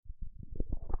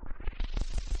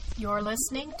You're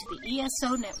listening to the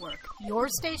ESO Network, your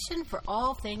station for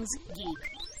all things geek.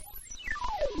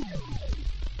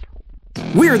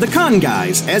 We're the Con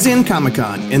Guys, as in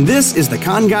Comic-Con, and this is the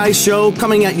Con Guys Show,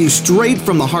 coming at you straight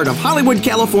from the heart of Hollywood,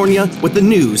 California, with the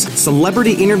news,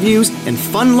 celebrity interviews, and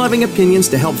fun-loving opinions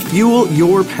to help fuel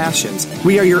your passions.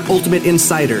 We are your ultimate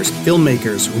insiders,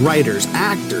 filmmakers, writers,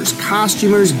 actors,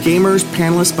 costumers, gamers,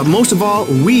 panelists, but most of all,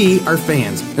 we are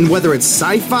fans. And whether it's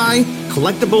sci-fi,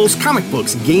 collectibles, comic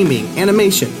books, gaming,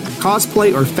 animation,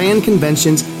 cosplay, or fan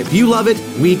conventions, if you love it,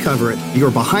 we cover it.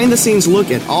 Your behind-the-scenes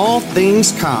look at all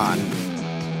things con.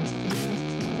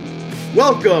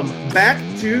 Welcome back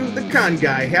to the Con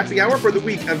Guy Happy Hour for the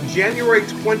week of January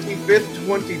 25th,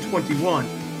 2021.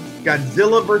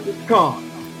 Godzilla vs. Kong,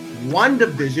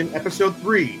 WandaVision Episode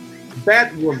 3,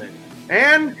 Batwoman,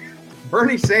 and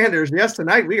Bernie Sanders. Yes,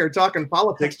 tonight we are talking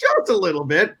politics just a little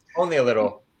bit. Only a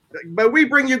little. But we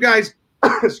bring you guys,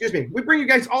 we bring you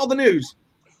guys all the news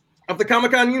of the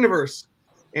Comic-Con universe.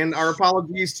 And our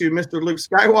apologies to Mr. Luke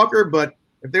Skywalker, but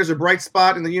if there's a bright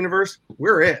spot in the universe,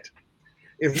 we're it.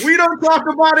 If we don't talk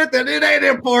about it, then it ain't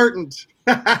important.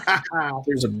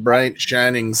 There's a bright,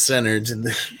 shining center to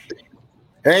the...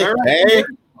 Hey, right. hey.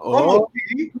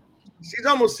 She's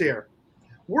almost here.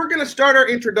 We're going to start our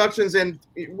introductions, and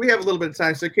we have a little bit of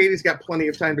time, so Katie's got plenty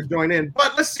of time to join in.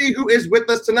 But let's see who is with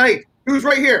us tonight. Who's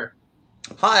right here?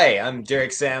 Hi, I'm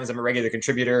Derek Sams. I'm a regular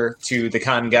contributor to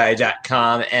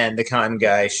theconguy.com and The Con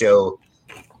Guy Show.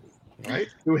 Right.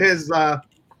 Who has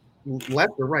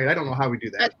left or right? I don't know how we do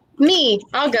that. Me,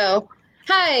 I'll go.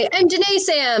 Hi, I'm Danae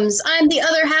Sams. I'm the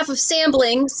other half of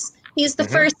Samblings. He's the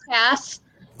first half.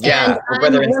 Yeah, and I'm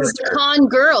brother and one of sister. the Con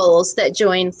Girls that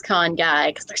joins Con Guy,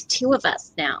 because there's two of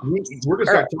us now. We're going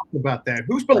to start talking about that.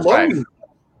 Who's below you?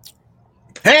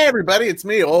 Hey, everybody, it's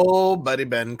me, old buddy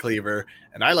Ben Cleaver,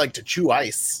 and I like to chew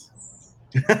ice.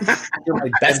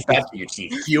 That's bad for your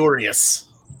teeth. Furious.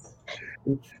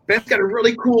 Ben's got a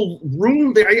really cool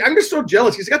room there. I'm just so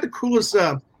jealous. He's got the coolest...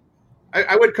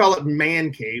 I would call it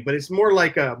man cave, but it's more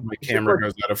like a... My camera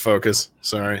goes out of focus.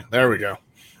 Sorry. There we go.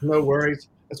 No worries.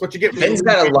 That's what you get. Ben's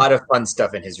got a lot of fun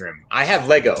stuff in his room. I have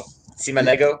Lego. See my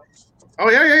Lego? Oh,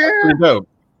 yeah. Pretty dope.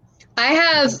 I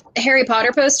have Harry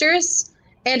Potter posters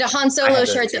and a Han Solo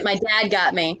those shirt too. that my dad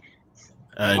got me.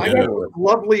 I I got know. a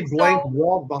lovely blank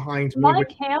wall behind me. My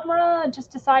camera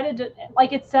just decided to,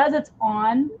 like, it says it's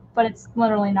on, but it's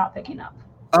literally not picking up.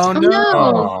 Oh, no.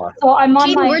 Aw. So I'm on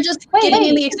Katie, my... we're just giving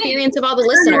you the experience of all the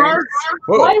listeners.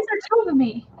 Whoa. Why is there two of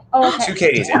me? Oh, okay. Two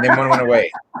Katies, and then one went away.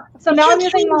 So now I'm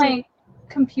using my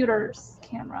computer's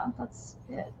camera. That's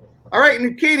it. All right,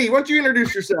 and Katie, why don't you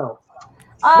introduce yourself?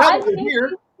 I'm Not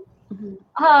here.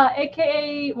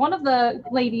 AKA one of the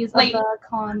ladies of the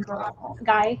Con Girl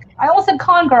guy. I almost said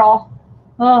Con Girl.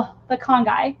 Ugh, the Con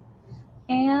Guy.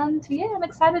 And yeah, I'm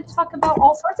excited to talk about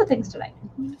all sorts of things tonight.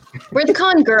 We're the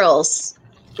Con Girls.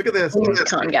 Look at this. We're the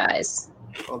Con Guys.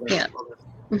 Oh, Yeah.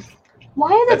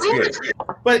 Why is That's it? weird.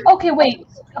 But Okay, wait.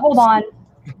 Hold on.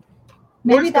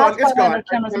 Maybe it's that's gone. It's why gone. the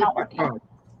camera's not working.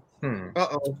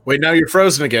 Uh-oh. Wait, now you're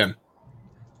frozen again.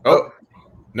 Oh.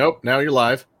 Nope, now you're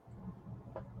live.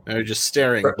 Now you're just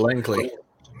staring blankly.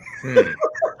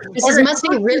 This must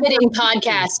be a riveting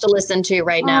podcast to listen to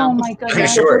right Oh now. my I'm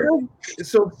goodness. sure.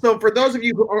 So for those of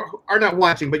you who are not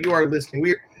watching, but you are listening,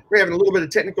 we're having a little bit of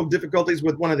technical difficulties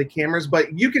with one of the cameras,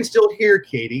 but you can still hear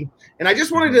Katie. And I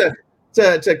just wanted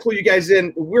to clue you guys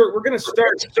in. We're going to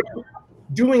start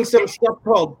doing some stuff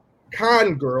called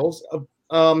Con Girls.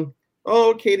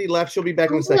 Katie left. She'll be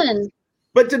back in a second.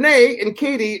 But Danae and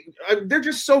Katie, they're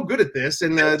just so good at this,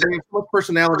 and they have so much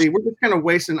personality. We're just kind of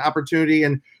wasting opportunity.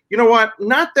 And you know what?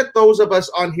 Not that those of us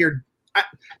on here.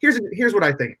 Here's what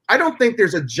I think. I don't think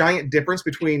there's a giant difference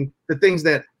between the things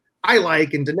that I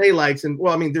like and Danae likes, and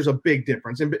well, I mean, there's a big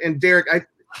difference. And Derek,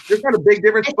 there's not a big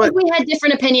difference, I but think we had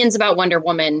different opinions about Wonder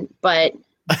Woman, but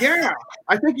yeah,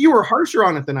 I think you were harsher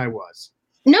on it than I was.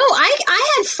 no,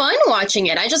 I had fun watching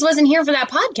it. I just wasn't here for that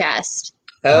podcast.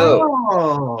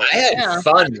 Oh, I had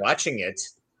fun watching it.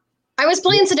 I was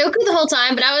playing Sudoku the whole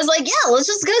time, but I was like, yeah, let's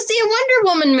just go see a Wonder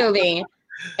Woman movie.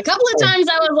 A couple of times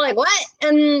I was like, what?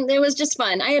 And it was just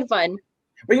fun. I had fun.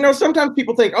 But you know, sometimes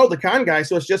people think, oh, the Con Guy,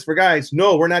 so it's just for guys.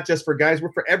 No, we're not just for guys.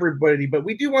 We're for everybody. But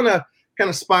we do want to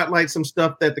kind of spotlight some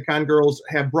stuff that the Con Girls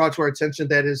have brought to our attention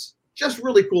that is just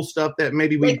really cool stuff that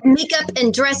maybe we... Like makeup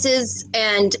and dresses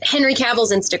and Henry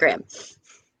Cavill's Instagram.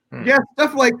 Yeah,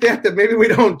 stuff like that maybe we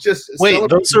don't just... Wait,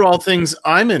 celebrate. those are all things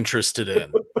I'm interested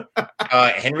in.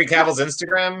 Henry Cavill's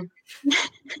Instagram?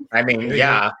 I mean,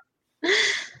 yeah.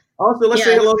 Also, let's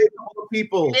say hello to all the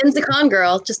people. Ben's a Con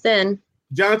Girl, just then.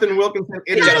 Jonathan Wilkinson.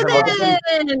 Jonathan!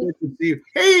 Good to see you.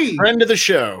 Hey! Friend of the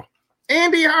show.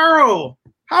 Andy Harrow.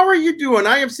 How are you doing?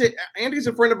 I have seen Andy's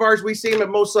a friend of ours. We see him at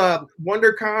most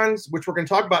WonderCons, which we're going to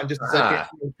talk about in just a second.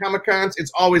 Comic Cons.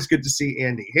 It's always good to see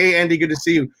Andy. Hey, Andy, good to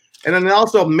see you. And then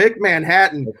also Mick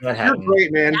Manhattan. You're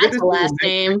great, man. That's the last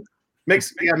name.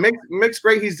 Mick's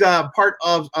great. He's part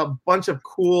of a bunch of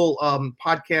cool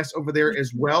podcasts over there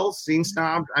as well. Scene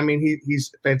Snob. I mean,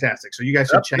 he's fantastic. So you guys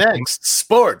should check next.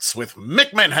 Sports with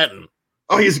Mick Manhattan.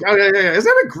 Oh, is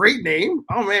that a great name?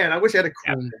 Oh man, I wish I had a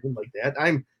cool name like that.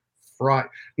 I'm Fry.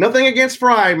 Nothing against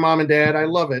Fry, Mom and Dad. I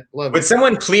love it. Would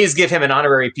someone please give him an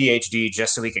honorary PhD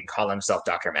just so he can call himself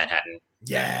Dr. Manhattan?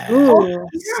 Yeah. Oh,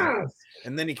 yes.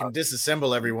 And then he can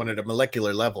disassemble everyone at a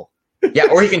molecular level. Yeah,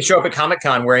 or he can show up at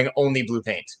Comic-Con wearing only blue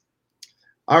paint.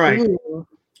 All right.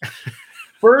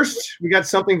 First, we got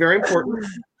something very important.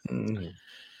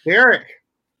 Derek.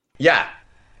 Yeah.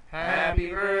 Happy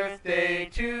birthday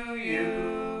to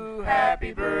you.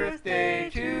 Happy birthday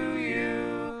to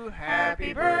you.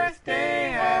 Happy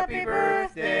birthday, happy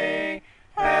birthday.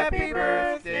 Happy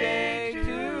birthday to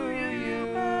you.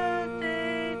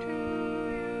 Birthday to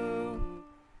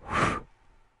you.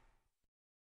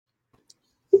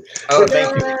 Oh,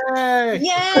 thank you.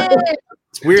 Yay!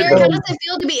 It's weird. Derek, how does it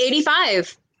feel to be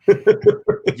 85?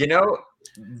 You know,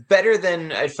 better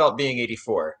than I felt being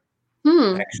 84.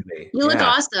 Actually, you look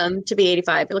awesome to be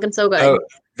 85. You're looking so good. Oh,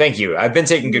 thank you. I've been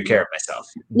taking good care of myself.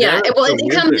 Yeah, it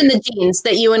comes in the genes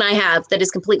that you and I have that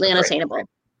is completely unattainable.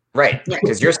 Right,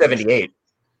 because you're 78.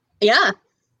 Yeah.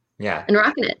 Yeah. And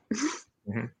rocking it.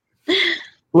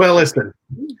 Well, listen.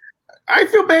 I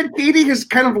feel bad. Katie has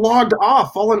kind of logged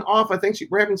off, fallen off. I think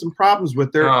we're having some problems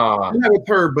with her. Not with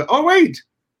her, but wait.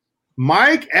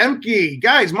 Mike Emke.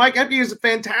 Guys, Mike Emke is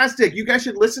fantastic. You guys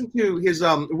should listen to his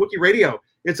Wiki Radio.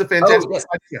 It's a fantastic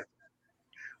podcast.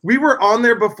 We were on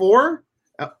there before,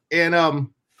 and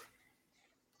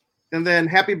then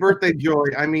happy birthday, Joy.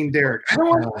 I mean, Derek.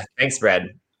 Thanks,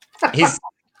 Brad.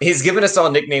 He's given us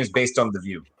all nicknames based on The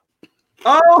View.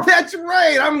 Oh, that's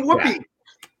right. I'm Whoopi. Yeah.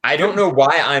 I don't know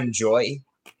why I'm Joy.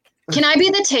 Can I be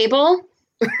the table?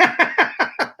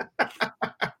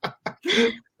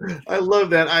 I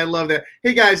love that.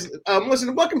 Hey, guys,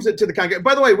 listen, welcome to the Con.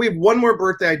 By the way, we have one more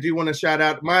birthday I do want to shout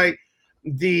out.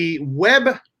 The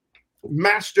web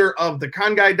master of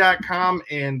theconguy.com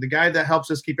and the guy that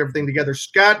helps us keep everything together,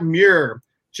 Scott Muir,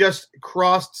 just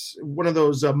crossed one of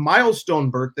those milestone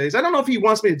birthdays. I don't know if he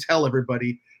wants me to tell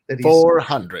everybody that he's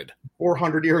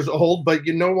 400 years old, but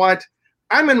you know what?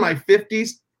 I'm in my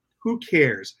 50s. Who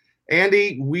cares?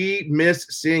 Andy, we miss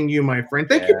seeing you, my friend.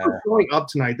 Thank you for showing up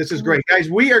tonight. This is great. Guys,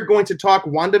 we are going to talk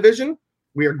WandaVision.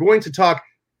 We are going to talk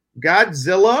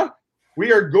Godzilla.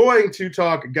 We are going to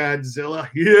talk Godzilla.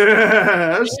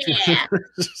 Yes. Yeah.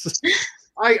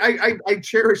 I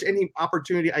cherish any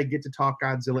opportunity I get to talk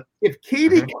Godzilla. If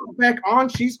Katie comes back on,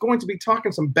 she's going to be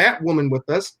talking some Batwoman with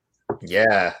us.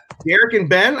 Yeah. Derek and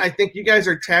Ben, I think you guys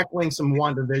are tackling some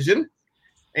WandaVision.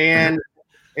 And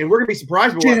we're going to be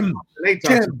surprised. Jim,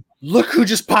 look who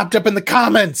just popped up in the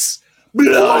comments.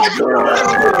 Blood.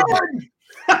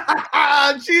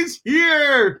 She's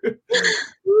here.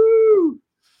 Woo.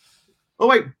 Oh,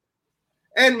 wait.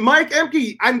 And Mike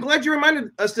Emke, I'm glad you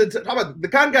reminded us to talk about the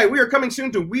Con Guy. We are coming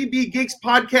soon to We Be Geeks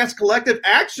Podcast Collective.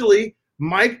 Actually,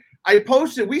 Mike,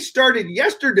 we started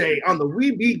yesterday on the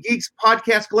We Be Geeks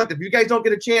Podcast Collective. If you guys don't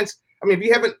get a chance, if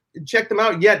you haven't checked them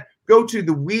out yet, go to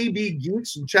the We Be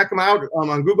Geeks and check them out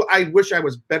on Google. I wish I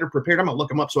was better prepared. I'm going to look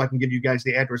them up so I can give you guys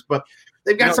the address. But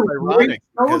they've got some great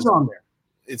shows on there.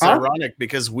 It's ironic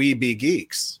because We Be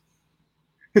Geeks.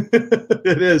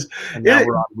 It is. And now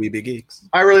we're on We Be Geeks.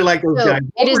 I really like those guys.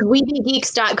 It is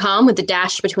webegeeks.com with a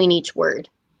dash between each word.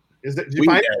 Is it? Did you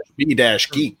find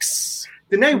We-Geeks.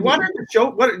 Danae,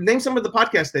 name some of the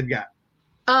podcasts they've got.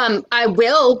 I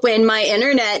will when my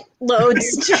internet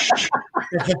loads.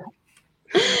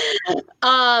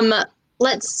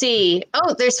 Let's see.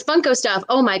 Oh, there's Funko stuff.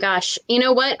 Oh my gosh. You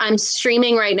know what? I'm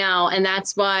streaming right now, and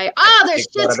that's why. Oh, there's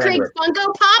Schitt's Creek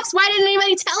Funko Pops. Why didn't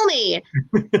anybody tell me?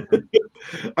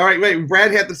 All right, wait.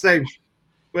 Brad had the same.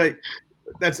 Wait,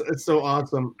 it's so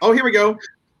awesome. Oh, here we go.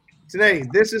 Today,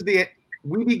 this is the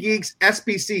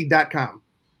WeBeGeeksSPC.com.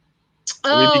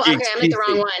 Oh, okay. I'm at the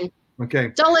wrong one.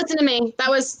 Okay. Don't listen to me.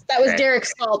 That was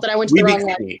Derek's fault that I went to the wrong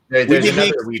one. There's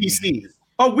another PC.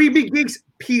 Oh, We Be Geeks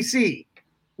PC.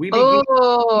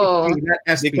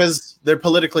 Because they're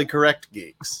politically correct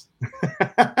geeks.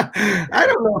 I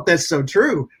don't know if that's so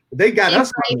true. They got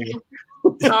us.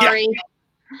 Sorry.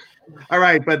 All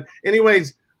right, but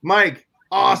anyways, Mike,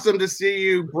 awesome to see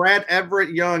you. Brad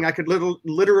Everett Young. I could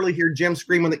literally hear Jim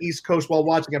scream on the East Coast while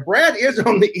watching it. Brad is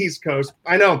on the East Coast.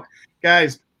 I know,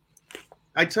 guys.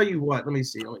 I tell you what. Let me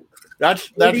see.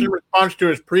 That's in response to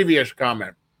his previous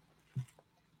comment.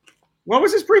 What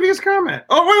was his previous comment?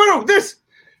 Oh, wait, this.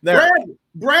 There.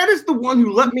 Brad is the one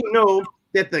who let me know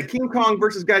that the King Kong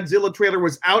versus Godzilla trailer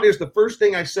was out. It was the first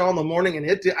thing I saw in the morning,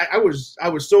 and I was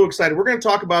so excited. We're going to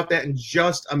talk about that in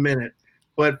just a minute.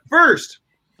 But first,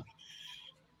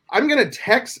 I'm going to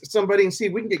text somebody and see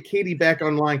if we can get Katie back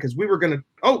online because we were going to.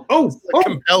 Oh,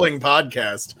 compelling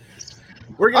podcast.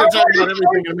 We're going to talk about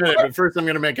everything in a minute, but first I'm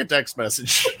going to make a text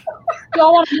message.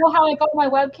 Y'all want to know how I got my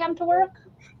webcam to work?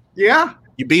 Yeah.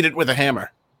 You beat it with a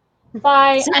hammer.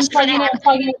 By unplugging it and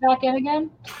plugging it back in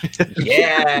again?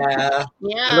 Yeah.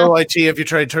 Hello, IT, have you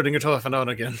tried turning it off and on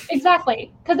again?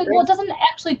 Exactly. Because it doesn't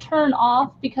actually turn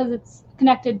off because it's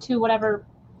connected to whatever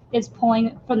is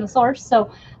pulling from the source.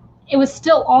 So it was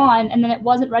still on, and then it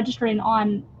wasn't registering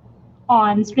on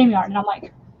StreamYard. And I'm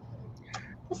like,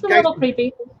 this is a little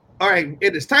creepy. All right,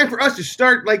 it is time for us to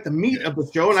start like the meat of the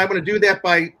show, and I'm going to do that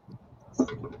by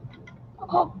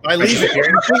leaving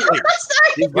completely.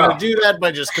 He's going to do that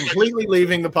by just completely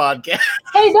leaving the podcast.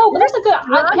 Hey, no, but there's a good.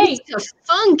 Hey,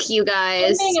 funk, you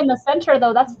guys. Being in the center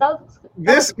though, that's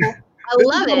this. Cool. I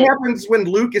love it. What happens when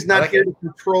Luke is not here to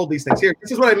control these things? Here,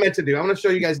 this is what I meant to do. I'm going to show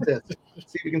you guys this.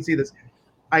 See if you can see this.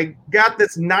 I got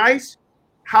this nice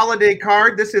holiday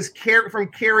card. This is from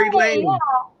Carrie Lane. Yeah.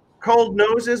 Cold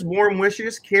noses, warm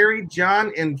wishes, Carrie,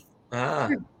 John, and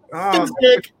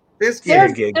Fizzgig.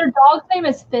 Their dog's name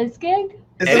is Fizzgig.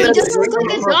 He just looks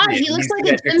like a dog. He looks like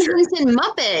a Jim Henson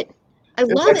Muppet. I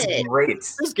love it. Great.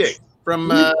 Fizzgig from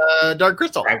Dark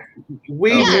Crystal.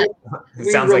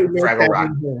 It sounds like Fraggle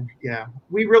Rock. Yeah,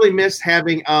 we really miss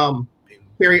having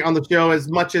Carrie on the show as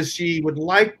much as she would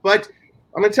like, but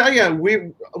I'm gonna tell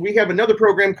you, we have another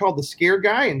program called The Scare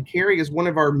Guy, and Carrie is one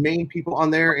of our main people on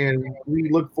there, and we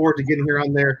look forward to getting her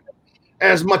on there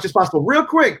as much as possible. Real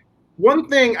quick, one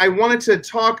thing I wanted to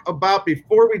talk about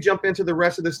before we jump into the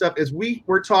rest of the stuff is we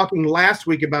were talking last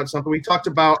week about something. We talked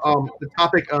about the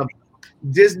topic of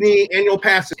Disney annual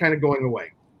passes kind of going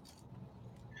away.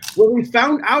 Well, we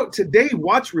found out today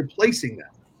what's replacing them.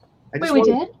 We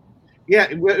did? Yeah,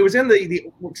 it was in the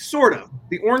sort of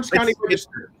the Orange County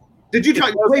Register. Did you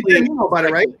talk? You know about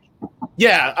it, right?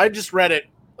 Yeah, I just read it.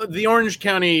 The Orange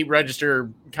County Register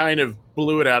kind of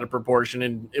blew it out of proportion,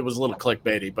 and it was a little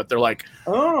clickbaity. But they're like,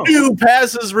 new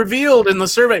passes revealed in the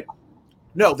survey.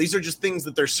 No, these are just things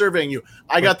that they're surveying you.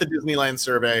 I got the Disneyland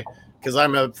survey because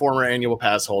I'm a former annual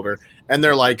pass holder, and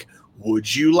they're like,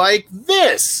 would you like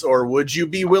this? Or would you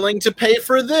be willing to pay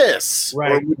for this?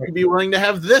 Right. Or would you be willing to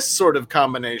have this sort of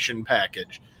combination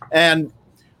package? And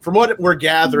from what we're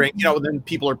gathering, then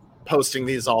people are posting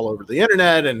these all over the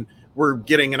internet, and we're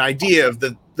getting an idea of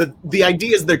the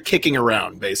ideas they're kicking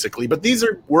around, basically. But these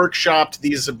are workshopped.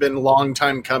 These have been long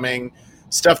time coming,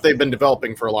 stuff they've been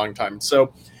developing for a long time.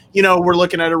 So, we're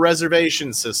looking at a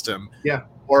reservation system. Yeah.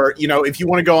 Or, if you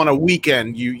want to go on a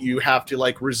weekend, you have to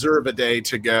reserve a day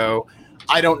to go.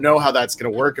 I don't know how that's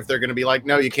going to work. If they're going to be like,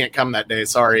 no, you can't come that day.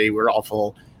 Sorry, we're all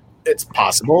full. It's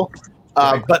possible.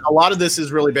 But a lot of this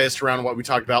is really based around what we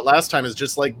talked about last time, is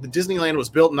just the Disneyland was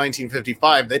built in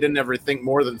 1955. They didn't ever think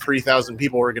more than 3,000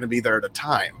 people were going to be there at a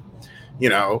time.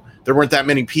 There weren't that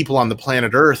many people on the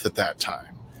planet Earth at that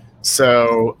time.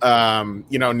 So,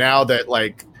 now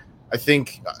that I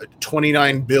think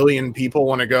 29 billion people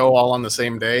want to go all on the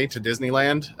same day to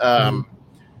Disneyland,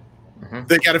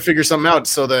 they got to figure something out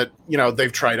so that,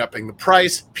 they've tried upping the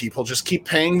price. People just keep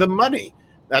paying the money.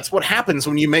 That's what happens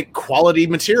when you make quality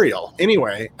material.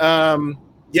 Anyway,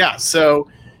 so,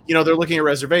 they're looking at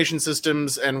reservation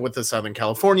systems, and with the Southern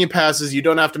California passes, you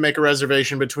don't have to make a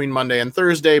reservation between Monday and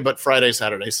Thursday, but Friday,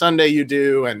 Saturday, Sunday you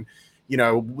do. And,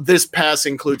 this pass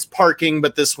includes parking,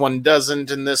 but this one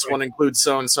doesn't, and this one includes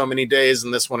so and so many days,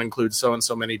 and this one includes so and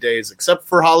so many days, except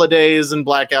for holidays and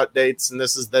blackout dates, and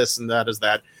this is this, and that is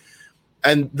that.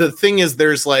 And the thing is,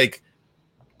 there's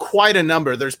quite a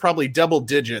number. There's probably double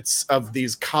digits of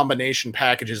these combination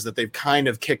packages that they've kind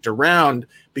of kicked around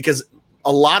because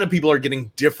a lot of people are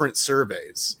getting different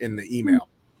surveys in the email.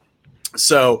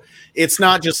 So it's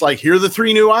not just here are the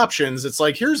 3 new options. It's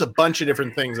here's a bunch of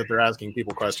different things that they're asking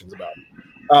people questions about.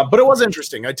 But it was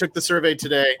interesting. I took the survey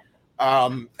today,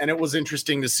 and it was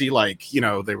interesting to see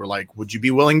they were like, would you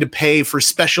be willing to pay for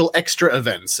special extra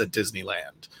events at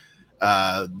Disneyland?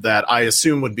 That I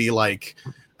assume would be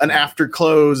an after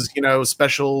close,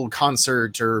 special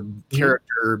concert or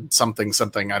character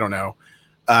something, I don't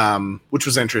know, which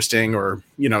was interesting. Or,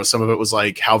 some of it was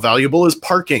how valuable is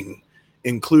parking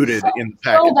included in the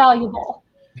package? So valuable.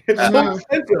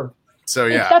 So,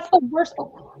 yeah. That's the worst.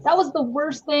 That was the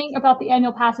worst thing about the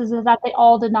annual passes, is that they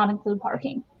all did not include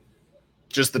parking.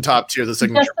 Just the top tier, the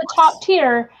signature. Just the top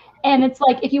tier. And it's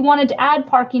like, if you wanted to add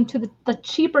parking to the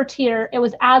cheaper tier, it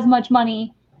was as much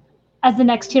money as the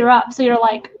next tier up. So you're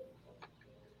like,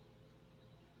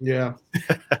 yeah.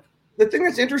 The thing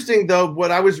that's interesting, though,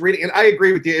 what I was reading, and I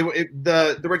agree with you,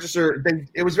 the register,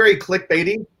 it was very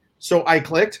clickbaity, so I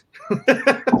clicked.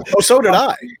 So did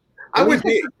I. I would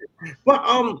be, but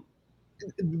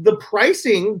the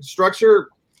pricing structure,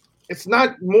 it's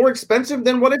not more expensive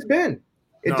than what it's been.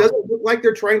 It doesn't look like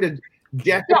they're trying to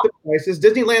jack up the prices.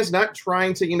 Disneyland's not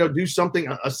trying to, do something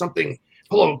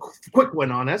pull a quick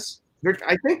one on us.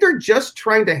 I think they're just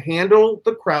trying to handle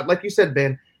the crowd, like you said,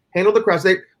 Ben. Handle the crowds.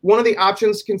 One of the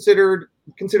options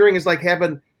considering is like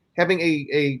having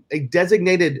a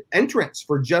designated entrance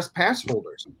for just pass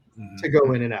holders to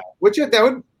go in and out. Which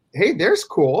there's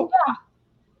cool.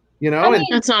 Yeah. I mean,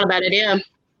 that's not a bad idea.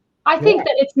 I think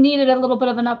that it's needed a little bit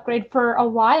of an upgrade for a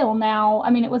while now. I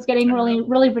mean, it was getting really,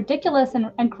 really ridiculous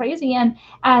and crazy. And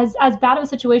as bad of a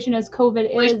situation as COVID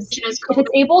is, if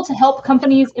it's able to help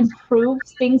companies improve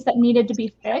things that needed to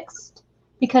be fixed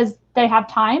because they have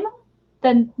time,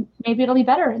 then maybe it'll be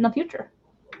better in the future.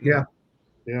 Yeah.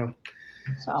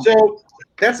 So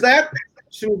that's that.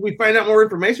 As soon as we find out more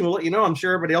information, we'll let you know. I'm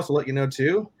sure everybody else will let you know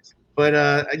too. But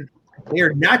they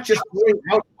are not just throwing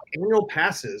out annual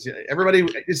passes.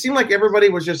 It seemed like everybody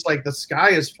was just like the sky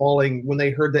is falling when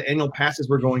they heard the annual passes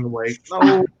were going away.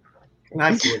 No,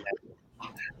 not doing that.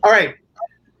 All right.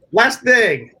 Last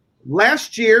thing.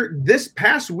 Last year, this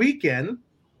past weekend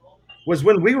was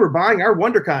when we were buying our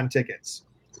WonderCon tickets.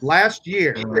 Last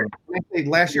year, this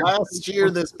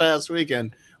past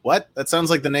weekend. What? That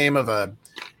sounds like the name of a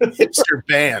hipster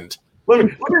band. Let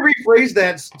me rephrase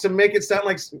that to make it sound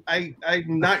like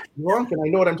I'm not drunk and I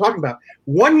know what I'm talking about.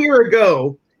 1 year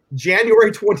ago,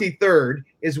 January 23rd,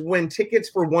 is when tickets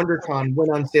for WonderCon went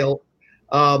on sale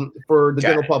for the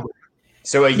general public.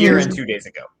 So a year and 2 days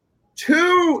ago.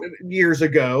 2 years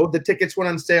ago, the tickets went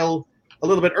on sale a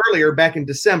little bit earlier, back in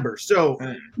December. So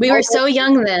we were so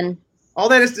young then. All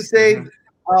that is to say,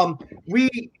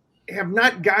 we have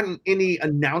not gotten any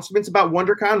announcements about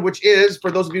WonderCon, which is, for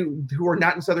those of you who are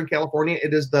not in Southern California,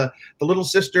 it is the little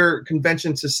sister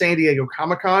convention to San Diego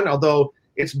Comic-Con, although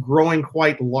it's growing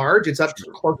quite large. It's up to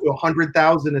close to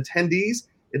 100,000 attendees.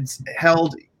 It's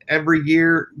held every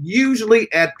year,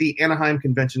 usually at the Anaheim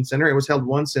Convention Center. It was held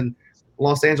once in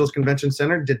Los Angeles Convention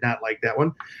Center. Did not like that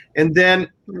one. And then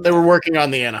they were working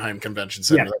on the Anaheim Convention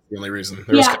Center. Yeah. That's the only reason.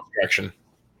 There was construction.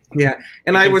 Yeah.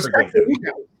 And I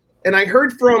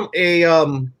heard from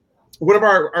one of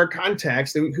our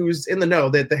contacts who's in the know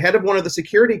that the head of one of the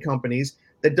security companies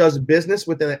that does business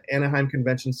with the Anaheim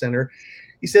Convention Center,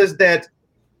 he says that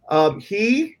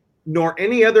he nor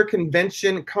any other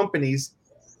convention companies,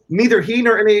 neither he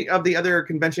nor any of the other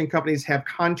convention companies have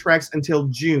contracts until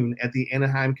June at the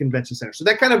Anaheim Convention Center. So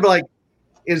that kind of like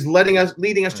is leading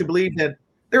us to believe that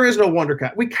there is no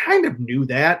WonderCon. We kind of knew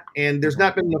that, and there's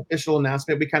not been an official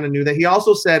announcement. We kind of knew that. He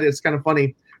also said, it's kind of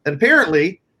funny, that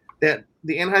apparently that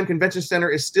the Anaheim Convention Center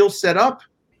is still set up.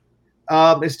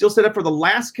 It's still set up for the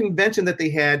last convention that they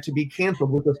had to be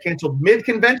canceled, which was canceled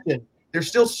mid-convention. There's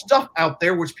still stuff out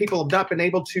there which people have not been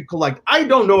able to collect. I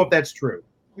don't know if that's true.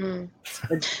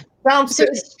 It sounds sick,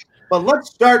 but let's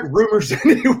start rumors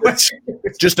anyway.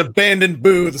 Just abandoned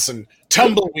booths and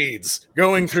tumbleweeds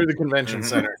going through the convention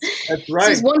center. That's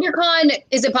right. So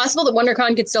is it possible that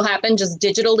WonderCon could still happen just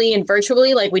digitally and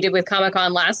virtually like we did with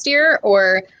Comic-Con last year?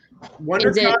 Or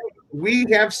WonderCon, we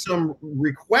have some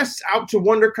requests out to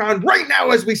WonderCon right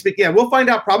now as we speak. Yeah, we'll find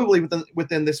out probably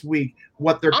within this week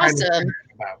what they're kind of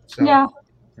about. So. Yeah.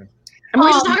 And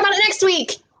we'll just talk about it next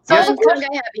week. So Yes,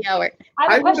 happy hour.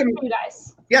 I have a question for you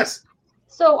guys. Yes.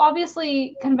 So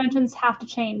obviously conventions have to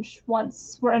change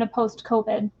once we're in a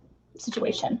post-COVID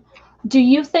situation. Do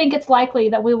you think it's likely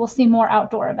that we will see more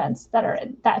outdoor events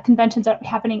that conventions are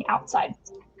happening outside?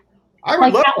 I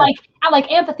would love at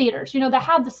amphitheaters, that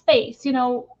have the space,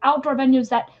 outdoor venues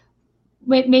that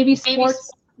maybe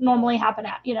sports normally happen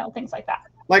at, things like that.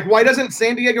 Like, why doesn't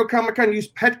San Diego Comic-Con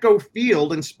use Petco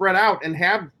Field and spread out and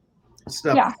have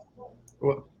stuff? Yeah.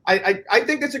 Well, I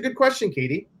think that's a good question,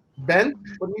 Katie. Ben,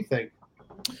 what do you think?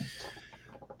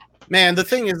 Man, the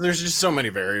thing is, there's just so many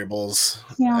variables.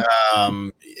 Yeah.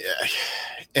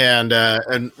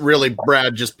 And really,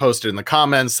 Brad just posted in the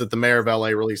comments that the mayor of LA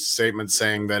released a statement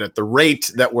saying that at the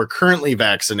rate that we're currently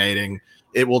vaccinating,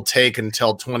 it will take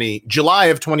until July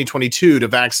of 2022 to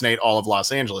vaccinate all of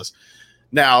Los Angeles.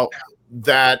 Now,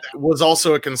 that was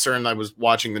also a concern. I was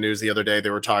watching the news the other day. They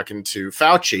were talking to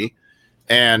Fauci,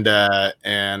 and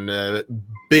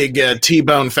big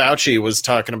T-Bone Fauci was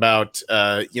talking about,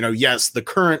 yes, the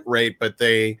current rate, but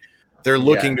they They're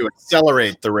looking to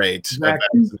accelerate the rate of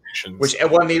vaccinations. Which,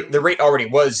 well, the rate already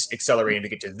was accelerating to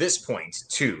get to this point,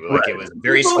 too. Like, it was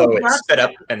very slow. It's sped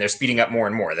up, and they're speeding up more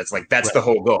and more. That's the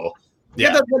whole goal.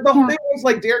 Yeah, the thing is,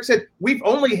 like Derek said, we've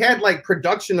only had, like,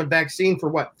 production of vaccine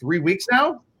for, 3 weeks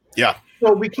now? Yeah.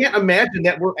 So we can't imagine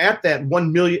that we're at that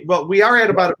 1 million. Well, we are at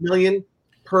about 1 million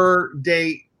per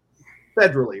day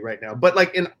federally right now. But,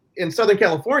 like, in Southern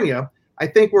California, I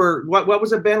think we're, what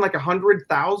was it, Ben? Like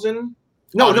 100,000?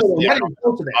 No, off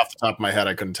the top of my head,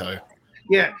 I couldn't tell you.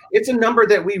 Yeah, it's a number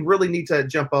that we really need to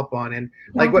jump up on. And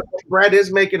like what Brad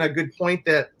is making a good point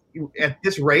that at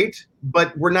this rate,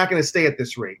 but we're not going to stay at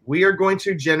this rate. We are going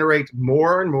to generate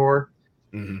more and more.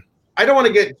 Mm-hmm. I don't want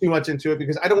to get too much into it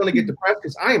because I don't want to get depressed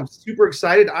because I am super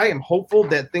excited. I am hopeful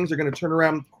that things are going to turn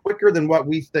around quicker than what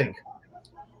we think.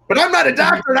 But I'm not a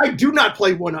doctor and I do not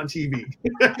play one on TV.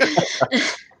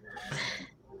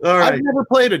 All right. I've never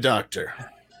played a doctor.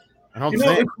 I don't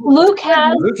think Luke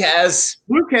has.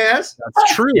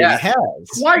 That's true. Yeah. He has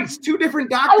twice, 2 different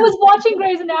doctors. I was watching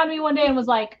Grey's Anatomy one day and was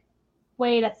like,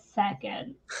 wait a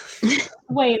second.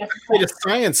 Wait a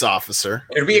science officer.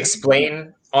 Did we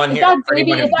explain on is here? That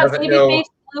baby-faced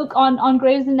Luke on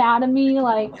Grey's Anatomy?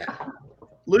 Like,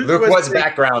 Luke was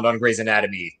background on Grey's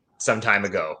Anatomy some time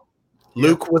ago.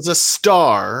 Luke was a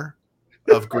star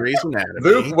of Grey's Anatomy.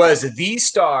 Luke was the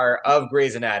star of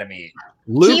Grey's Anatomy.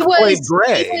 Luke played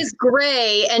Grey. He was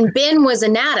Grey, and Ben was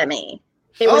Anatomy.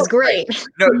 It was great.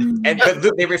 No, but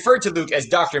Luke, they referred to Luke as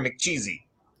Dr. McCheesy.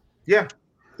 Yeah,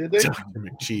 did they? Dr.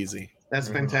 McCheesy. That's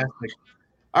fantastic.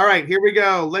 All right, here we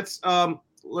go. Let's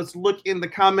look in the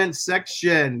comments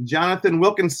section. Jonathan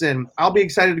Wilkinson. I'll be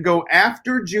excited to go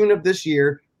after June of this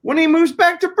year when he moves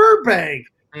back to Burbank.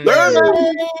 That's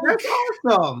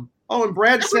awesome. Oh, and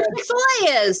Brad said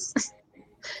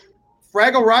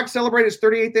Fraggle Rock celebrated its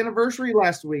 38th anniversary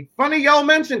last week. Funny y'all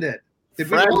mentioned it.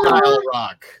 Fragile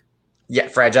Rock. Yeah,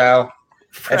 fragile.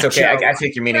 That's okay. I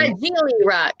take your meaning. Fragile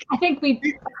Rock. I think we.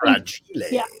 Fragile.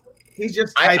 Yeah. He's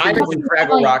just. I mentioned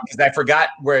Fraggle Rock because I forgot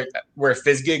where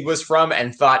Fizzgig was from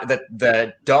and thought that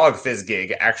the dog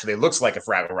Fizzgig actually looks like a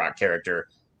Fraggle Rock character.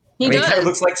 He kind of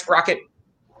looks like Sprocket.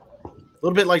 A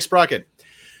little bit like Sprocket.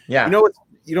 Yeah.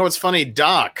 You know what's funny?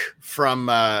 Doc from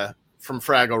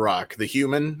Fraggle Rock, the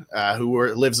human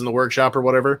who lives in the workshop or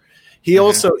whatever. He's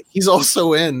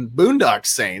also in Boondock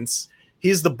Saints.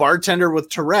 He's the bartender with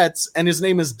Tourette's, and his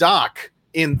name is Doc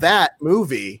in that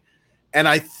movie. And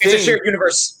I think it's a shared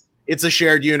universe. It's a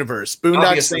shared universe.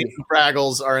 Boondock Saints and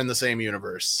Fraggles are in the same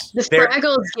universe. The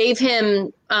Fraggles gave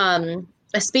him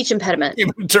a speech impediment.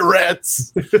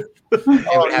 Tourette's.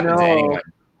 What happened to anyone?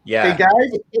 Yeah. Hey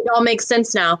guys, it all makes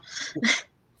sense now.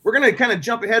 We're going to kind of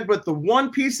jump ahead, but the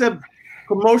one piece of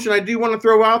promotion I do want to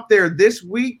throw out there this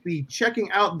week, be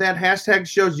checking out that Hashtag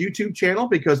Show's YouTube channel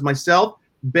because myself,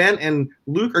 Ben, and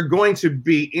Luke are going to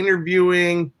be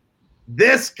interviewing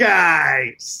this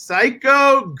guy,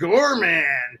 Psycho Gorman.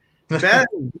 Ben,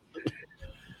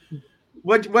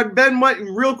 what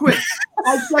real quick,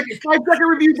 5-second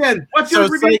review, Ben. What's your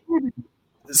review?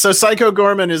 So Psycho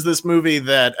Gorman is this movie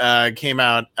that came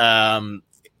out.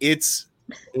 It's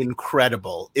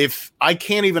incredible. If I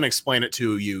can't even explain it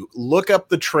to you, look up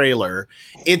the trailer.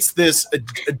 It's this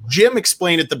Jim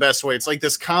explained it the best way. It's like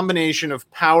this combination of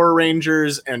Power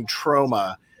Rangers and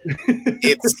Trauma.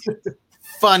 It's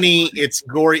funny, it's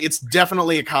gory, it's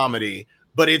definitely a comedy,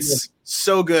 but it's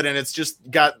so good, and it's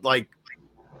just got like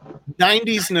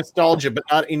 90s nostalgia, but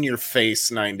not in your face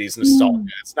 90s nostalgia.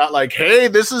 It's not like, hey,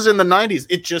 this is in the 90s.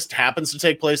 It just happens to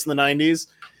take place in the 90s.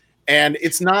 And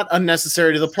it's not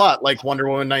unnecessary to the plot, like Wonder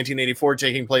Woman 1984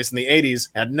 taking place in the 80s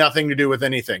had nothing to do with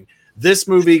anything. This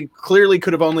movie clearly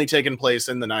could have only taken place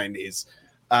in the 90s.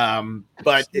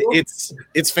 But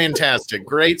it's fantastic.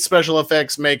 Great special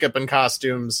effects, makeup, and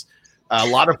costumes. A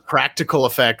lot of practical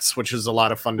effects, which is a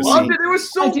lot of fun to see. It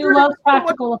was so I do love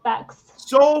practical effects.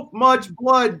 So much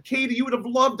blood. Katie, you would have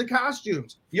loved the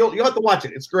costumes. You'll have to watch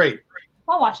it. It's great.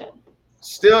 I'll watch it.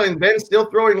 And Ben's still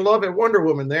throwing love at Wonder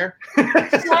Woman there. Can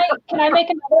I make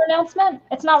another announcement?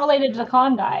 It's not related to the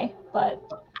con guy, but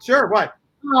sure. What?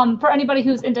 For anybody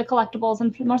who's into collectibles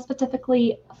and more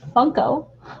specifically Funko,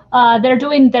 they're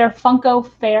doing their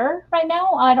Funko Fair right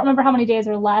now. I don't remember how many days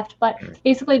are left, but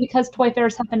basically because toy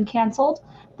fairs have been canceled,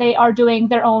 they are doing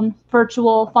their own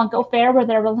virtual Funko Fair where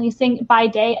they're releasing by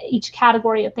day each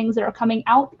category of things that are coming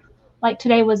out. Like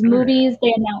today was movies.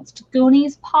 They announced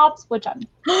Goonies Pops, which I'm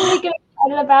really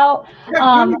excited about.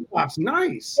 Goonies Pops,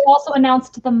 nice. They also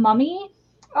announced the Mummy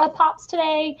Pops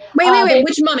today. Wait,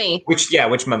 which Mummy? Which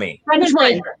Mummy? Brendan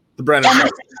Fraser. The Brendan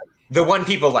Fraser. The one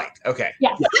people liked. Okay.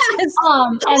 Yes. Yes. And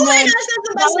Oh my then gosh, that's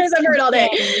the best news I've heard all day.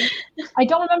 I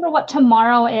don't remember what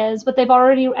tomorrow is, but they've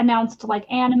already announced like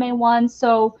anime ones.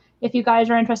 So if you guys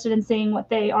are interested in seeing what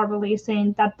they are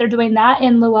releasing, that they're doing that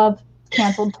in lieu of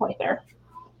canceled Toy Fair.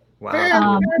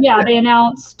 Wow. Yeah, they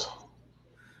announced.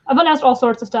 I've announced all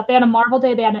sorts of stuff. They had a Marvel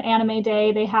Day, they had an anime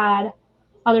day, they had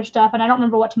other stuff, and I don't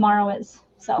remember what tomorrow is.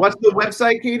 So. What's the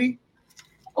website, Katie?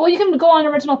 Well, you can go on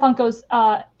Original Funko's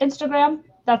Instagram.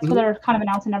 That's where they're kind of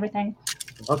announcing everything.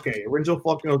 Okay, Original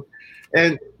Funko.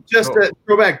 And just to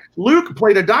throw back, Luke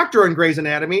played a doctor in Grey's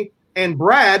Anatomy, and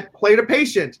Brad played a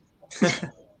patient.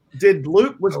 Did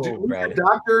Luke a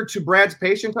doctor to Brad's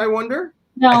patient, I wonder?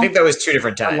 No. I think that was 2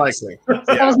 different times. Unlikely.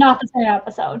 That was not the same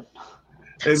episode.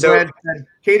 And Brad said,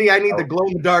 Katie, I need the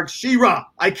glow-in-the-dark She-Ra.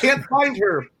 I can't find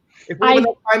her. If we have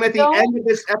enough time at the end of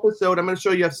this episode, I'm going to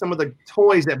show you some of the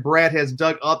toys that Brad has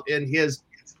dug up in his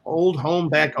old home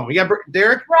back home. Yeah,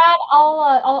 Derek? Brad,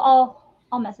 I'll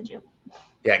message you.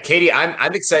 Yeah, Katie,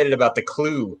 I'm excited about the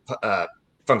Clue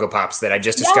Funko Pops that I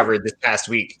just discovered this past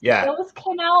week. Yeah. Those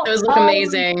came out Those look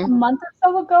amazing. A month or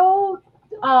so ago.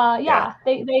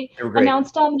 They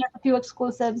announced them. There's a few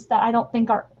exclusives that I don't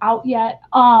think are out yet.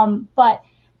 But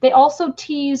they also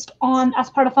teased on, as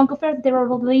part of Funko Fair, they were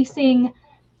releasing.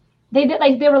 They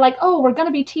were like, oh, we're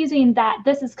gonna be teasing that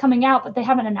this is coming out, but they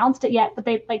haven't announced it yet. But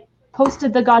they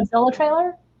posted the Godzilla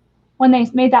trailer when they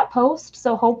made that post.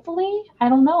 So hopefully, I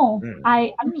don't know.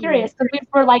 I'm curious because we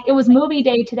were like, it was movie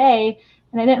day today,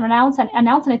 and they didn't announce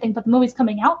anything, but the movie's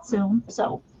coming out soon,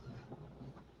 so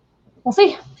we'll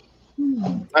see.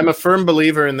 I'm a firm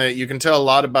believer in that you can tell a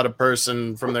lot about a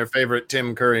person from their favorite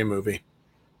Tim Curry movie.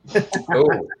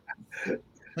 Oh,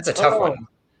 that's a tough one.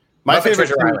 My Muppet favorite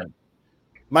Treasure Island.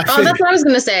 That's what I was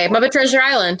going to say. Muppet Treasure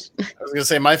Island. I was going to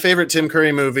say my favorite Tim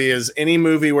Curry movie is any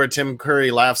movie where Tim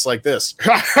Curry laughs like this.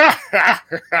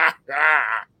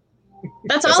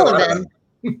 That's all of them.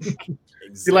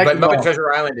 But Muppet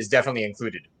Treasure Island is definitely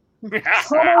included.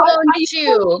 Home Alone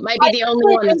 2 might be the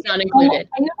only one that's not included.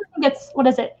 I never think it's, what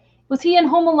is it? Was he in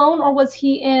Home Alone or was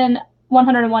he in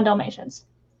 101 Dalmatians?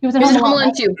 He was in Home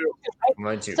Alone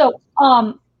 2. So,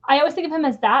 I always think of him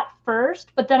as that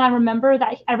first, but then I remember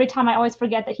that every time I always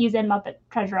forget that he's in Muppet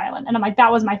Treasure Island. And I'm like,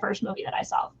 that was my first movie that I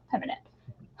saw him in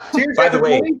it. By the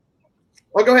way,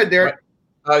 go ahead, Derek.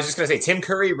 I was just going to say, Tim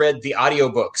Curry read the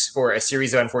audiobooks for A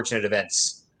Series of Unfortunate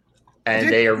Events, and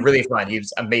they are really fun. He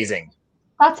was amazing.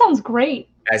 That sounds great.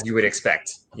 As you would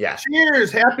expect. Yeah.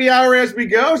 Cheers. Happy hour as we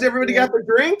go. Has everybody got their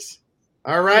drinks?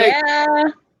 All right.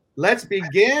 Yeah. Let's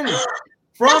begin.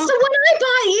 That's the one I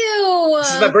bought you.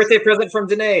 This is my birthday present from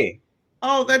Danae.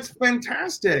 Oh, that's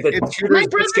fantastic. My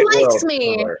brother likes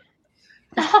me.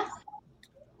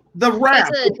 The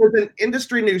Wrap, which was an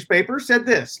industry newspaper, said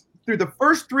this. Through the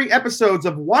first 3 episodes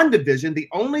of WandaVision, the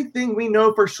only thing we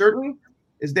know for certain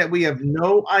is that we have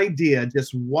no idea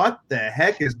just what the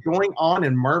heck is going on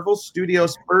in Marvel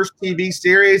Studios' first TV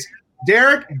series.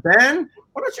 Derek, Ben,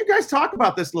 why don't you guys talk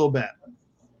about this a little bit?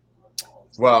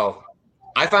 Well,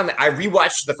 I found that I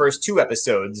rewatched the first 2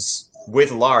 episodes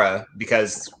with Laura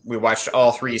because we watched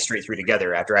all 3 straight through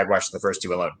together after I'd watched the first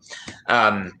 2 alone.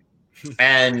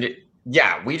 And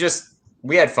yeah, we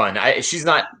had fun. She's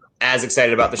not as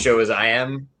excited about the show as I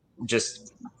am.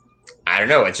 I don't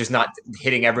know. It's just not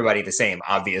hitting everybody the same,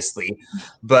 obviously.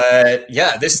 But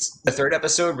yeah, the 3rd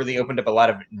episode really opened up a lot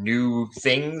of new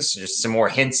things, just some more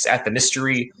hints at the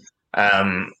mystery.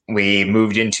 We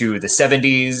moved into the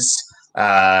 70s.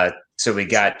 So we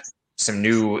got some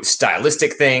new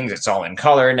stylistic things. It's all in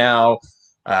color now.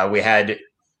 We had.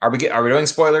 Are we doing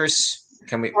spoilers?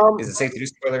 Can we? Is it safe to do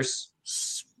spoilers?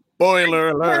 Spoiler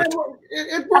alert!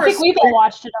 I think we've all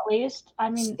watched it at least. I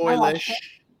mean, I watched it.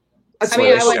 I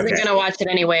wasn't going to watch it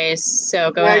anyways,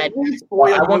 so go ahead.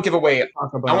 Well, I won't give away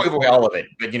all of it,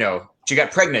 but she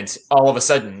got pregnant all of a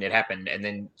sudden. It happened, and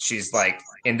then she's like,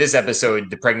 in this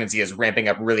episode, the pregnancy is ramping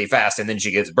up really fast, and then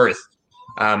she gives birth.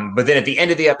 But then at the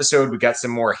end of the episode, we got some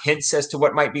more hints as to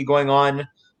what might be going on.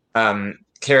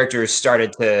 Characters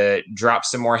started to drop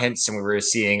some more hints, and we were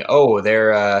seeing,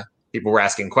 people were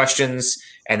asking questions,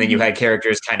 and then you had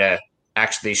characters kind of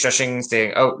actually shushing,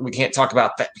 saying, "Oh, we can't talk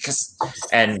about that because,"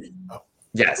 and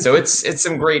yeah, so it's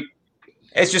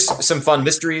just some fun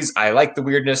mysteries. I like the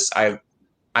weirdness. I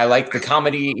like the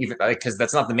comedy, even because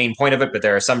that's not the main point of it, but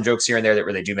there are some jokes here and there that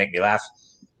really do make me laugh.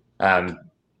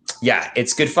 Yeah,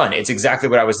 it's good fun. It's exactly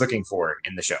what I was looking for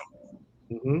in the show.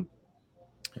 Mm-hmm.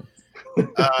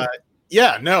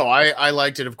 I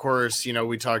liked it. Of course,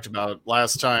 we talked about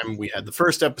last time we had the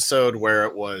first episode where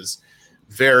it was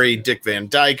very Dick Van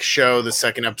Dyke show. The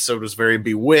second episode was very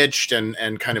Bewitched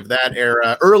and kind of that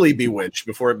era, early Bewitched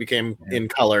before it became in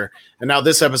color. And now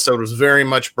this episode was very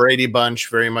much Brady Bunch,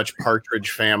 very much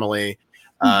Partridge Family,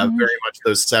 very much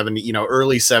those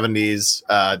early 70s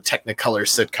Technicolor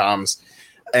sitcoms.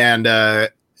 And,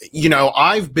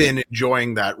 I've been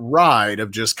enjoying that ride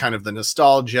of just kind of the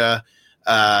nostalgia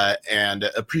and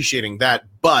appreciating that.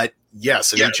 But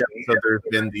yes, in each episode, there's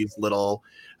been these little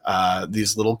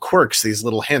quirks, these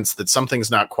little hints that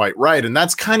something's not quite right. And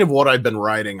that's kind of what I've been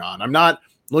riding on. I'm not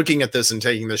looking at this and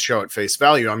taking this show at face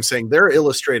value. I'm saying they're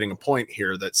illustrating a point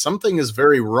here that something is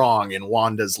very wrong in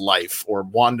Wanda's life or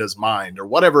Wanda's mind or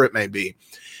whatever it may be.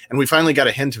 And we finally got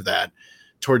a hint of that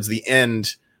towards the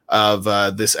end of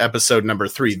this episode number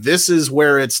 3. This is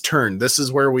where it's turned. This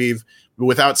is where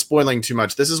without spoiling too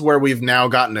much, this is where we've now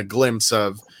gotten a glimpse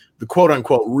of the quote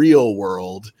unquote real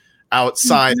world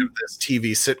outside of this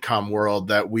TV sitcom world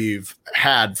that we've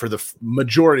had for the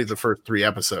majority of the first 3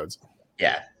 episodes.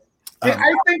 Yeah.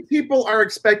 I think people are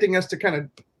expecting us to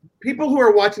people who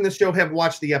are watching this show have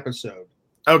watched the episode.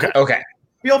 Okay.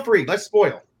 Feel free. Let's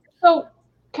spoil. So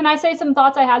can I say some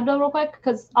thoughts I had, Bill, real quick?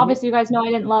 Because obviously you guys know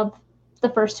I didn't love the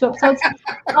first 2 episodes.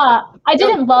 I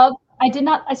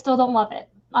still don't love it.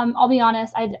 I'll be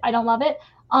honest. I don't love it.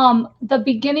 The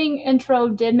beginning intro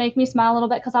did make me smile a little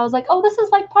bit because I was like, oh, this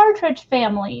is like Partridge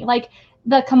Family. Like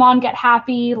the come on, get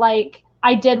happy. Like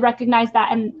I did recognize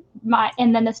that and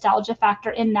the nostalgia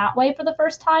factor in that way for the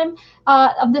first time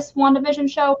of this WandaVision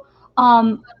show.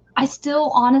 I still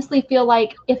honestly feel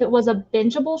like if it was a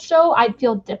bingeable show, I'd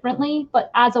feel differently. But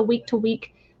as a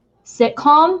week-to-week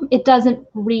sitcom, it doesn't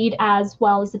read as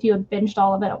well as if you had binged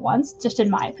all of it at once, just in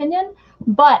my opinion.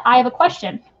 But I have a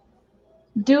question.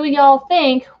 Do y'all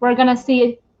think we're going to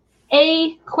see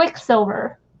a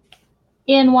Quicksilver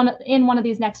in one of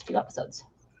these next few episodes?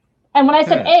 And when I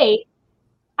said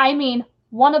I mean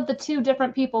one of the 2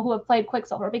 different people who have played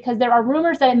Quicksilver, because there are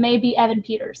rumors that it may be Evan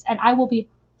Peters, and I will be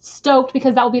stoked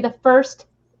because that will be the first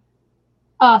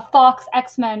Fox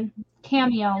X-Men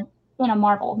cameo in a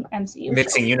Marvel MCU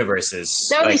mixing universes.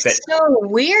 That would be so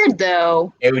weird,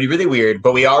 though. It would be really weird,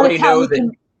 but we already know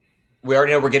that. We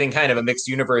already know we're getting kind of a mixed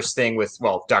universe thing with,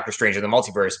 Doctor Strange in the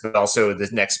multiverse, but also the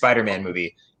next Spider-Man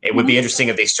movie. It would be interesting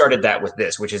if they started that with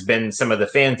this, which has been some of the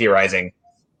fan theorizing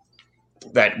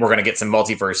that we're going to get some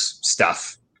multiverse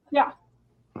stuff. Yeah.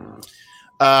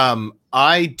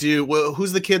 I do. Well,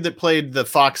 who's the kid that played the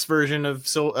Fox version of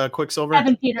Quicksilver?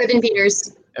 Evan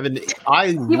Peters.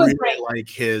 I really like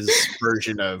his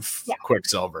version of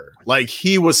Quicksilver. Like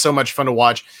he was so much fun to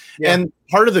watch. Yeah. And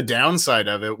part of the downside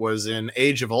of it was in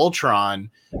Age of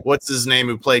Ultron, what's his name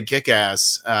who played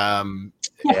Kick-Ass, who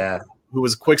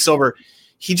was Quicksilver.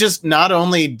 He just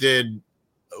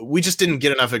we just didn't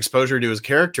get enough exposure to his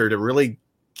character to really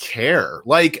care.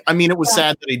 Like, I mean, it was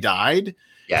sad that he died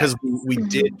because we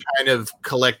did kind of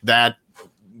collect that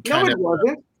kind of.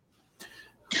 Wasn't.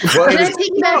 Well, can I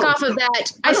piggyback off of that?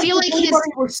 I feel like he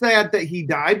was sad that he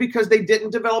died because they didn't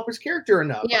develop his character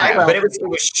enough. Yeah, but it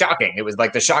was shocking. It was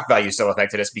like the shock value still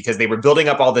affected us because they were building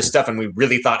up all this stuff, and we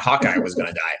really thought Hawkeye was going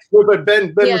to die. But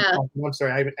Ben I'm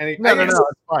sorry. No, it's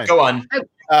fine. Go on.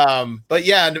 But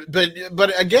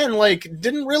again, like,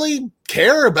 didn't really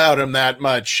care about him that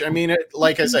much. I mean,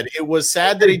 like I said, it was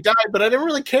sad that he died, but I didn't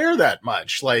really care that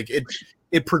much. Like it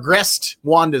progressed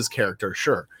Wanda's character,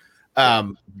 sure.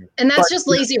 And that's just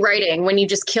lazy writing when you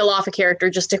just kill off a character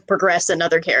just to progress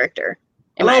another character.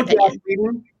 In my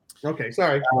opinion. Okay,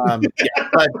 sorry.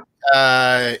 But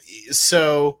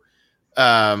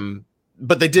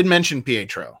they did mention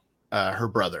Pietro, her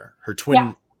brother, her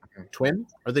twin. Twin?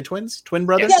 Are they twins? Twin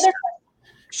brothers? Yeah,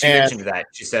 she mentioned that.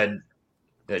 She said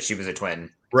that she was a twin.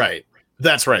 Right.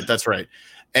 That's right.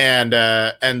 And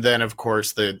then of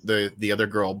course the other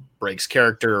girl breaks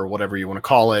character or whatever you want to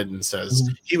call it and says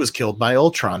he was killed by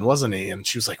Ultron, wasn't he? And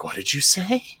she was like, "What did you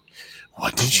say?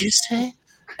 What did you say?"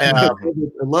 I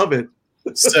love it.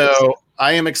 So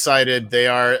I am excited. They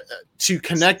are to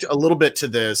connect a little bit to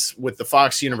this with the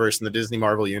Fox universe and the Disney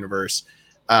Marvel universe.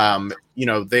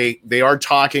 They are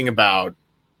talking about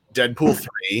Deadpool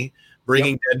 3,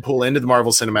 bringing Deadpool into the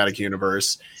Marvel Cinematic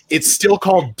Universe. It's still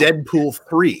called Deadpool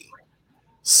 3.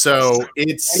 So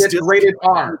it's still rated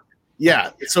R. Yeah.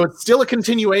 So it's still a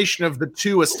continuation of the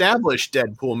 2 established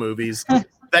Deadpool movies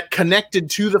that connected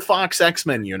to the Fox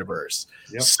X-Men universe.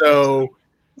 Yep. So,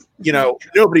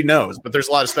 nobody knows, but there's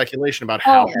a lot of speculation about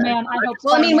how. Oh, man, I hope so.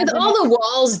 Well, I mean, with all the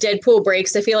walls Deadpool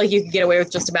breaks, I feel like you could get away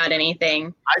with just about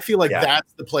anything. I feel like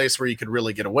that's the place where you could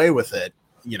really get away with it,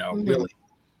 really.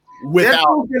 Without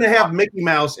Deadpool's going to have Mickey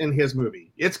Mouse in his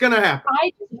movie. It's going to happen.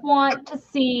 I just want to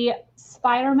see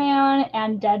Spider-Man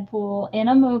and Deadpool in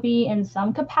a movie in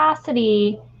some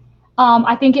capacity.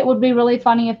 I think it would be really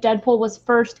funny if Deadpool was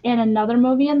first in another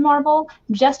movie in Marvel,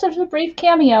 just as a brief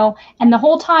cameo, and the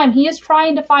whole time he is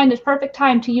trying to find his perfect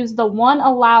time to use the one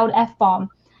allowed F-bomb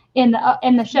in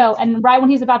the show, and right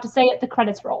when he's about to say it, the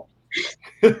credits roll.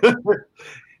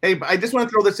 Hey, I just want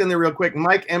to throw this in there real quick.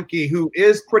 Mike Emke, who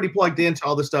is pretty plugged into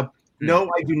all this stuff, no,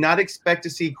 I do not expect to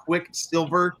see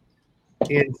Quicksilver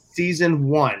in season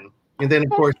 1. And then, of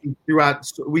course,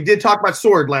 we did talk about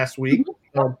Sword last week,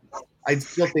 so I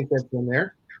still think that's in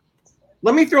there.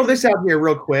 Let me throw this out here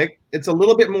real quick. It's a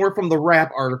little bit more from the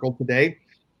Wrap article today.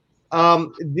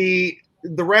 The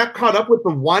Wrap caught up with the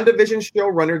WandaVision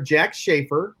showrunner Jack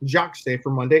Schaefer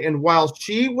Monday, and while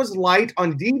she was light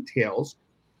on details,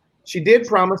 she did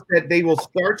promise that they will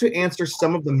start to answer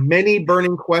some of the many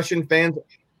burning questions fans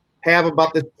have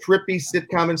about this trippy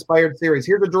sitcom-inspired series.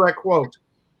 Here's a direct quote.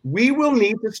 "We will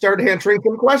need to start answering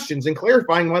some questions and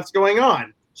clarifying what's going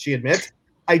on," she admits.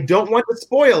 "I don't want to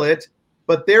spoil it,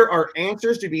 but there are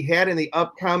answers to be had in the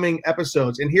upcoming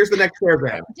episodes." And here's the next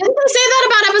paragraph. Didn't they say that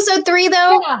about episode 3,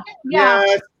 though? Yeah.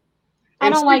 Yes. I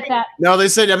don't like that. No, they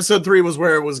said episode 3 was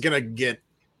where it was going to get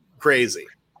crazy.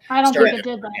 I don't think it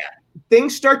did that.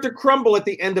 Things start to crumble at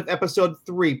the end of episode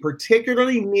 3,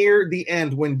 particularly near the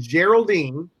end when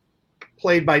Geraldine,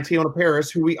 played by Tiona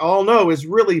Paris, who we all know is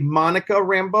really Monica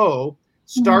Rambeau,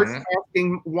 starts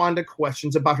asking Wanda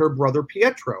questions about her brother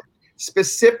Pietro.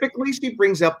 Specifically, she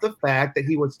brings up the fact that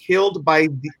he was killed by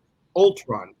the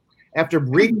Ultron. After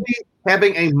briefly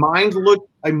having a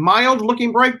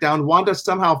mild-looking breakdown, Wanda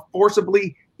somehow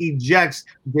forcibly ejects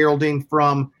Geraldine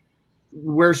from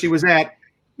where she was at.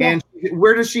 And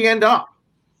where does she end up?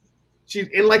 She's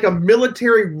in like a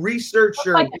military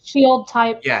researcher, like a shield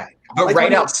type. Yeah, but Like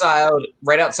right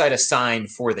outside a sign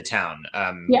for the town,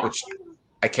 Yeah. which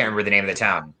I can't remember the name of the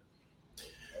town.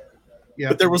 Yeah.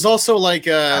 But there was also like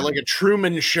a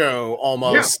Truman Show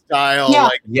almost style,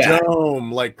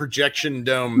 dome, like projection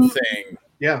dome thing.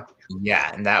 Yeah.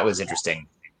 Yeah, and that was interesting.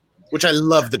 Which I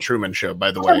love the Truman Show,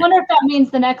 by the I way. wonder if that means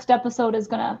the next episode is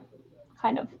gonna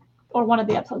kind of, or one of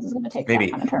the episodes is gonna take Maybe.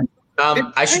 that kind of turn.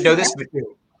 I should know this. But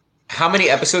how many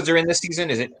episodes are in this season?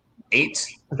 Is it 8?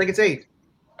 I think it's 8.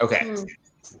 Okay.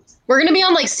 We're going to be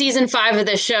on like season 5 of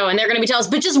this show, and they're going to be telling us,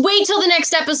 but just wait till the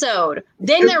next episode.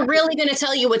 Then they're really going to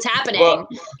tell you what's happening. Well,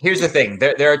 here's the thing.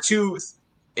 There are two,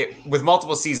 with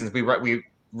multiple seasons, we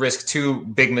risk 2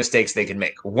 big mistakes they can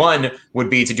make. One would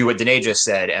be to do what Danae just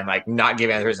said and like not give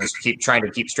answers and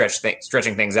keep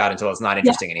stretching things out until it's not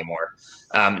interesting anymore.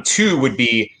 2 would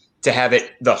be to have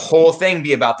the whole thing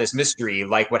be about this mystery,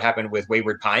 like what happened with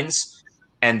Wayward Pines.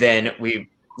 And then we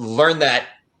learn that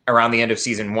around the end of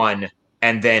season 1,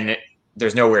 and then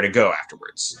there's nowhere to go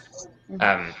afterwards.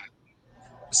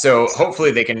 So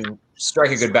hopefully they can strike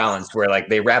a good balance where like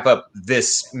they wrap up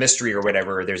this mystery or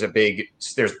whatever. There's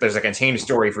a contained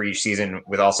story for each season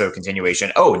with also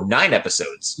continuation. 9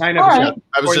 episodes. 9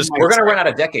 episodes. Right. We're going to run out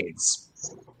of decades.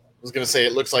 I was going to say,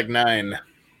 it looks like 9.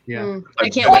 Yeah. I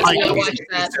can't wait to watch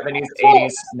that. 70s,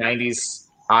 80s, 90s,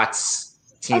 aughts,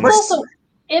 teens. It's also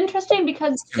interesting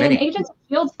because in Agents of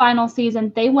S.H.I.E.L.D.'s final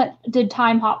season, they did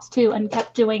time hops too and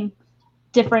kept doing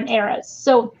different eras.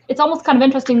 So it's almost kind of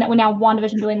interesting that we now have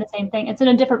WandaVision doing the same thing. It's in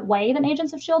a different way than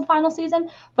Agents of S.H.I.E.L.D. final season,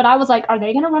 but I was like, are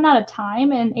they going to run out of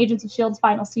time in Agents of S.H.I.E.L.D.'s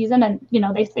final season? And,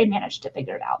 they managed to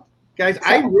figure it out. Guys,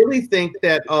 I really think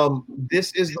that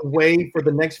this is the way for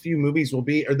the next few movies will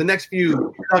be, or the next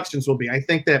few productions will be. I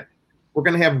think that we're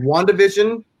going to have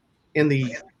WandaVision in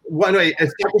the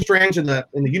Doctor Strange in the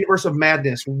universe of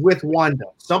madness with Wanda.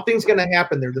 Something's going to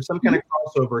happen there. There's some kind of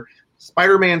crossover.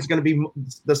 Spider-Man's going to be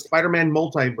the Spider-Man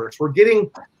multiverse. We're getting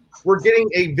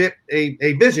a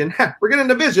vision. We're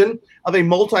getting a vision of a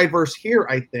multiverse here,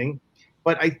 I think.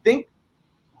 But I think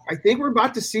we're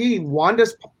about to see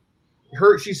Wanda's.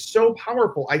 She's so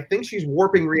powerful. I think she's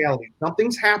warping reality.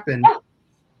 Something's happened.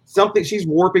 She's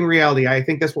warping reality. I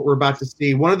think that's what we're about to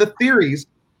see. One of the theories,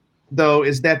 though,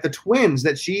 is that the twins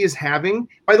that she is having.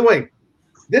 By the way,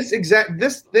 this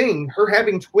thing, her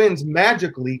having twins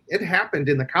magically, it happened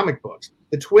in the comic books.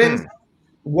 The twins,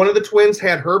 one of the twins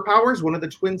had her powers. One of the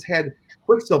twins had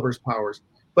Quicksilver's powers.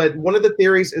 But one of the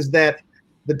theories is that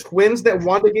the twins that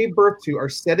Wanda gave birth to are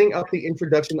setting up the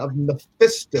introduction of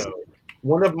Mephisto,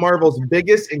 one of Marvel's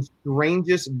biggest and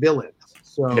strangest villains.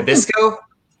 So Nabisco?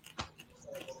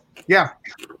 Yeah.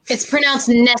 It's pronounced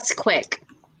Nesquik.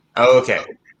 Oh, okay.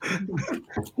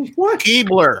 What?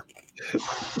 Keebler.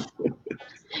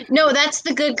 No, that's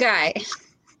the good guy.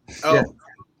 Oh. Yeah.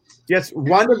 Yes,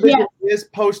 WandaVision is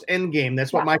post-Endgame.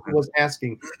 That's what Michael was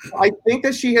asking. I think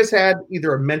that she has had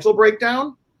either a mental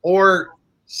breakdown or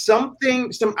some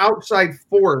outside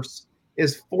force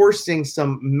is forcing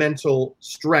some mental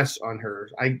stress on her.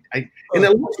 And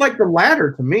it looks like the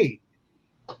latter to me.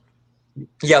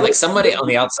 Yeah, like somebody on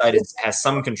the outside has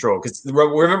some control. Because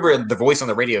remember the voice on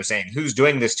the radio saying, "Who's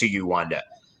doing this to you, Wanda?"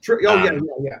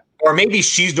 Yeah. Or maybe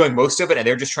she's doing most of it, and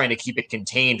they're just trying to keep it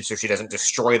contained so she doesn't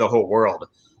destroy the whole world.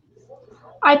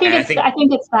 I think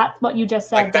it's that's what you just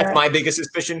said. Like, that's my biggest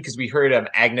suspicion, because we heard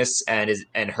Agnes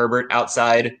and Herbert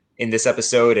outside in this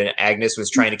episode, and Agnes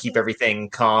was trying to keep everything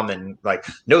calm and like,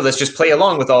 no, let's just play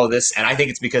along with all of this. And I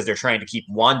think it's because they're trying to keep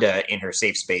Wanda in her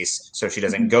safe space so she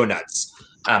doesn't go nuts.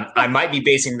 I might be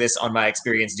basing this on my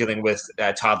experience dealing with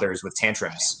toddlers with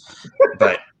tantrums,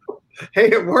 but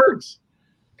hey, it works.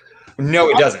 No,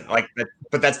 it doesn't.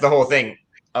 But that's the whole thing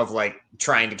of like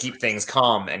trying to keep things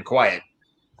calm and quiet.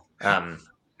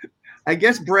 I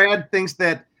guess Brad thinks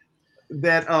that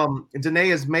Danae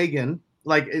is Megan.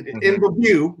 Like in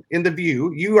the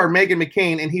view, you are Megan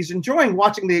McCain, and he's enjoying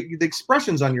watching the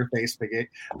expressions on your face,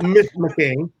 Miss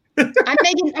McCain. I'm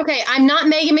Megan. Okay, I'm not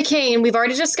Megan McCain. We've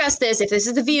already discussed this. If this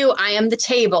is the view, I am the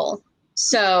table.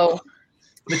 So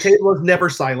the table is never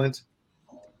silent.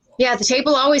 Yeah, the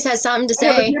table always has something to say.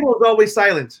 Yeah, the table is always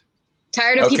silent.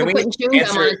 Tired of people putting chewing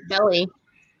gum on its belly.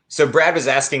 So Brad was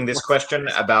asking this question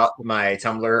about my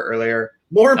Tumblr earlier.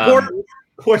 More important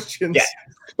questions. Yeah.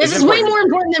 This is way more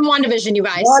important than WandaVision, you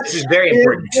guys. This is very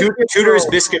important. Tudor's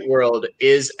Biscuit World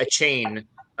is a chain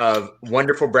of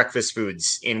wonderful breakfast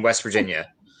foods in West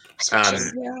Virginia.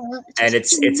 And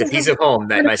it's a piece of home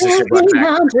that my sister brought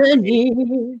back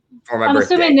for my birthday. I'm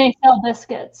assuming they sell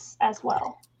biscuits as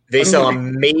well. They sell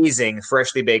amazing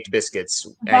freshly baked biscuits,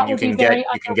 and you can get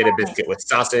a biscuit with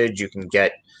sausage. You can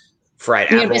get fried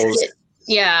apples.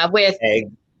 Yeah, with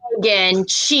egg and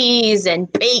cheese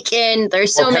and bacon.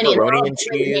 There's so many. Pepperoni and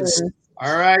cheese.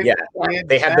 All right. Yeah,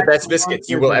 they have the best biscuits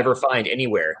you will ever find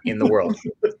anywhere in the world.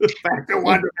 Back to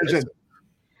WandaVision.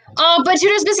 Oh, but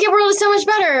Tudor's Biscuit World is so much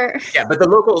better. Yeah, but the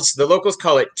locals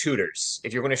call it Tudors.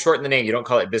 If you're going to shorten the name, you don't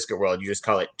call it Biscuit World. You just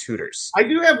call it Tudors. I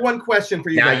do have one question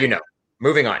for you. Now guys. you know.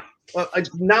 Moving on.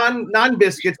 Non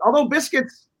biscuits, although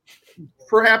biscuits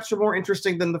perhaps are more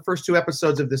interesting than the first two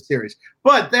episodes of this series.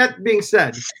 But that being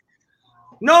said,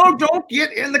 no, don't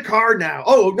get in the car now.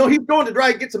 Oh no, he's going to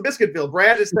drive get some Biscuitville.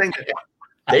 Brad is saying that.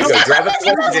 There you go. Drive up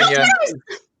to West Virginia.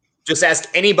 Just ask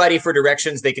anybody for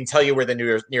directions. They can tell you where the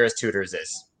nearest Tudors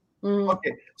is.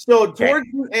 Okay. So towards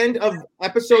the end of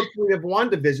episode 3 of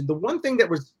WandaVision, the one thing that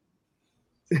was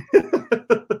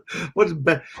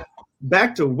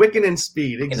back to Wiccan and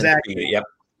Speed. Exactly. Yep.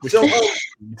 So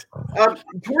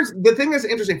towards the thing that's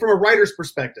interesting from a writer's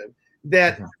perspective,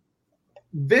 that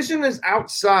Vision is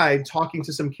outside talking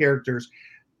to some characters.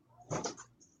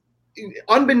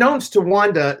 Unbeknownst to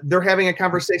Wanda, they're having a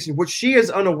conversation which she is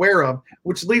unaware of,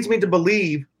 which leads me to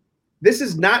believe this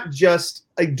is not just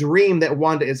a dream that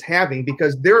Wanda is having,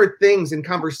 because there are things and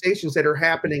conversations that are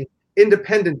happening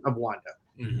independent of Wanda.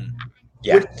 Mm-hmm.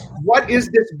 Yeah. What is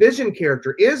this Vision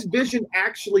character? Is Vision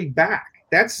actually back?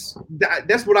 That's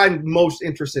what I'm most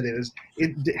interested in.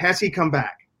 Has he come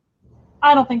back?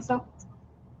 I don't think so.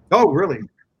 Oh, really?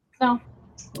 No.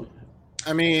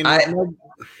 I mean,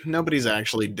 nobody's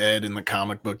actually dead in the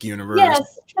comic book universe.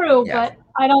 Yes, true, but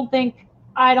I don't think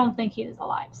he is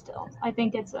alive still. I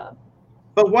think it's a.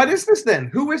 But what is this then?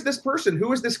 Who is this person?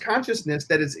 Who is this consciousness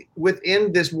that is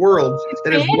within this world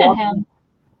that is created him?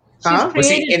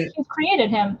 She's created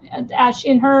him as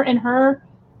in her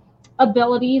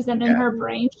abilities and in her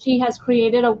brain. She has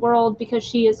created a world because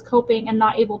she is coping and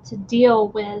not able to deal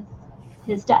with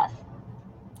his death.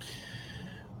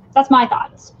 That's my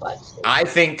thoughts, but I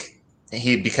think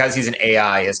because he's an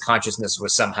AI, his consciousness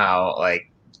was somehow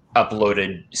like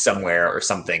uploaded somewhere or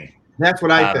something. That's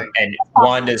what I think. And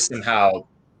Wanda's somehow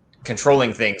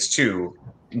controlling things too,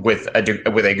 with a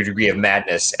degree of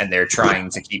madness, and they're trying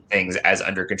to keep things as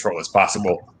under control as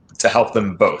possible to help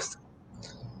them both.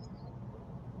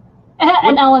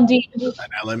 An LMD. An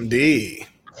LMD.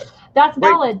 That's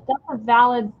valid. That's a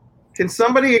valid. Can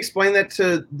somebody explain that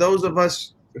to those of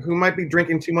us who might be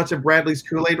drinking too much of Bradley's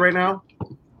Kool-Aid right now?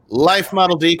 Life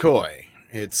model decoy.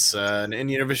 It's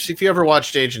if you ever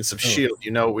watched Agents of S.H.I.E.L.D.,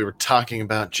 you know what we were talking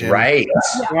about, Jim. Right.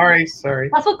 Yeah. Sorry.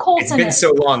 That's what Coulson is. It's been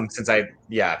so long since It's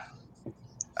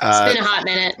been a hot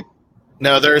minute.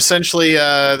 No, they're essentially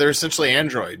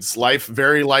androids.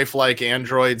 Very lifelike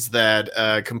androids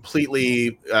that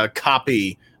completely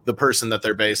copy the person that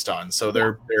they're based on. So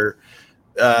they're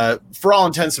for all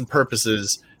intents and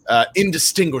purposes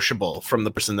indistinguishable from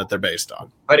the person that they're based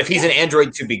on. But if he's an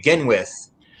android to begin with,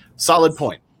 solid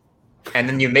point. And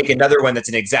then you make another one that's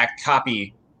an exact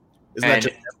copy.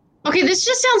 Okay, this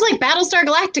just sounds like Battlestar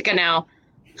Galactica now.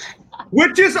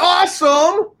 which is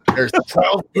awesome. There's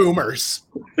 12 boomers.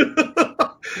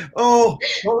 Oh,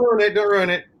 don't ruin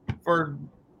it for,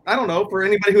 I don't know, for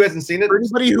anybody who hasn't seen it. For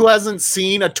anybody who hasn't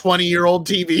seen a 20-year-old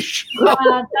TV show.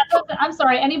 I'm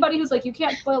sorry. Anybody who's like, you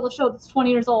can't spoil a show that's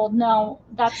 20 years old. No,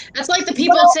 that's like the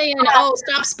people saying, "Oh,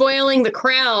 stop spoiling The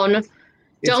Crown."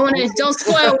 Don't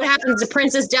spoil what happens to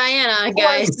Princess Diana,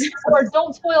 guys. Or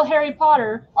don't spoil Harry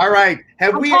Potter. All right,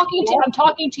 I'm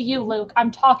talking to you, Luke.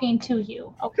 I'm talking to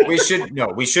you. Okay.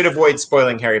 We should avoid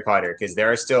spoiling Harry Potter because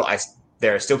there are still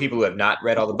people who have not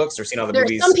read all the books or seen all the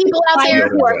movies. There's some people out there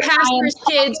who are pastors'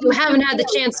 kids who haven't had the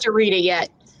chance to read it yet.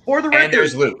 For the record, and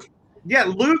there's Luke. Yeah,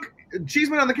 Luke,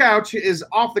 Cheeseman on the couch, is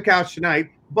off the couch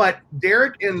tonight, but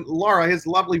Derek and Laura, his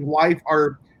lovely wife,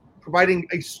 are providing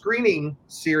a screening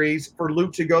series for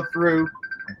Luke to go through.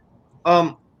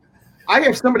 I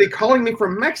have somebody calling me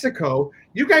from Mexico.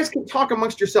 You guys can talk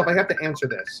amongst yourself. I have to answer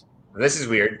this. This is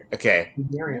weird. Okay.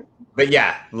 But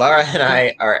yeah, Laura and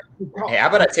I are. Hey, how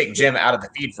about I take Jim out of the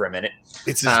feed for a minute?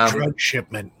 It's his drug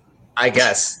shipment. I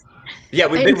guess. Yeah,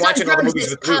 we've been watching all the movies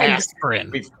with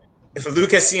Luke.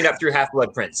 Luke has seen up through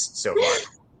Half-Blood Prince so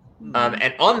far.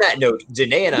 And on that note,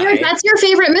 Danae and I. That's your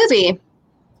favorite movie.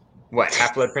 What,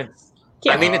 Half-Blood Prince?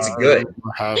 Yeah. I mean, it's good.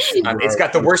 It's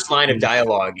got the worst line of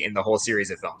dialogue in the whole series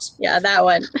of films. Yeah, that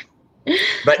one.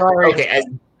 But okay,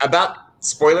 about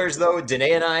spoilers though,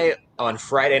 Danae and I on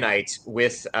Friday night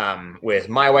with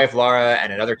my wife Laura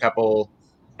and another couple,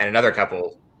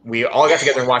 we all got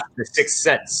together and watched The Sixth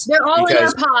Sense. They're all in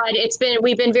our pod.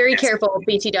 We've been very careful.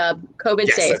 BT Dub, COVID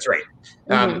safe. Yes, that's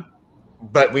right.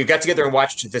 But we got together and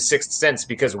watched The Sixth Sense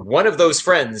because one of those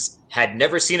friends had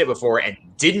never seen it before and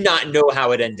did not know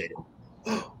how it ended.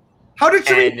 How did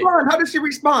she respond? How did she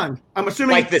respond? I'm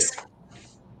assuming like this.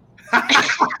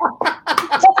 That's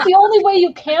the only way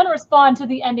you can respond to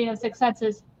the ending of Sixth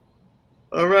Senses.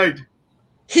 All right.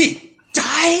 He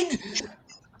died?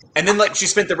 And then she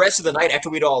spent the rest of the night after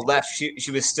we'd all left,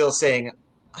 she was still saying,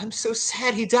 "I'm so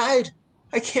sad he died.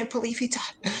 I can't believe he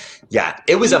died." Yeah,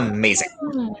 it was amazing.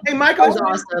 Hey, Michael, that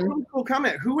was awesome. Cool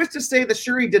comment. Who is to say that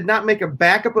Shuri did not make a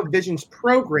backup of Vision's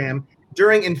program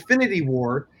during Infinity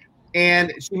War,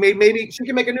 and maybe she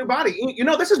can make a new body? You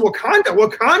know, this is Wakanda.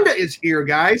 Wakanda is here,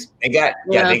 guys. They got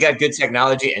good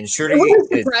technology, and Shuri. It wouldn't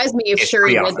surprise me if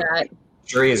Shuri did that.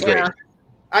 Shuri is great.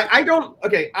 I don't.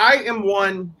 Okay, I am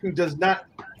one who does not,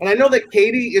 and I know that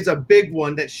Katie is a big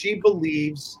one that she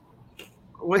believes.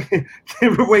 Wait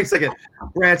a second.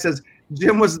 Brad says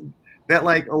Jim was that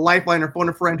a lifeline or phone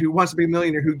a friend who wants to be a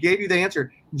millionaire who gave you the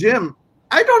answer. Jim,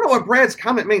 I don't know what Brad's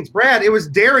comment means. Brad, it was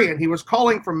Darian. He was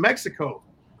calling from Mexico.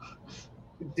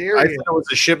 Darian. I thought it was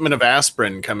a shipment of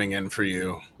asprin coming in for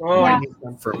you. Oh, I need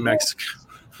some from Mexico.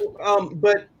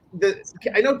 But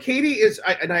I know Katie is,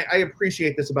 and I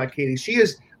appreciate this about Katie. She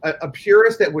is a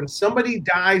purist that when somebody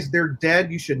dies, they're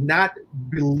dead. You should not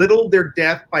belittle their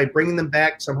death by bringing them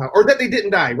back somehow, or that they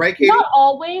didn't die, right, Katie? Not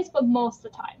always, but most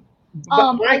of the time.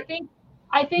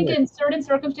 I think in certain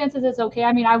circumstances it's okay.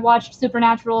 I mean, I watched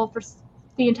Supernatural for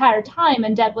the entire time,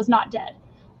 and Dead was not dead.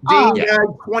 Dean died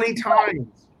 20 times.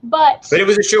 But it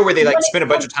was a show where they spent a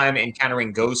bunch of time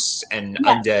encountering ghosts and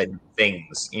undead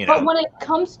things, you know. But when it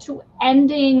comes to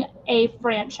ending a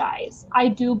franchise, I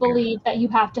do believe that you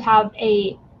have to have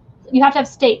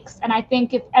stakes. And I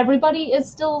think if everybody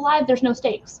is still alive, there's no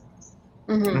stakes.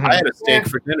 Mm-hmm. I had a steak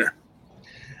for dinner.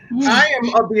 I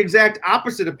am of the exact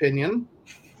opposite opinion.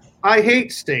 I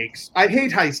hate steaks. I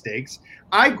hate high stakes.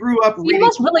 I grew up reading. You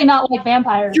must really not like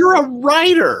vampires. You're a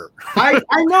writer. I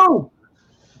know.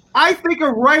 I think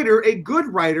a good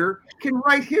writer, can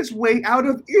write his way out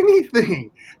of anything.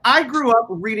 I grew up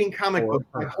reading comic books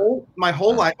my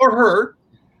whole life, or her.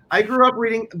 I grew up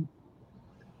reading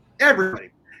everybody.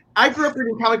 I grew up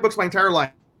reading comic books my entire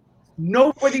life.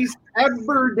 Nobody's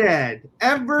ever dead.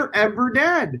 Ever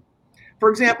dead. For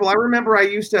example, I remember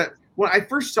when I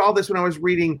first saw this when I was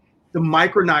reading the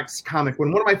Micronauts comic,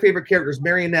 when one of my favorite characters,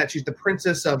 Marionette, she's the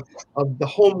princess of the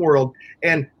home world,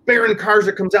 and Baron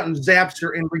Karza comes out and zaps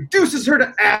her and reduces her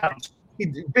to atoms.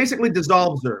 He basically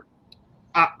dissolves her.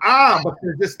 But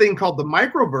there's this thing called the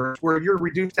microverse where you're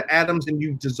reduced to atoms and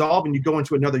you dissolve and you go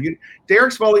into another unit.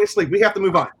 Derek's falling asleep. We have to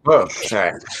move on. Oh,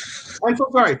 sorry. I'm so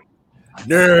sorry.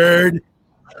 Nerd.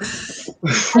 I just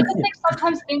think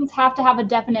sometimes things have to have a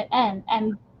definite end,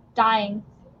 and dying,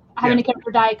 having a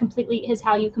character die completely is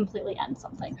how you completely end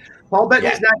something. Paul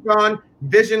Bettany's not gone.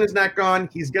 Vision is not gone.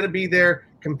 He's going to be there.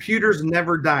 Computers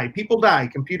never die. People die.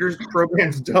 Computers,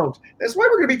 programs don't. That's why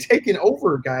we're going to be taking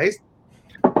over, guys.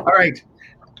 All right.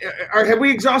 Have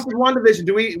we exhausted WandaVision?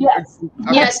 Do we? Yes.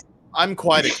 Yes. I'm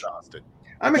quite exhausted.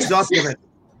 I'm exhausted of it.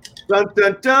 Dun,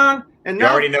 dun, dun. And You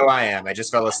already know I am. I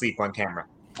just fell asleep on camera.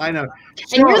 I know. And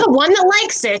you're the one that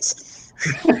likes it.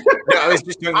 No, I was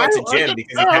just doing that to Jim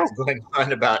because he kept going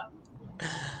on about.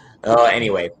 Oh,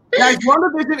 anyway. Guys,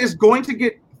 WandaVision is going to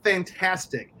get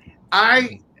fantastic.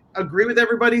 I agree with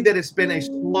everybody that it's been a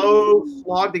slow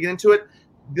slog to get into it.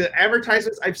 The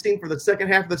advertisements I've seen for the second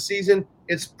half of the season,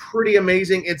 it's pretty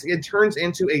amazing. It turns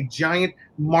into a giant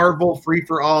Marvel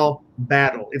free-for-all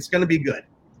battle. It's going to be good.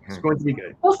 It's going to be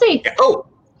good. We'll see. Yeah. Oh,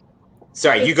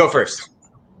 sorry. You go first.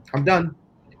 I'm done.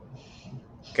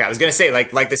 Okay, I was gonna say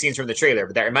like the scenes from the trailer,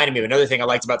 but that reminded me of another thing I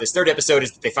liked about this third episode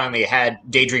is that they finally had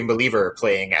Daydream Believer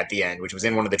playing at the end, which was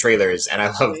in one of the trailers, and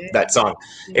I love that song.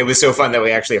 It was so fun that we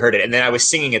actually heard it, and then I was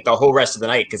singing it the whole rest of the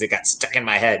night because it got stuck in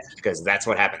my head because that's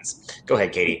what happens. Go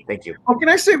ahead, Katie. Thank you. Oh, can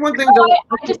I say one thing?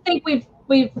 I just think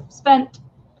we've spent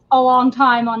a long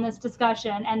time on this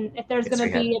discussion, and if there's going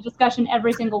to be a discussion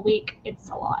every single week, it's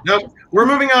a lot. Nope. We're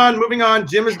moving on.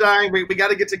 Jim is dying. We got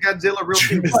to get to Godzilla real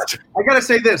soon. I got to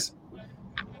say this.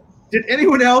 Did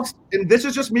anyone else, and this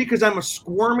is just me because I'm a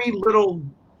squirmy little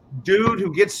dude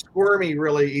who gets squirmy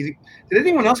really easy. Did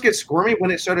anyone else get squirmy when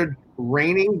it started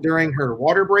raining during her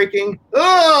water breaking?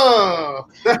 Oh,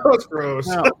 that was gross.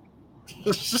 No.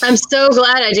 I'm so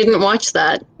glad I didn't watch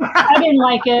that. I didn't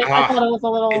like it. I thought it was a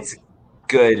little. It's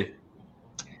good.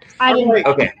 I didn't. Like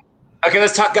Okay,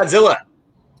 let's talk Godzilla.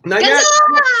 Not yet.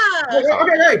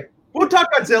 Okay, hey, we'll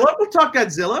talk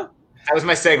Godzilla. That was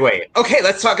my segue. Okay,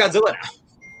 let's talk Godzilla.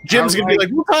 Jim's going to be like,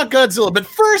 we'll talk Godzilla, but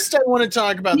first I want to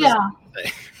talk about this.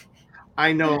 Thing.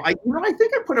 I know. I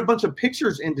think I put a bunch of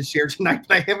pictures in to share tonight,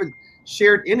 but I haven't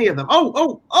shared any of them.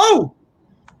 Oh!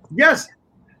 Yes.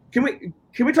 Can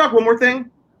we talk one more thing?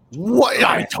 What?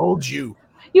 I told you.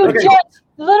 You just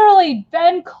literally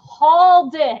Ben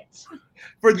called it.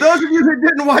 For those of you who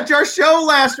didn't watch our show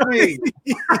last week,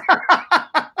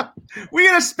 we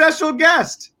had a special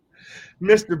guest.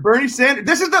 Mr. Bernie Sanders.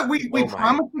 This is we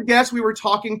promised the guest we were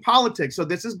talking politics. So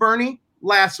this is Bernie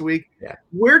last week. Yeah.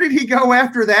 Where did he go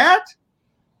after that?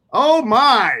 Oh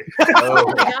my. Oh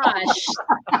my gosh.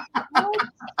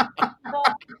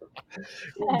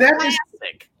 That is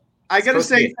I gotta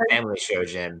say a family show,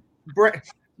 Jim.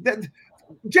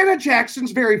 Jenna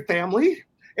Jackson's very family.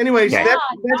 Anyways, that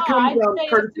comes out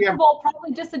courtesy Super Bowl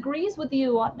probably disagrees with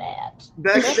you on that.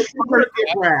 That's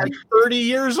like 30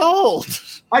 years old.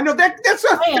 I know that's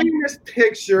a famous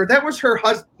picture. That was her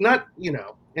husband, not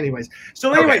Anyways,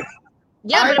 so anyway. Okay.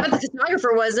 Yeah, but the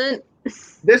photographer wasn't.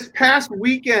 This past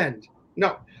weekend,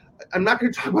 no, I'm not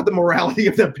going to talk about the morality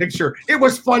of that picture. It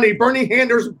was funny. Bernie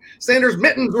Sanders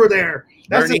Mittens were there.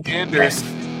 Bernie Sanders.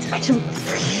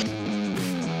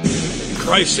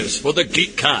 Crisis for the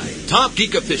geek kind. Top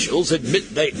geek officials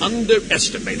admit they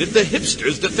underestimated the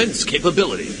hipsters' defense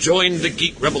capability. Join the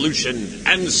geek revolution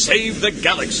and save the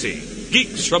galaxy.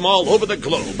 Geeks from all over the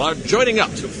globe are joining up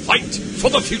to fight for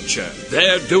the future.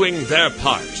 They're doing their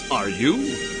part. Are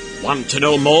you? Want to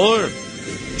know more?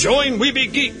 Join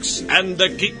Weeby Geeks and the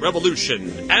Geek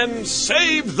Revolution and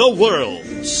save the world.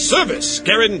 Service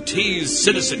guarantees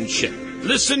citizenship.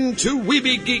 Listen to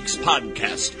Weeby Geeks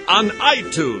podcast on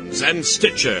iTunes and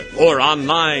Stitcher or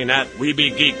online at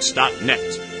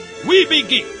WeebyGeeks.net. Weeby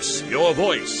Geeks, your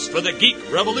voice for the Geek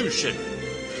Revolution.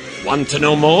 Want to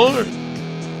know more?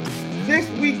 This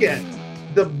weekend,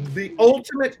 the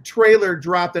ultimate trailer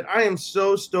dropped that I am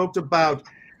so stoked about.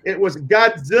 It was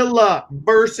Godzilla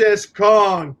versus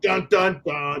Kong. Dun, dun,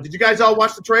 dun. Did you guys all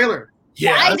watch the trailer?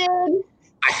 Yeah, I did.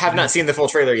 I have not seen the full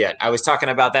trailer yet. I was talking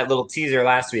about that little teaser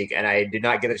last week, and I did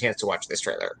not get a chance to watch this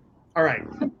trailer. All right.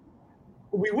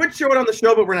 We would show it on the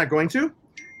show, but we're not going to.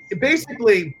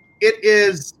 Basically,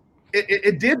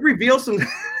 it did reveal some...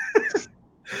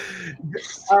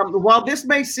 while this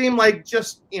may seem like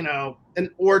just, an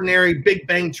ordinary Big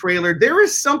Bang trailer, there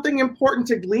is something important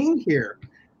to glean here.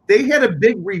 They had a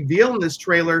big reveal in this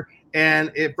trailer,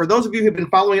 and for those of you who've been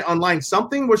following it online,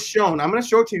 something was shown. I'm going to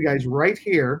show it to you guys right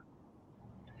here.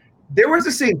 There was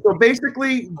a scene. So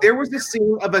basically, there was a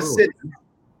scene of a city.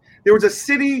 There was a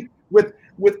city with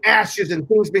ashes and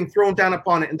things being thrown down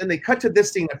upon it, and then they cut to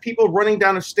this scene of people running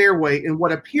down a stairway in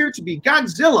what appeared to be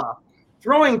Godzilla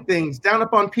throwing things down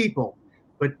upon people.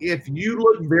 But if you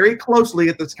look very closely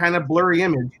at this kind of blurry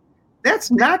image,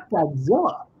 that's not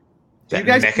Godzilla. You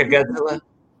guys Mechagodzilla?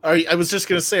 I was just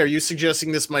going to say, are you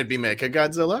suggesting this might be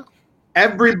Mechagodzilla?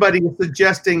 Everybody is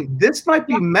suggesting this might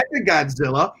be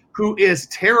Mechagodzilla, who is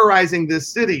terrorizing this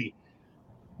city,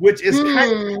 which is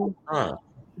kind of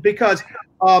because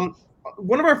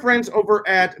one of our friends over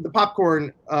at the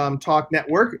Popcorn Talk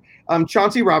Network,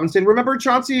 Chauncey Robinson. Remember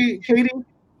Chauncey, Katie?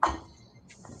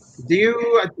 Do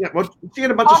you? She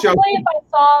had a bunch of shows. If I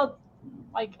saw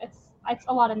It's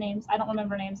a lot of names. I don't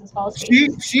remember names as well as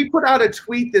she put out a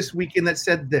tweet this weekend that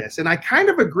said this, and I kind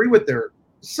of agree with her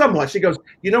somewhat. She goes,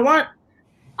 you know what?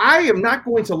 I am not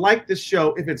going to like this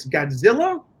show if it's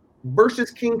Godzilla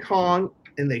versus King Kong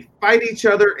and they fight each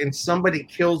other and somebody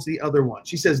kills the other one.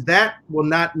 She says that will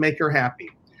not make her happy.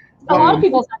 A lot of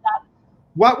people said that.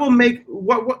 What will make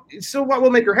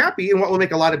her happy and what will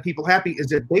make a lot of people happy is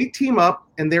that they team up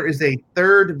and there is a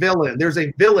third villain. There's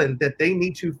a villain that they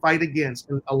need to fight against.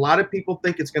 And a lot of people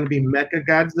think it's going to be Mecha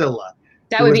Godzilla.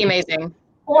 That would be amazing.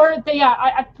 Or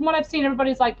from what I've seen,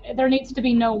 everybody's like, there needs to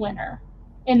be no winner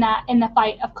in the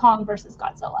fight of Kong versus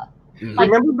Godzilla. Mm-hmm.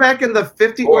 Like, remember back in the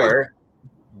 50s? Or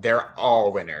they're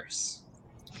all winners.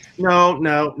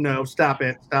 No, stop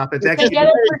it. They get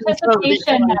a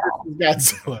participation now.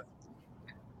 Godzilla.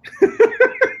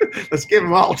 Let's give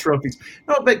them all trophies.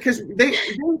 No, but because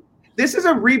this is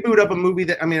a reboot of a movie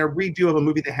a redo of a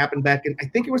movie that happened back in, I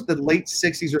think it was the late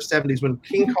 60s or 70s when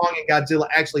King Kong and Godzilla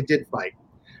actually did fight.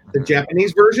 The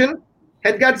Japanese version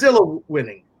had Godzilla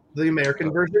winning. The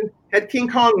American version had King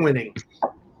Kong winning.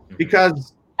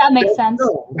 Because that makes sense.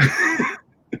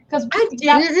 Because I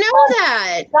didn't know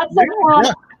that. That's I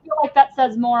feel like that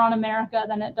says more on America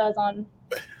than it does on.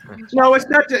 No, it's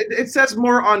not. It says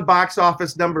more on box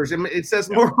office numbers. It says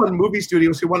more on movie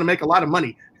studios who want to make a lot of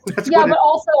money. But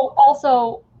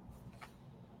also,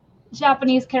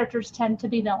 Japanese characters tend to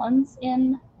be villains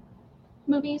in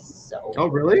movies. So. Oh,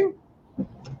 really?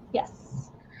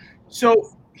 Yes.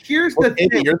 So here's the thing.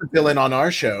 You're the villain on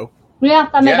our show. Yeah,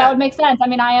 that would make sense. I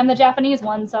mean, I am the Japanese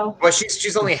one, so. Well,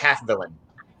 she's only half villain.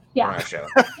 Yeah. On our show.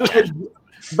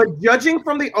 But judging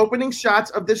from the opening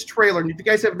shots of this trailer, and if you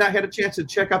guys have not had a chance to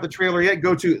check out the trailer yet,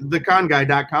 go to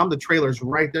theconguy.com. The trailer's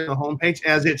right there on the homepage,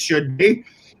 as it should be.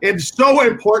 It's so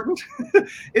important.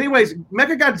 Anyways,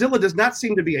 Mechagodzilla does not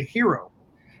seem to be a hero.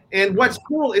 And what's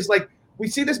cool is, like, we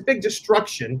see this big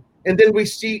destruction, and then we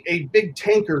see a big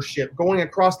tanker ship going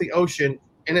across the ocean,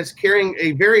 and it's carrying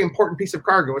a very important piece of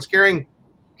cargo. It's carrying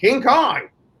King Kong.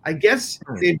 I guess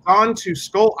they've gone to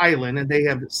Skull Island and they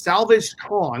have salvaged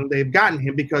Kong. They've gotten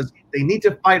him because they need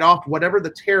to fight off whatever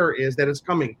the terror is that is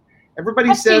coming.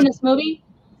 Everybody I've says seen this movie.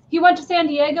 He went to San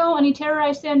Diego and he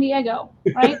terrorized San Diego,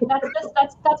 right?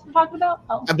 That's what we're talking about.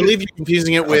 Oh. I believe you're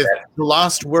confusing it with The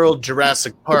Lost World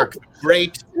Jurassic Park, the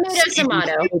great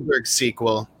Spielberg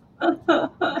sequel.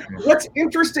 What's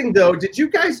interesting though, did you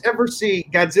guys ever see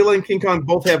Godzilla and King Kong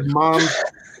both have moms?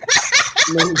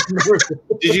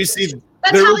 Did you see?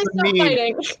 That's how they start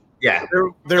fighting. Yeah.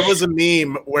 There was a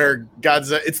meme where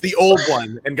Godzilla, it's the old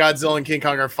one, and Godzilla and King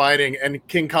Kong are fighting, and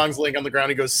King Kong's laying on the ground.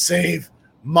 He goes, "Save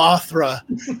Mothra."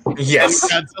 Yes.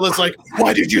 And Godzilla's like,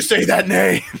 "Why did you say that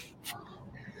name?"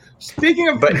 Speaking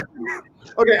of,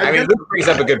 okay, I mean, Luke brings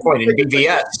up a good point. In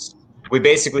BVS, we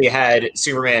basically had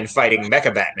Superman fighting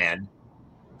Mecha Batman.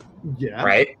 Yeah.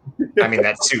 Right. I mean,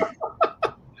 that too.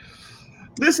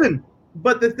 Listen.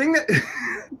 But the thing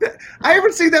that I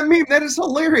haven't seen that meme, that is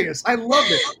hilarious. I love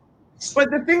it.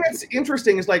 But the thing that's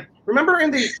interesting is, like, remember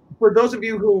for those of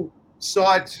you who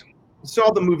saw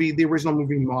the movie, the original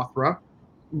movie Mothra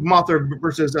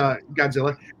versus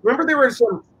Godzilla. Remember there were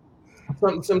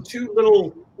some two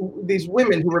little these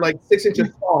women who were like 6 inches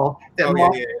tall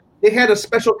that they had a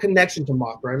special connection to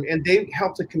Mothra and they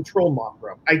helped to control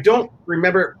Mothra. I don't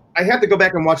remember. I have to go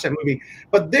back and watch that movie.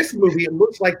 But this movie, it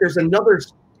looks like there's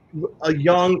a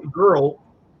young girl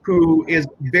who is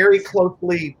very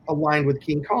closely aligned with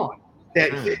King Kong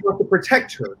that he wants to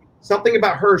protect her. Something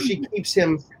about her,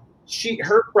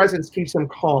 her presence keeps him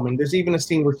calm. And there's even a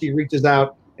scene where she reaches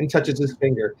out and touches his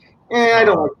finger. I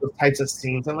don't like those types of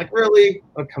scenes. I'm like, really?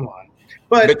 Oh, come on.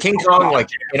 But King Kong, like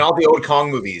in all the old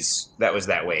Kong movies, that was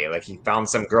that way. Like he found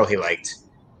some girl he liked.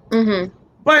 Mm-hmm.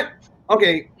 But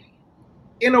okay,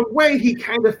 in a way, he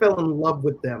kind of fell in love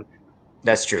with them.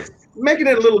 That's true. Making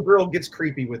it a little girl gets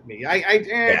creepy with me.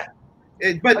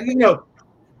 But you know,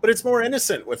 but it's more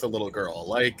innocent with a little girl.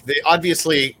 Like they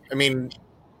obviously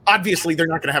they're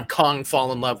not going to have Kong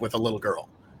fall in love with a little girl.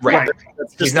 Right.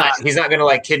 He's not going to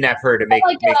like kidnap her to make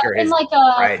her his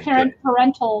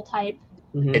parental type.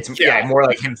 Mm-hmm. It's more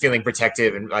like him feeling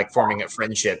protective and like forming a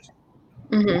friendship.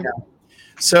 Mm-hmm. Yeah.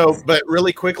 So, but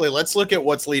really quickly, let's look at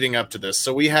what's leading up to this.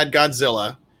 So we had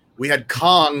Godzilla. We had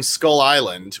Kong Skull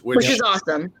Island, which is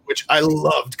awesome. Which I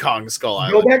loved Kong Skull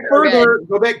Island. Go back further.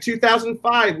 Go back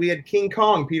 2005. We had King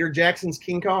Kong, Peter Jackson's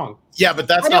King Kong. Yeah, but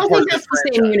that's not part of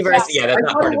the same universe. Yeah, that's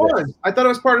not part of it. I thought it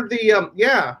was part of the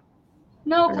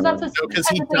No, because because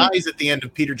he dies at the end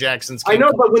of Peter Jackson's King I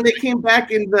know, Kong. but when they came back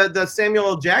in the Samuel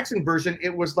L. Jackson version,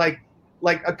 it was like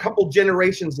a couple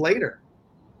generations later.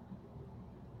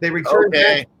 They returned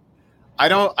back. I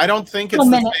don't think it's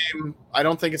the same. I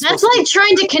don't think it's. That's like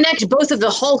trying to connect both of the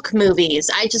Hulk movies.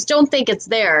 I just don't think it's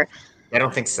there. I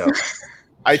don't think so.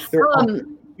 One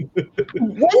thing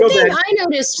I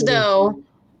noticed though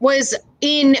was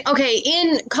in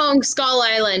Kong Skull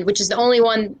Island, which is the only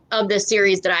one of this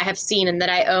series that I have seen and that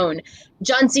I own.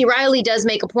 John C. Reilly does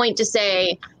make a point to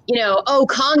say,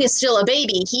 Kong is still a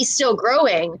baby. He's still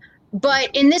growing.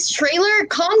 But in this trailer,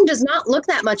 Kong does not look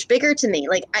that much bigger to me.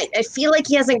 Like, I feel like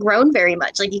he hasn't grown very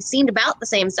much. Like, he seemed about the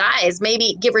same size,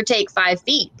 maybe give or take 5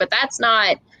 feet. But that's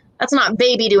not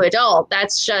baby to adult.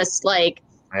 That's just like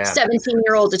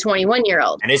 17-year-old to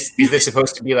 21-year-old. And is this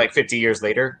supposed to be like 50 years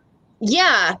later?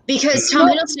 Yeah, because Tom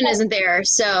Hiddleston isn't there,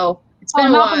 so it's been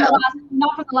a while.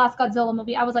 Not from the last Godzilla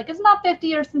movie. I was like, it's not 50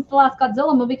 years since the last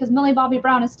Godzilla movie because Millie Bobby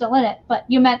Brown is still in it. But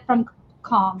you meant from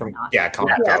Kong. Kong. I don't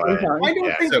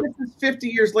think this is 50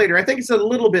 years later. I think it's a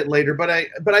little bit later, but I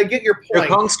get your point.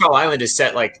 Kong Skull Island is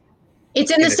set like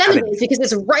it's in the 70s because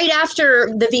it's right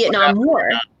after the Vietnam War.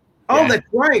 Oh, that's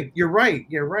right. You're right.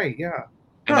 Yeah.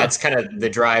 And that's kind of the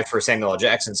drive for Samuel L.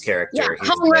 Jackson's character. Yeah,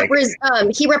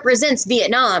 Kong he represents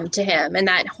Vietnam to him and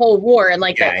that whole war and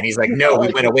like that. And he's like, no, we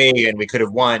went away and we could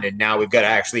have won, and now we've got to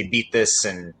actually beat this.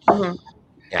 And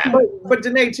but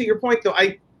Danae, to your point though,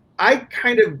 I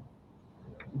kind of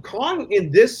Kong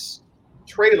in this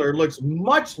trailer looks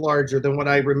much larger than what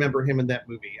I remember him in that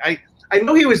movie. I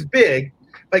know he was big,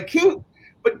 but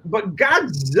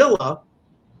Godzilla,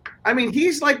 I mean,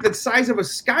 he's like the size of a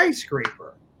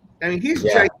skyscraper. I mean, he's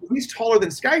taller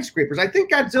than skyscrapers. I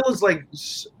think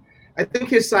Godzilla's I think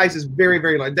his size is very,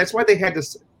 very large. That's why they had to.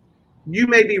 You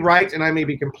may be right, and I may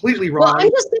be completely wrong. Well,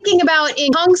 I'm just thinking about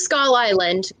in Kong Skull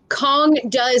Island, Kong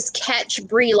does catch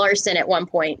Brie Larson at one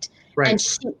point. Right. And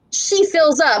she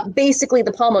fills up basically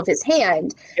the palm of his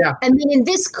hand. Yeah. And then in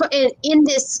this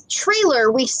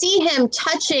trailer, we see him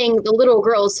touching the little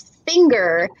girl's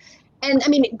finger. And I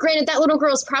mean, granted, that little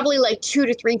girl is probably like 2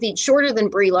 to 3 feet shorter than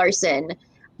Brie Larson,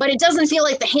 but it doesn't feel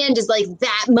like the hand is like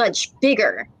that much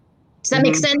bigger. Does that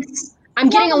make sense? I'm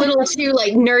getting a little too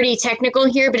like nerdy technical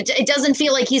here, but it doesn't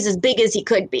feel like he's as big as he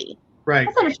could be. Right.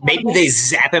 Maybe they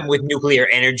zap him with nuclear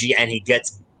energy and he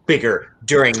gets bigger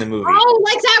during the movie. Oh,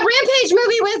 like that Rampage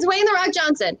movie with Dwayne "The Rock"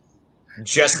 Johnson.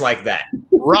 Just like that.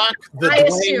 Rock the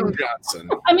Dwayne Johnson.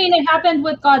 I mean, it happened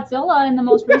with Godzilla in the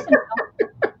most recent film.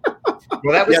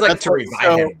 Well, that was to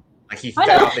revive him. Like he fed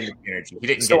off into energy. He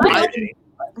didn't get energy.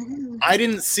 I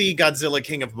didn't see Godzilla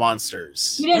King of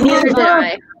Monsters. You didn't hear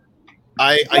that.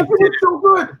 I did so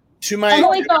good. To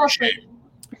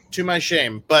my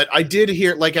shame. But I did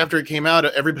hear, like, after it came out,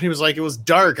 everybody was like, it was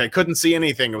dark. I couldn't see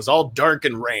anything. It was all dark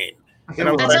and rain.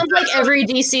 And that sounds like every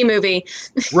DC movie.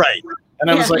 Right.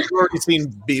 And I was like, I've already seen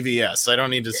BVS. I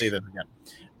don't need to see that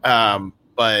again.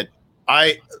 But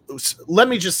let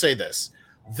me just say this.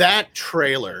 That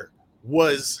trailer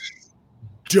was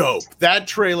dope. That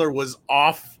trailer was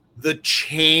off the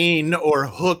chain or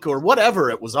hook or whatever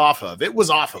it was off of. It was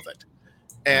off of it.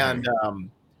 And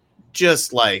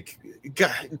just like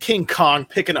King Kong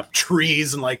picking up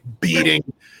trees and like beating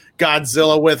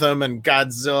Godzilla with him, and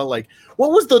Godzilla like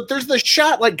there's the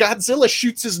shot like Godzilla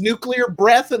shoots his nuclear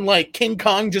breath and like King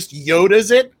Kong just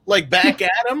Yoda's it like back at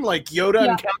him like Yoda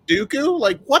and Count Dooku.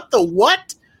 Like what?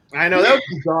 I know, that was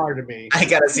bizarre to me. I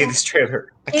gotta see this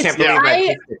trailer. I can't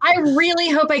believe I really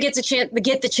hope I get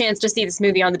the chance to see this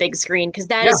movie on the big screen because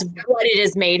that is what it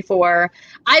is made for.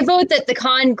 I vote that the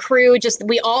con crew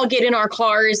we all get in our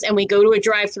cars and we go to a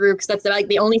drive-through because that's like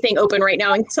the only thing open right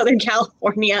now in Southern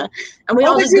California, and we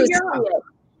all just go see it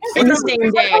in the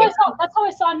same day. That's how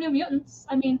I saw New Mutants.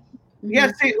 I mean,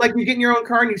 see, like you get in your own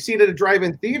car and you see it at a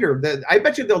drive-in theater. I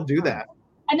bet you they'll do that.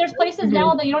 And there's places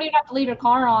now that you don't even have to leave your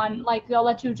car on. Like, they'll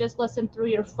let you just listen through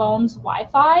your phone's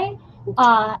Wi-Fi.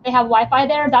 They have Wi-Fi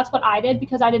there. That's what I did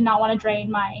because I did not want to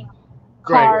drain my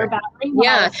car battery.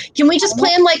 Yeah. Can we just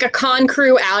plan like a con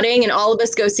crew outing and all of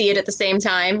us go see it at the same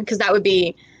time? Because that would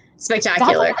be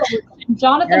spectacular.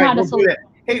 Jonathan had a solution.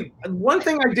 Hey, one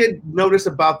thing I did notice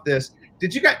about this,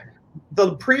 did you guys,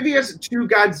 the previous 2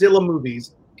 Godzilla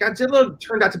movies, Godzilla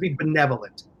turned out to be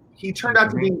benevolent. He turned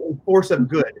out to be a force of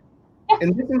good.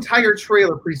 And this entire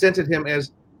trailer presented him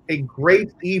as a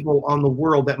great evil on the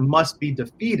world that must be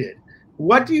defeated.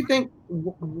 What do you think?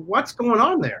 What's going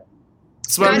on there?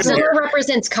 Godzilla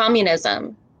represents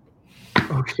communism.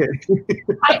 Okay.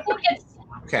 I think it's.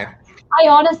 Okay. I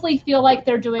honestly feel like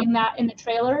they're doing that in the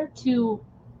trailer to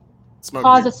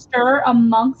cause a stir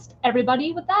amongst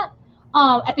everybody with that.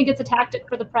 I think it's a tactic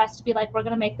for the press to be like, we're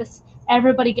going to make this.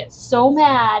 Everybody gets so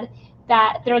mad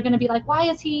that they're going to be like, why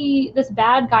is he this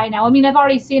bad guy now? I mean, I've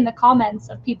already seen the comments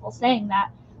of people saying that.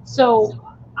 So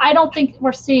I don't think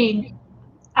we're seeing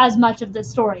as much of the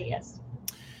story is.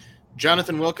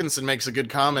 Jonathan Wilkinson makes a good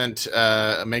comment,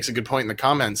 makes a good point in the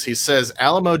comments. He says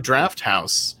Alamo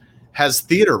Drafthouse has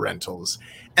theater rentals,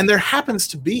 and there happens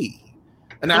to be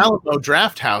an Alamo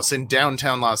Drafthouse in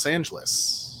downtown Los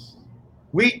Angeles.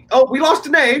 We lost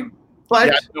Danae, but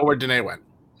yeah, I don't know where Danae went.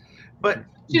 But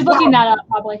she's looking that up,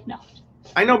 probably. No,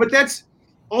 I know, but that's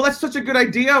such a good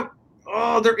idea.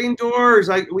 Oh, they're indoors.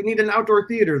 We need an outdoor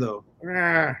theater though.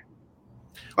 Okay,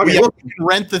 we can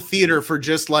rent the theater for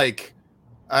just like,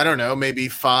 I don't know, maybe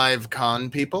 5 con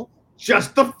people.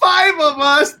 Just the 5 of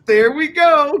us. There we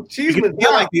go. Cheeseman,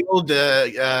 feel like the old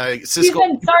Cisco.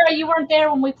 Cheeseman, sorry you weren't there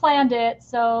when we planned it,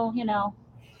 so you know.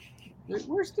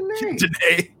 Where's Danae?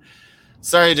 Danae.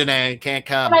 Sorry, Danae, can't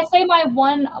come. Can I say my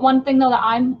one thing though that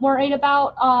I'm worried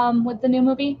about with the new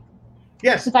movie?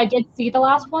 Yes. Because I did see the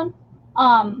last one.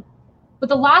 With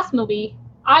the last movie,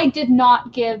 I did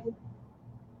not give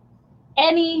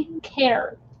any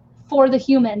care for the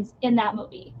humans in that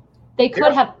movie. They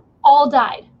could have all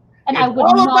died, and I would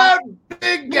all not about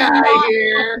big guy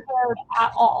here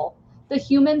at all. The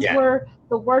humans were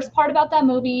the worst part about that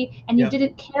movie, and you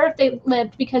didn't care if they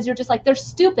lived because you're just like, they're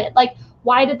stupid. Like,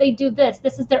 why did they do this?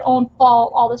 This is their own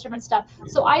fault. All this different stuff.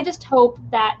 So I just hope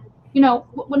that, you know,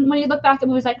 when you look back at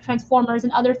movies like Transformers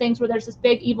and other things where there's this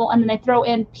big evil, and then they throw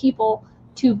in people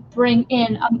to bring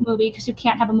in a movie, because you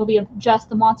can't have a movie of just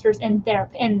the monsters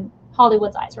in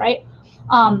Hollywood's eyes, right?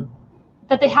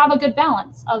 That they have a good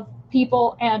balance of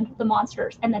people and the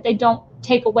monsters, and that they don't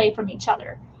take away from each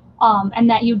other, and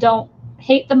that you don't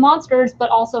hate the monsters but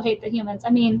also hate the humans. I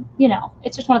mean, you know,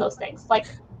 it's just one of those things. Like,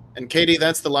 and Katie,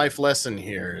 that's the life lesson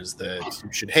here: is that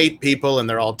you should hate people and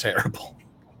they're all terrible.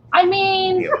 I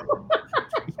mean.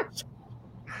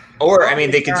 Or, I mean,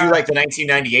 they could do like the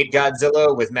 1998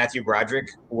 Godzilla with Matthew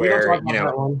Broderick, where, you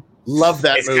know, love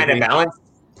that it's movie. kind of balanced.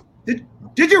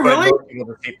 Did you really?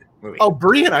 Oh,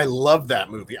 Brie and I love that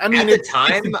movie. I mean, at the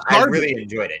time, I really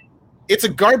enjoyed it. It's a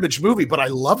garbage movie, but I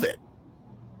love it.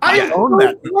 I own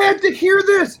that. Glad to hear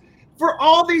this. For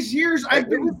all these years,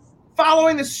 I've been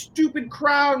following this stupid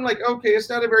crowd and like, okay, it's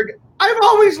not a very good. I've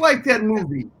always liked that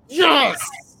movie. Yes,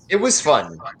 it was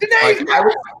fun. Like,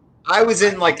 I was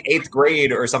in like 8th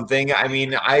grade or something. I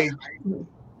mean, I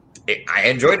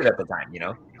enjoyed it at the time, you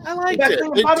know. I liked it.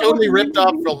 It totally ripped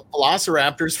off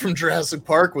velociraptors from Jurassic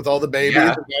Park with all the babies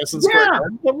in Madison Square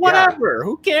Garden. But whatever.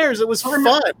 Who cares? It was fun.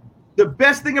 The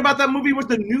best thing about that movie was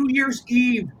the New Year's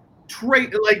Eve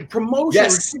promotion.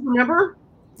 Yes. Do you remember?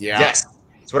 Yeah. Yes.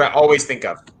 That's what I always think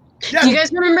of. Do you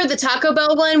guys remember the Taco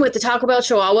Bell one with the Taco Bell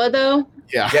Chihuahua, though?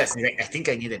 Yeah. Yes. I think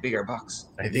I need a bigger box.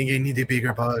 I think I need a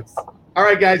bigger box. All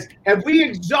right, guys. Have we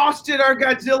exhausted our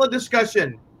Godzilla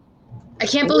discussion? I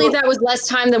can't believe that was less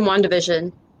time than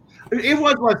WandaVision. It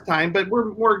was less time, but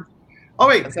we're. Oh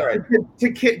wait, that's all right.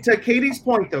 To Katie's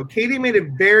point, though, Katie made a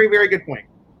very, very good point.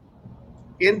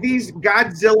 In these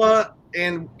Godzilla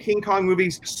and King Kong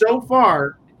movies so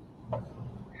far,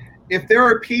 if there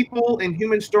are people and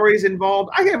human stories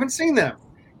involved, I haven't seen them.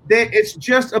 It's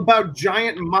just about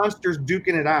giant monsters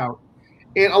duking it out,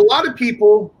 and a lot of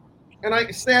people. And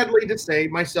I, sadly to say,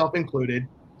 myself included,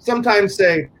 sometimes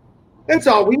say, that's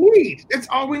all we need. It's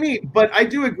all we need. But I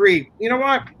do agree. You know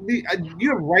what?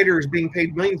 You have writers being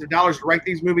paid millions of dollars to write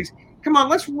these movies. Come on,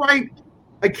 let's write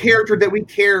a character that we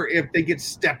care if they get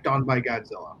stepped on by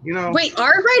Godzilla. You know? Wait,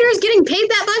 are writers getting paid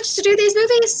that much to do these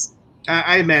movies?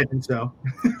 I imagine so.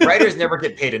 Writers never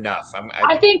get paid enough.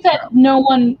 I think that no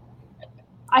one...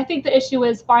 I think the issue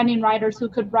is finding writers who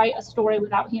could write a story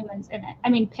without humans in it. I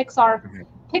mean, Pixar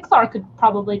could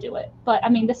probably do it, but I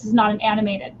mean, this is not an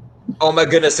animated. Oh my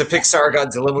goodness, a Pixar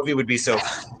Godzilla movie would be so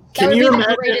fun. Can you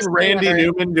imagine Randy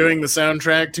Newman doing the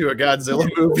soundtrack to a Godzilla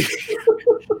movie?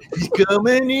 He's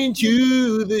coming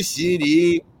into the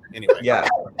city. Anyway. Yeah.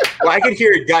 Well, I could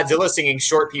hear Godzilla singing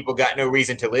Short People Got No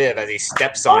Reason to Live as he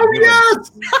steps on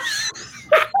humans. Yes!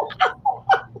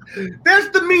 That's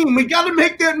the meme. We got to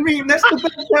make that meme. That's the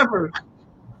best ever.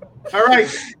 All right.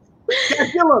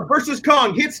 Godzilla vs.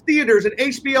 Kong hits theaters and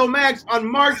HBO Max on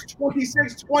March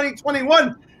 26,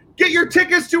 2021. Get your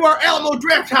tickets to our Alamo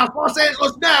Drafthouse, Los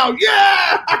Angeles now.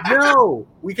 Yeah! No,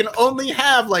 we can only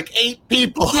have like 8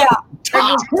 people. Yeah.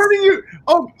 And we're turning you.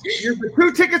 Oh, the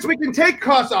 2 tickets we can take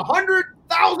cost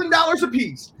 $100,000 a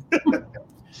piece.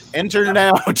 Enter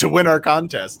now to win our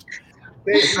contest.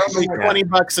 It's only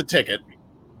 $20 a ticket.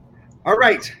 All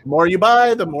right. The more you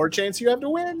buy, the more chance you have to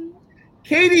win.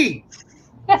 Katie.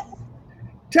 Yes.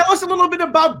 Tell us a little bit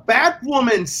about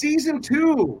Batwoman Season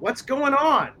 2. What's going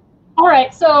on? All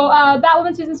right. So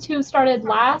Batwoman Season 2 started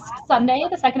last Sunday.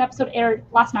 The second episode aired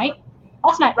last night.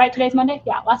 last night, right? Today's Monday?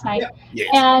 Yeah, last night. Yes.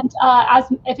 And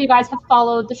if you guys have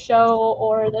followed the show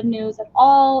or the news at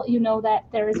all, you know that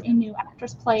there is a new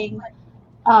actress playing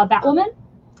Batwoman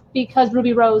because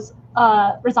Ruby Rose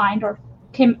resigned or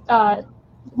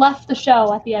left the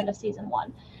show at the end of season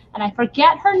 1. And I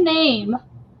forget her name.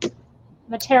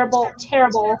 I'm a terrible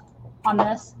on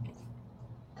this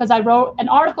because I wrote an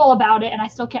article about it and I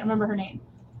still can't remember her name.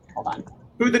 Hold on.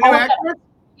 Who, the new actress?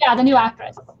 Yeah, the new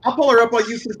actress. I'll pull her up while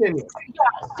you continue.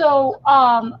 Yeah. So,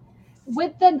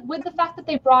 with the fact that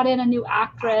they brought in a new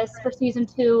actress for season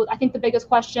 2, I think the biggest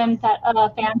question that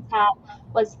fans had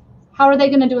was, how are they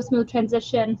going to do a smooth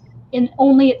transition in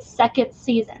only its second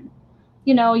season?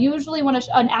 You know, usually when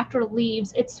an actor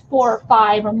leaves, it's 4 or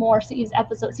 5 or more seasons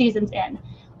in.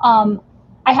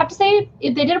 I have to say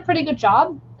they did a pretty good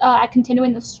job at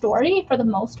continuing the story for the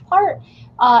most part.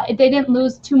 They didn't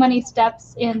lose too many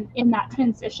steps in that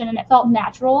transition, and it felt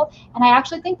natural. And I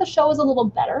actually think the show is a little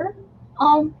better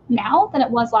now than it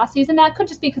was last season. That could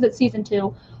just be because it's season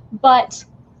 2, but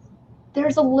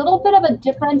there's a little bit of a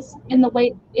difference in the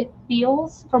way it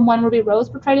feels from when Ruby Rose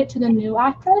portrayed it to the new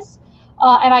actress,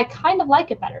 and I kind of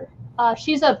like it better.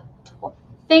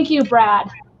 Thank you, Brad.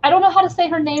 I don't know how to say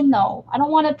her name though. I don't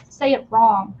want to say it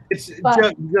wrong. It's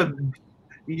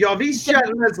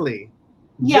Javisha Leslie.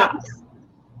 Yeah.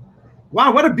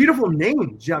 Wow, what a beautiful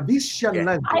name, Javisha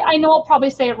Leslie. I know I'll probably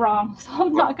say it wrong, so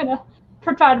I'm not gonna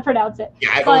try to pronounce it.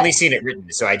 Yeah, I've only seen it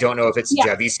written, so I don't know if it's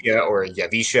Javisha or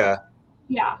Yavisha.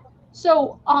 Yeah.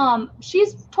 So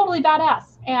she's totally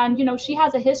badass, and you know she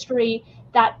has a history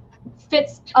that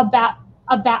fits a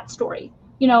bat story.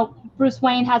 You know, Bruce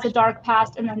Wayne has a dark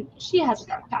past, and then she has a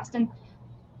dark past, and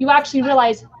you actually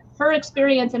realize her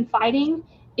experience in fighting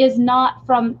is not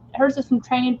from hers, is from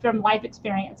training from life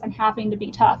experience and having to be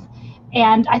tough.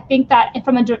 And I think that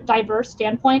from a diverse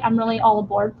standpoint, I'm really all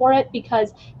aboard for it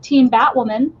because Team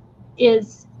Batwoman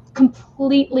is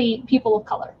completely people of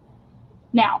color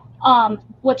now,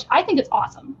 which I think is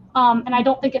awesome. And I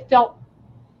don't think it felt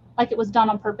like it was done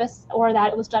on purpose or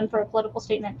that it was done for a political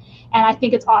statement. And I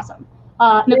think it's awesome.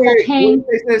 Nicole Kane.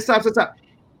 Stop.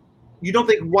 You don't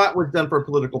think what was done for a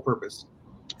political purpose?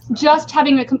 Just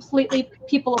having a completely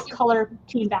people of color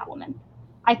Team Batwoman.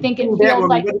 I think it feels Batwoman,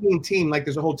 like. What do you mean team? Like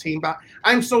there's a whole team.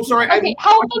 I'm so sorry. Okay,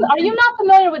 are you not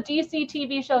familiar with DC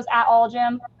TV shows at all,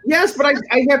 Jim? Yes, but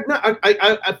I have not.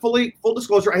 I full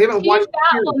disclosure, I haven't watched.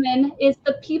 Batwoman is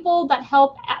the people that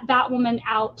help Batwoman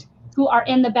out who are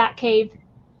in the Batcave,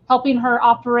 helping her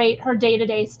operate her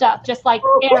day-to-day stuff, just like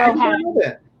Arrow had.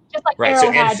 Just like right. Arrow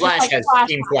So had. and Flash like has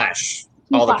Team Flash.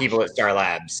 All the people at Star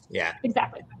Labs. Yeah.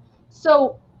 Exactly.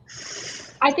 So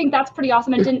I think that's pretty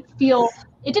awesome. It didn't feel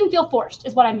forced,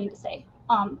 is what I mean to say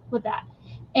with that.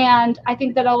 And I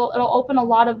think that it'll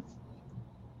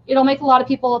make a lot of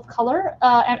people of color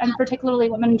and particularly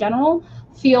women in general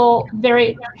feel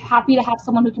very happy to have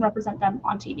someone who can represent them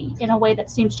on TV in a way that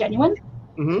seems genuine.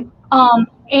 Mm-hmm.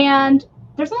 And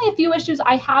there's only a few issues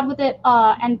I had with it,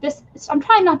 and I'm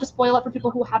trying not to spoil it for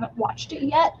people who haven't watched it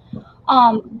yet.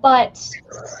 But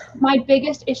my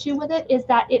biggest issue with it is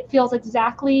that it feels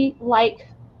exactly like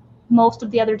most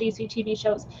of the other DC TV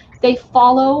shows. They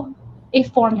follow a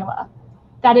formula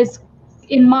that is,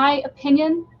 in my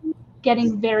opinion,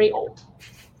 getting very old.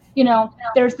 You know,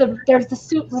 there's the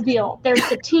suit reveal, there's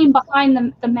the team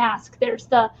behind the mask, there's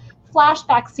the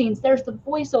flashback scenes, there's the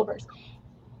voiceovers,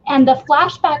 and the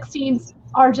flashback scenes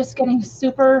are just getting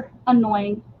super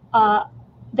annoying.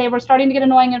 They were starting to get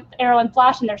annoying in Arrow and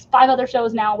Flash, and there's 5 other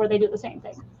shows now where they do the same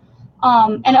thing.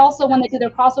 And also when they do their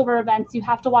crossover events, you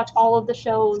have to watch all of the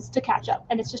shows to catch up,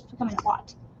 and it's just becoming a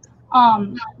lot.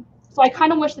 So I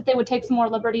kind of wish that they would take some more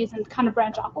liberties and kind of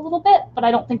branch off a little bit, but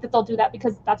I don't think that they'll do that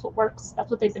because that's what works. That's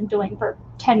what they've been doing for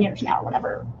 10 years now, or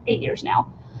whatever, 8 years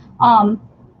now.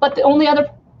 But the only other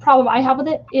problem I have with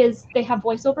it is they have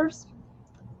voiceovers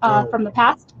from the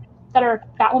past that are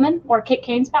Batwoman or Kate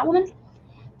Kane's Batwoman,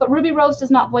 but Ruby Rose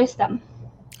does not voice them.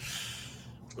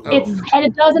 And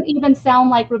it doesn't even sound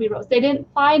like Ruby Rose. They didn't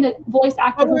find a voice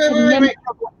actor who can mimic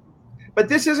her voice. But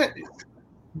this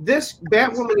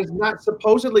Batwoman is not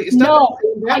supposedly. It's no,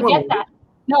 not I get that.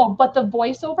 No, but the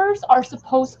voiceovers are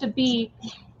supposed to be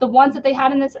the ones that they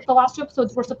had in the last 2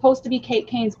 episodes were supposed to be Kate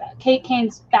Kane's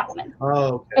Batwoman.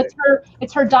 Oh, okay.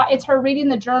 It's her reading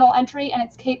the journal entry, and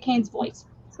it's Kate Kane's voice,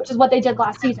 which is what they did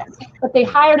last season. But they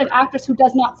hired an actress who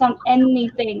does not sound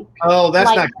anything that's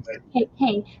like not good. Kate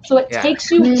Kane. So it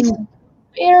takes you. It's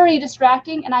very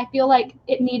distracting, and I feel like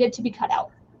it needed to be cut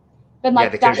out. But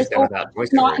like that is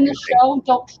not in the show.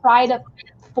 Don't try to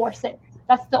force it.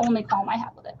 That's the only problem I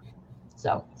have with it.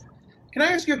 So, can I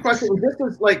ask you a question? This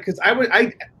was like because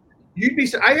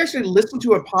I actually listened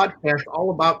to a podcast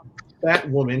all about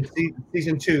Batwoman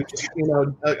season 2,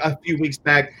 a few weeks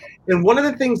back, and one of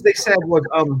the things they said was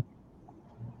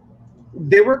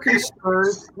they were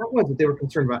concerned. What was it they were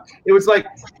concerned about? It was like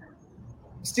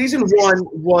season 1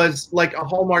 was like a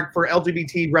hallmark for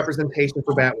LGBT representation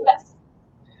for Batwoman. Yes.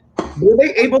 Were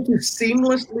they able to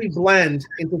seamlessly blend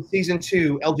into season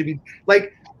 2 LGBT?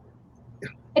 Like,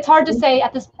 It's hard to say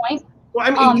at this point. well,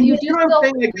 I mean, you know what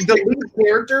I'm saying? Like, the lead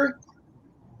character,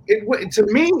 to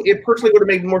me, it personally would have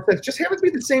made more sense. Just have it be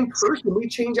the same person. We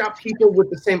change out people with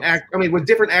the same with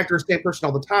different actors, same person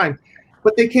all the time.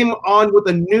 But they came on with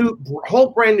a whole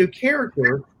brand new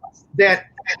character that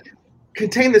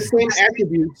contained the same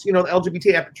attributes, the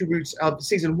LGBT attributes of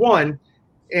season 1,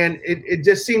 and it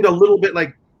just seemed a little bit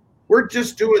like we're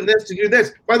just doing this to do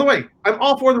this. By the way, I'm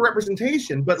all for the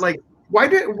representation, but like, why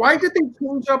did they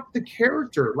change up the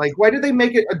character? Like, why did they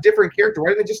make it a different character? Why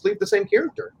didn't they just leave the same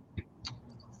character?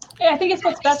 I think it's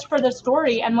what's best for the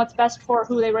story and what's best for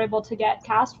who they were able to get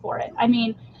cast for it. I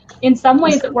mean, in some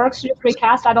ways it works to just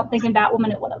recast. I don't think in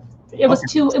Batwoman it would have. It was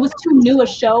too new a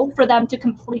show for them to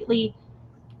completely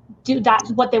do that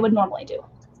what they would normally do.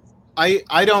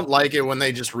 I don't like it when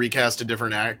they just recast a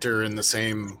different actor in the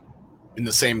same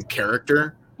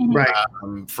character. Right.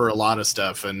 For a lot of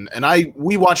stuff, and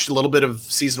we watched a little bit of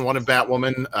season 1 of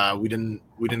Batwoman. We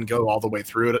didn't go all the way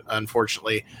through it,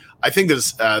 unfortunately. I think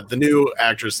the new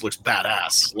actress looks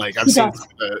badass. Like I've seen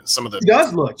some of the. She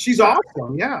does look. She's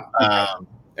awesome. Yeah.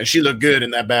 And she looked good in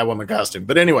that Batwoman costume.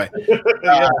 But anyway,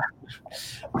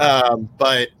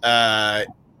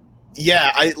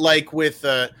 yeah, I like with.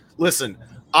 Listen,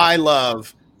 I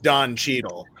love Don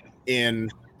Cheadle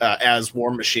in as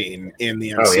War Machine in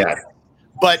the MCU. Oh yeah.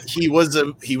 But he was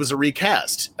a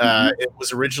recast. It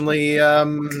was originally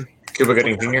Cuba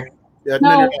Gooding Jr.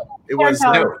 No. It was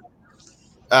No.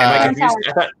 Am I confused?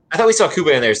 I thought we saw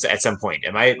Cuba in there at some point.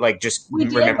 Am I like just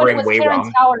remembering way Terrence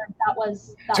wrong? Howard. That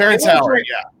was Terrence Howard.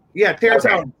 Yeah, Terrence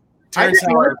Howard. Terrence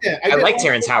Howard. I like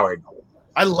Terrence Howard,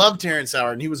 I love Terrence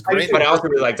Howard, and he was great. but I also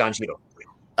really like Don Cheadle.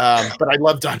 But I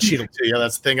love Don Cheadle too. Yeah,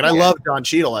 that's the thing, and I love Don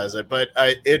Cheadle as it. But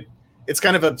it's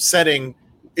kind of upsetting.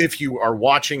 If you are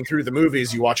watching through the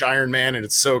movies, you watch Iron Man and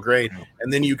it's so great.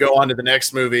 And then you go on to the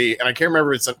next movie. And I can't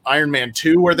remember if it's an Iron Man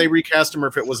 2 where they recast him or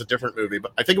if it was a different movie.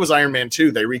 But I think it was Iron Man 2.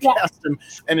 They recast him.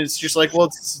 And it's just like, well,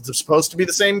 it's supposed to be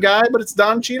the same guy, but it's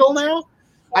Don Cheadle now?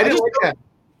 I didn't like that.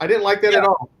 I didn't like that at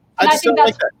all. I just don't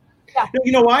like that. Yeah.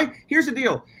 You know why? Here's the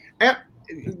deal.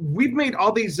 We've made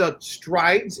all these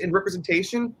strides in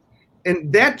representation.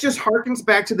 And that just harkens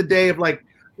back to the day of like,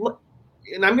 look,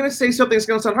 and I'm going to say something that's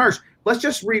going to sound harsh. Let's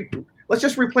just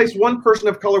replace one person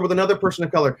of color with another person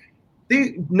of color.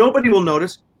 Nobody will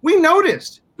notice. We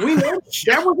noticed.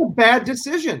 That was a bad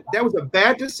decision.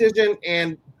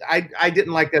 And I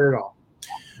didn't like that at all.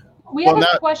 We have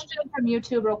a question from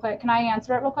YouTube real quick. Can I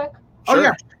answer it real quick? Sure. Oh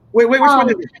yeah. Wait, which one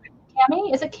is it?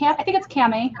 Cami? Is it Cam? I think it's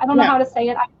Cami. I don't know how to say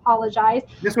it. I apologize.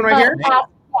 This one right here?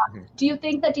 Do you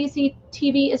think that DC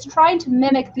TV is trying to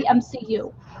mimic the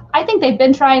MCU? I think they've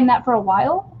been trying that for a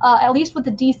while, at least with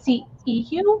the DC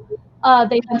EU.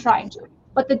 They've been trying to.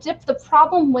 But the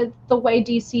problem with the way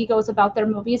DC goes about their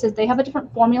movies is they have a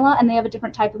different formula and they have a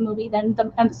different type of movie than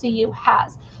the MCU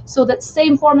has. So that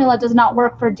same formula does not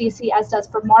work for DC as does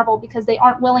for Marvel because they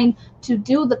aren't willing to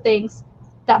do the things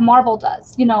that Marvel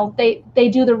does. You know, they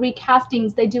do the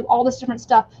recastings, they do all this different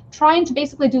stuff, trying to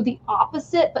basically do the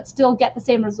opposite but still get the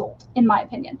same result, in my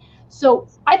opinion. So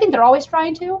I think they're always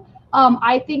trying to.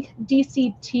 I think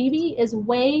DC TV is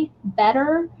way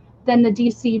better than the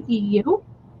DC EU.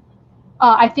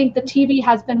 I think the TV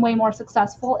has been way more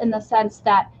successful in the sense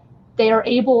that they are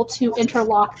able to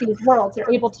interlock these worlds.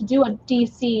 They're able to do a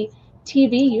DC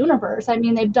TV universe. I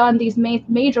mean, they've done these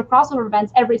major crossover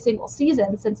events every single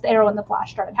season since the Arrow and the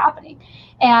Flash started happening.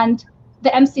 And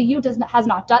the MCU has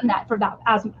not done that for that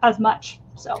as much.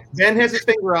 So Ben has his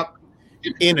finger up.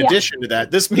 In addition to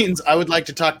that, this means I would like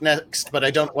to talk next, but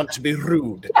I don't want to be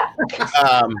rude.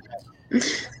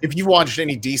 If you watched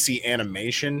any DC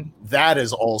animation, that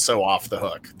is also off the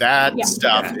hook. That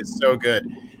stuff is so good.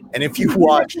 And if you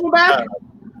watch,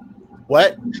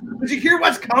 what? Did you hear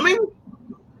what's coming?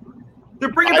 They're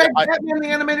bringing back Batman the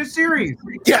Animated Series.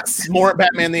 Yes, more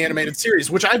Batman the Animated Series,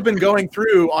 which I've been going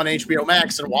through on HBO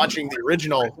Max and watching the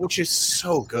original, which is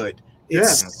so good.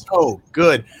 It's so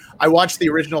good. I watched the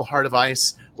original Heart of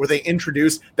Ice where they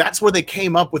introduced, that's where they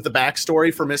came up with the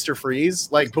backstory for Mr.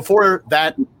 Freeze. Like before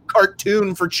that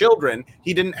cartoon for children,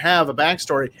 he didn't have a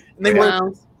backstory. And they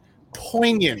were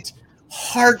poignant,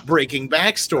 heartbreaking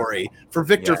backstory for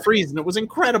Victor Freeze. And it was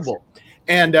incredible.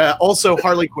 And also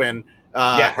Harley Quinn.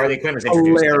 Harley Quinn was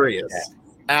hilarious.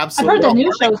 Absolutely. I've heard the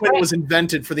new Harley show's Quinn great. was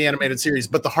invented for the animated series,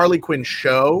 but the Harley Quinn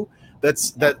show that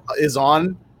is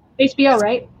on HBO,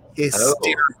 right?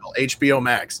 hysterical. HBO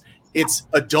Max. It's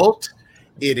adult.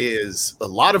 It is a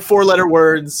lot of 4-letter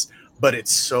words, but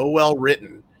it's so well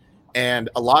written, and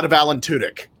a lot of Alan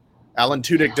Tudyk. Alan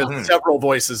Tudyk does several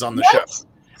voices on the show.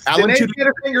 Alan Danae Tudyk. get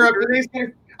her finger up. Danae's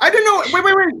finger. I didn't know.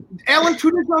 Wait. Alan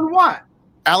Tudyk's on what?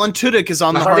 Alan Tudyk is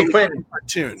on the Harley Harley Quinn Quinn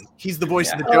cartoon. He's the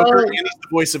voice of the Joker, and he's the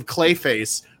voice of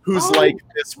Clayface, who's like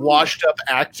this washed-up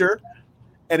actor,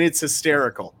 and it's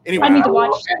hysterical. Anyway, I need to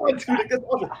watch. Alan Tudyk, that's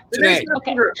awesome. Danae.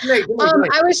 Okay. Danae.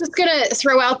 I was just gonna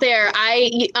throw out there.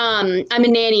 I'm a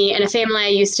nanny in a family I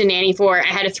used to nanny for. I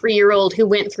had a 3-year-old who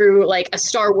went through like a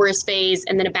Star Wars phase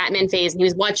and then a Batman phase, and he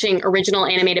was watching original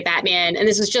animated Batman. And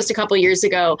this was just a couple years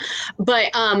ago,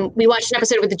 but we watched an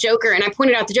episode with the Joker, and I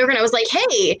pointed out the Joker, and I was like,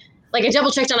 "Hey!" Like I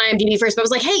double checked on IMDb first, but I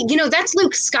was like, "Hey, that's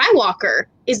Luke Skywalker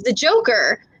is the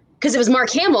Joker." Because it was Mark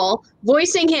Hamill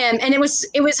voicing him, and it was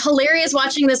hilarious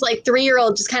watching this like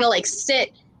 3-year-old just kind of like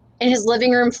sit in his living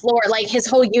room floor, like his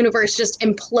whole universe just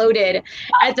imploded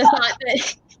at the thought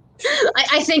that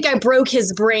I think I broke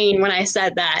his brain when I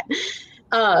said that.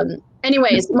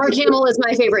 Anyways, Mark Hamill is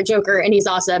my favorite Joker, and he's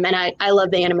awesome, and I love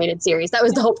the animated series. That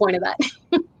was the whole point of that.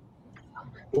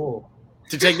 Cool.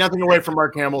 to take nothing away from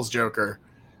Mark Hamill's Joker,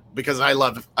 because I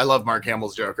love Mark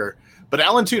Hamill's Joker, but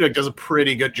Alan Tudyk does a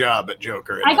pretty good job at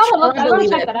Joker. I gotta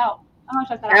check that out.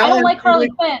 I don't like Harley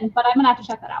Quinn, but I'm gonna have to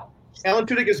check that out. Alan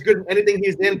Tudyk is good in anything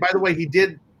he's in. By the way, he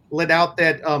did let out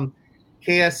that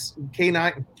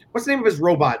K9. What's the name of his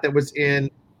robot that was in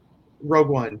Rogue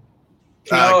One?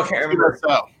 I can't remember.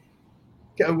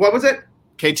 What was it?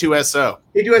 K2SO.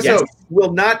 K2SO Yes.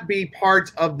 will not be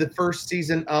part of the first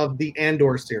season of the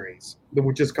Andor series,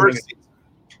 which is coming.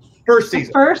 First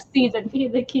season. First season.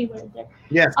 The key word there.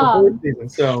 Yes, the first season.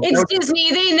 So It's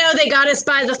Disney. They know they got us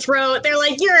by the throat. They're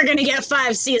like, you're going to get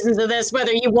 5 seasons of this,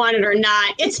 whether you want it or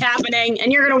not. It's happening,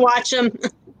 and you're going to watch them.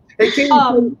 Hey,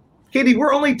 Katie,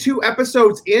 we're only 2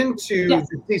 episodes into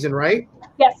the season, right?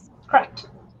 Yes, correct.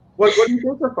 What do you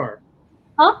think so far?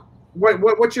 Huh?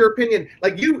 What's your opinion?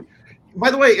 Like you. By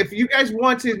the way, if you guys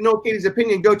want to know Katie's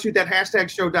opinion, go to that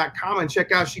 #show.com and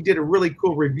check out. She did a really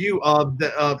cool review of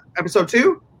the episode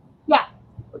 2. Yeah,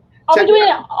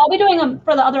 I'll be doing them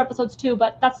for the other episodes too,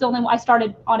 but that's the only one I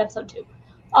started on episode 2.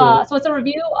 Cool. So it's a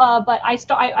review, but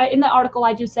I in the article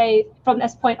I do say from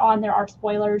this point on there are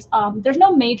spoilers. There's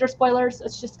no major spoilers.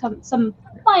 It's just some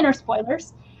minor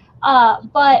spoilers.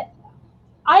 But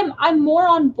I'm more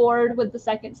on board with the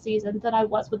second season than I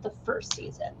was with the first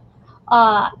season.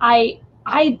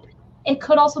 It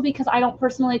could also be because I don't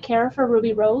personally care for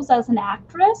Ruby Rose as an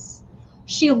actress.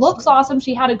 She looks awesome.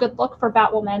 She had a good look for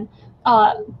Batwoman,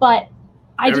 but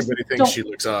Everybody thinks she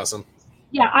looks awesome.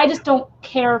 Yeah, I just don't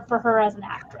care for her as an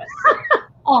actress.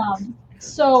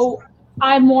 So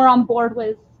I'm more on board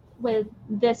with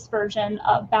this version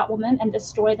of Batwoman and this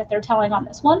story that they're telling on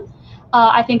this one.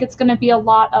 I think it's going to be a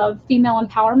lot of female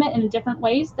empowerment in different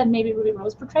ways than maybe Ruby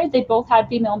Rose portrayed. They both had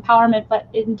female empowerment, but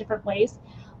in different ways.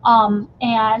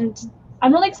 And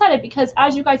I'm really excited because,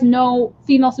 as you guys know,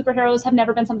 female superheroes have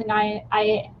never been something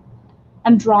I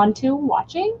am drawn to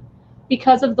watching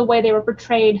because of the way they were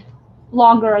portrayed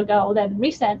longer ago than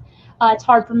recent. It's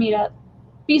hard for me to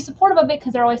be supportive of it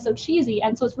because they're always so cheesy.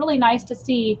 And so it's really nice to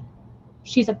see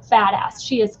she's a badass.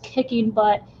 She is kicking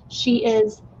butt. She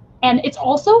is, and it's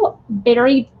also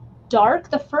very dark.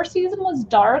 The first season was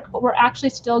dark, but we're actually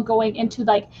still going into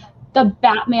like the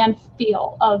Batman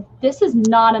feel of this is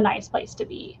not a nice place to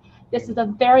be. This is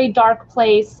a very dark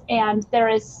place, and there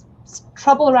is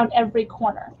trouble around every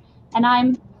corner. And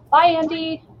bye,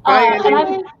 Andy.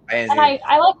 And I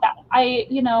like that.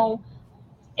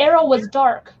 Arrow was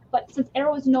dark, but since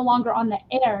Arrow is no longer on the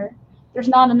air, there's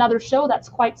not another show that's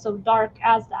quite so dark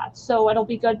as that. So it'll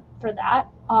be good for that.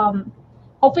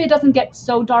 Hopefully it doesn't get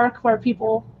so dark where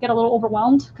people get a little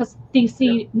overwhelmed, because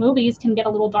DC movies can get a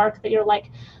little dark that you're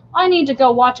like, I need to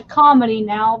go watch a comedy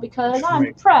now because I'm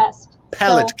depressed.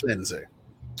 Palate cleanser.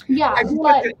 Yeah, I do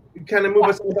have to kind of move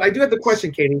us on. I do have the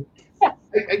question, Katie. Yeah.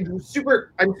 I'm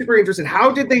super interested.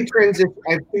 How did they transition?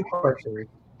 I have 2 questions.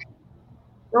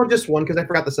 No, just one, because I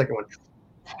forgot the second one.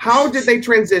 How did they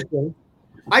transition?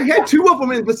 I had 2 of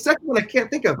them, and the second one I can't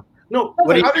think of. No,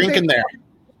 what are you thinking there?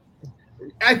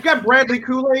 I've got Bradley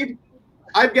Kool-Aid.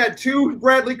 I've got 2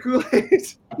 Bradley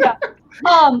Kool-Aids. Yeah.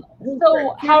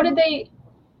 So how did they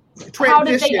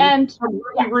end from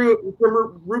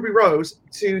Ruby Rose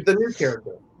to the new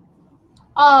character?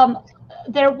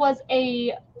 There was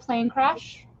a plane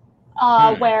crash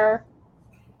where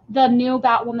the new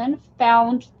Batwoman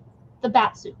found the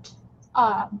Batsuit.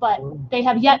 but they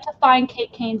have yet to find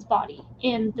Kate Kane's body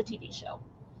in the TV show.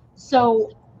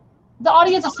 So the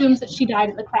audience assumes that she died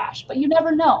in the crash, but you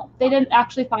never know. They didn't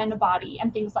actually find a body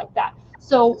and things like that.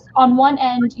 So on one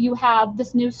end, you have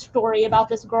this new story about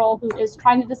this girl who is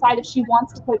trying to decide if she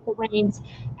wants to take the reins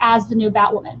as the new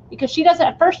Batwoman. Because she doesn't,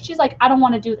 at first she's like, I don't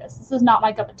want to do this. This is not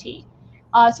my cup of tea.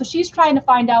 So she's trying to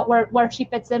find out where she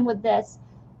fits in with this,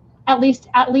 at least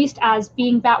as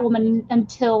being Batwoman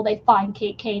until they find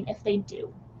Kate Kane, if they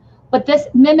do. But this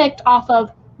mimicked off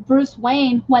of Bruce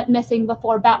Wayne went missing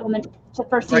before Batwoman the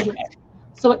first season aired.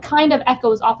 So it kind of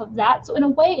echoes off of that. So in a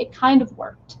way, it kind of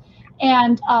worked.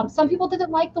 And some people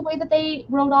didn't like the way that they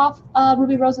wrote off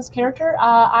Ruby Rose's character.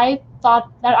 I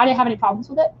thought that I didn't have any problems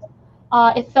with it.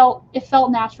 It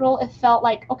felt natural. It felt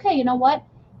like, okay, you know what?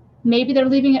 Maybe they're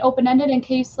leaving it open-ended in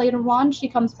case later on she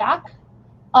comes back.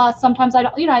 Sometimes I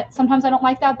don't, sometimes I don't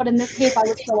like that, but in this case, I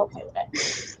was still okay with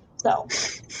it. So.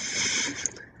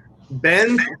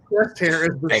 Ben's chest hair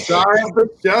is the star of the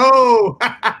show.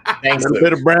 Thanks. A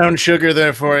bit of brown sugar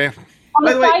there for you. On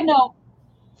the side note,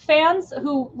 fans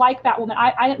who like Batwoman,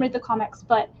 I didn't read the comics,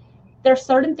 but there's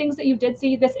certain things that you did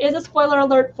see. This is a spoiler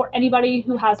alert for anybody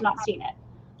who has not seen it.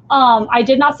 I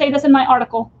did not say this in my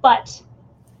article, but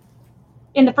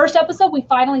in the first episode, we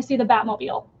finally see the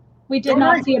Batmobile. We did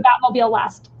not see a Batmobile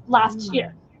last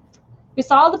year. We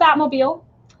saw the Batmobile,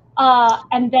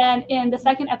 and then in the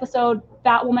second episode,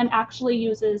 Batwoman actually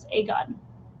uses a gun.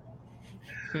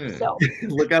 So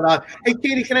look at that. Hey,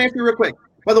 Katie, can I ask you real quick?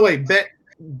 By the way,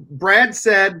 Brad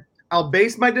said, I'll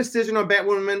base my decision on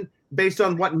Batwoman based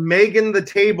on what Megan the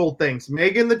Table thinks.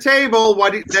 Megan the Table,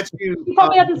 that's you. He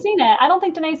probably hasn't seen it. I don't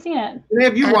think Danae's seen it.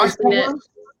 Have you watched it?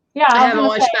 Yeah, I haven't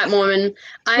watched Batwoman.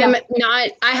 I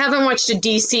haven't watched a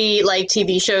DC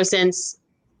TV show since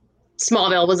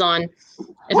Smallville was on,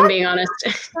 if I'm being honest.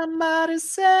 Somebody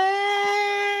save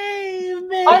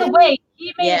me. By the way,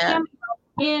 he made a cameo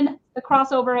in the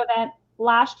crossover event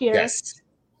last year. Yes.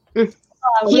 He's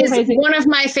one of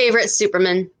my favorite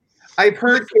Supermen. I've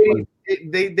heard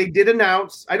they did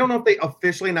announce, I don't know if they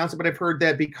officially announced it, but I've heard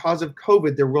that because of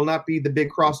COVID, there will not be the big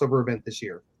crossover event this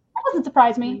year. That doesn't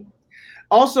surprise me.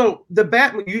 Also,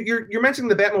 you're mentioning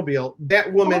the Batmobile.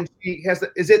 Batwoman, she has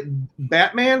is it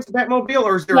Batman's Batmobile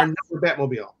or is there another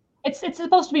Batmobile? It's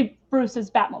supposed to be Bruce's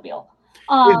Batmobile.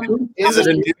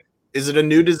 Is it a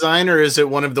new design or is it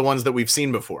one of the ones that we've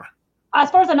seen before? As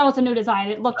far as I know, it's a new design.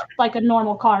 It looked like a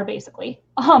normal car, basically.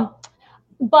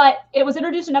 But it was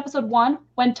introduced in episode 1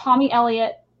 when Tommy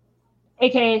Elliott,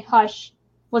 aka Hush,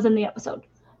 was in the episode.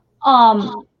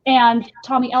 And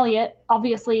Tommy Elliott,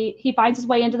 obviously, he finds his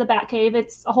way into the Batcave.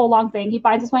 It's a whole long thing. He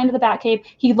finds his way into the Batcave.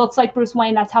 He looks like Bruce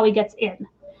Wayne. That's how he gets in.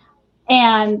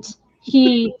 And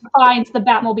he finds the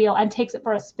Batmobile and takes it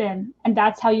for a spin. And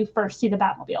that's how you first see the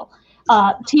Batmobile.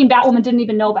 Team Batwoman didn't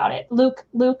even know about it. Luke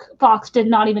Fox did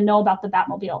not even know about the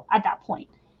Batmobile at that point.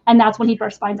 And that's when he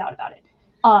first finds out about it.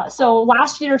 So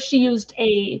last year, she used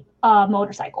a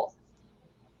motorcycle.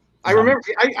 I remember.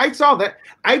 I saw that.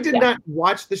 I did not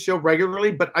watch the show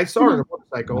regularly, but I saw her on a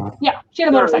motorcycle. Yeah, she had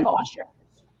a motorcycle last year.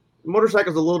 The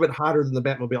motorcycle's a little bit hotter than the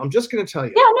Batmobile. I'm just going to tell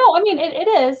you. Yeah, no, I mean it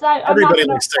is. Everybody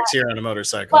looks sexier on a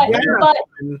motorcycle.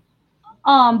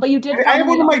 But you did. I have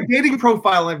one on my dating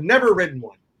profile. I've never ridden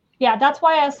one. Yeah, that's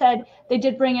why I said they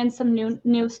did bring in some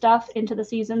new stuff into the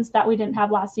seasons that we didn't have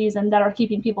last season that are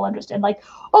keeping people interested. Like,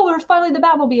 oh, there's finally the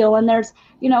Batmobile, and there's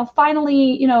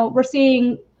finally we're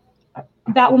seeing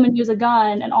Batwoman use a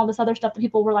gun and all this other stuff that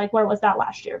people were like, where was that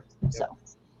last year? So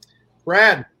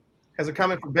Brad has a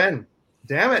comment for Ben.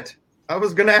 Damn it. I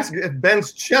was going to ask if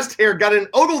Ben's chest hair got an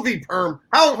Ogilvy perm.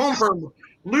 How home perm?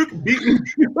 Luke beaten.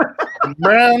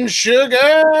 Brown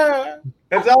sugar.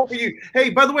 That's all for you.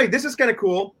 Hey, by the way, this is kind of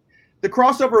cool. The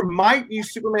crossover might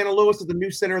use Superman and Lois as the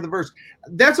new center of the verse.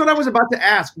 That's what I was about to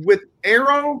ask. With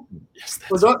Arrow,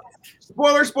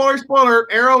 spoiler,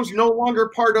 Arrow's no longer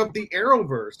part of the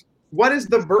Arrowverse. What is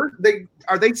the verse?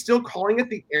 Are they still calling it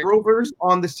the Arrowverse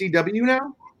on the CW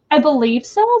now? I believe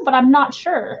so, but I'm not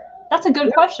sure. That's a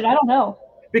good question. I don't know.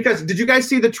 Because did you guys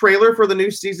see the trailer for the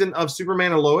new season of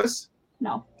Superman and Lois?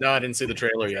 No. No, I didn't see the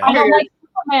trailer yet. I don't like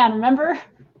Superman, remember?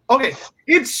 Okay,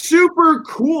 it's super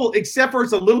cool, except for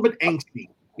it's a little bit angsty.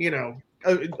 It's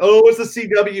the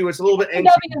CW. It's a little bit angsty.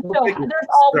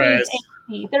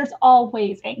 There's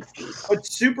always angsty. But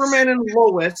Superman and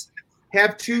Lois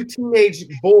have two teenage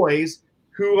boys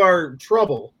who are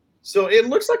trouble. So it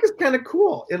looks like it's kind of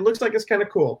cool.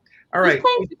 All right.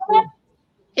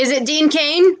 Is it Dean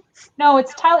Cain? No,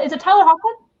 it's Tyler. Is it Tyler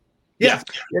Hoechlin? Yeah,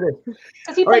 it is.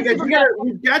 All right, guys,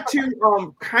 we've got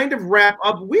to kind of wrap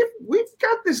up. We've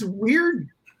got this weird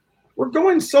We're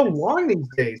going so long these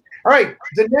days. All right,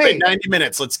 Danae. 90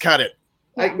 minutes. Let's cut it.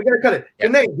 We got to cut it.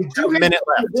 Yep. Danae, did you minute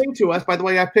left. bring to us? By the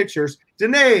way, I have pictures.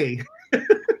 Danae,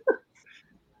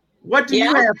 what do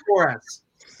you have for us?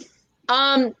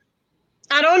 I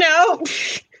don't know.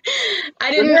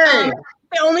 I didn't. Danae.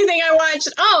 The only thing I watched.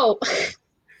 Oh.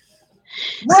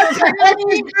 What So the heck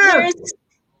is this?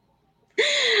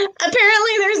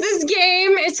 apparently there's this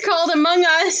game. It's called Among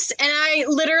Us, and I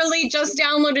literally just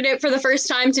downloaded it for the first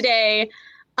time today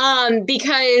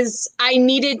because I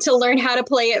needed to learn how to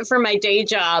play it for my day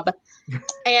job.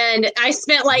 And I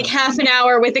spent like half an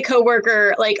hour with a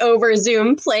coworker, like over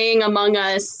Zoom, playing Among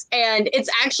Us, and it's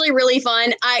actually really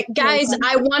fun. I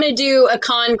want to do a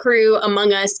con crew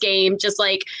Among Us game, just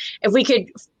like if we could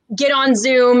get on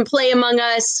Zoom, play Among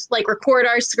Us, like record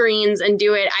our screens and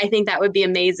do it. I think that would be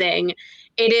amazing.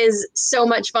 It is so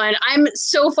much fun. I'm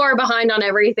so far behind on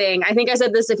everything. I think I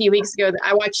said this a few weeks ago that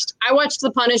I watched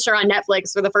The Punisher on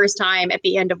Netflix for the first time at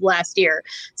the end of last year.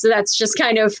 So that's just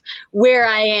kind of where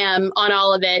I am on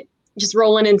all of it. Just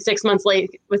rolling in 6 months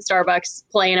late with Starbucks,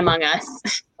 playing Among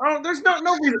Us. Oh, there's no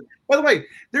reason. By the way,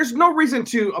 there's no reason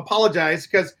to apologize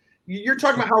because you're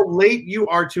talking about how late you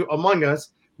are to Among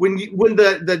Us. When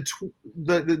the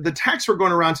texts were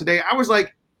going around today, I was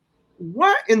like,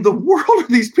 what in the world are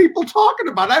these people talking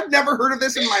about? I've never heard of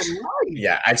this in my life.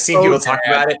 Yeah, I've seen people talk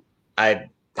about it. I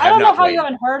don't know how you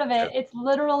haven't heard of it. It's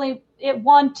literally, it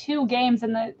won 2 games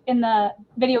in the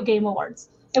video game awards.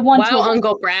 It won 2.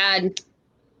 Uncle Brad.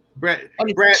 Brad,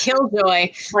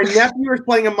 Killjoy. My nephew was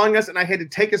playing Among Us, and I had to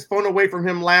take his phone away from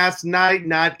him last night.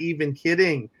 Not even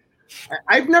kidding.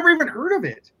 I've never even heard of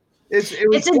it. It's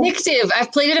addictive.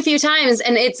 I've played it a few times,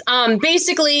 and it's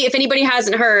basically, if anybody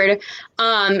hasn't heard,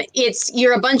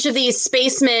 you're a bunch of these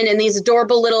spacemen in these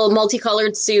adorable little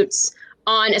multicolored suits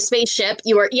on a spaceship.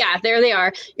 There they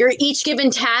are. You're each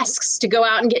given tasks to go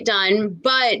out and get done,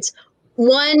 but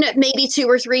one, maybe 2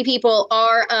 or 3 people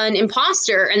are an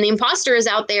imposter, and the imposter is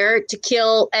out there to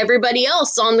kill everybody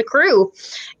else on the crew.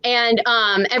 And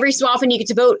every so often you get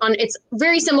to vote on, it's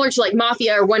very similar to like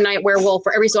Mafia or One Night Werewolf,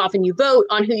 where every so often you vote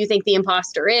on who you think the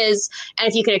imposter is. And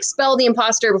if you can expel the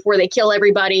imposter before they kill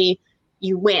everybody,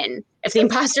 you win. If the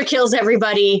imposter kills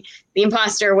everybody, the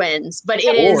imposter wins. But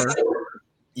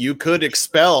you could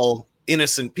expel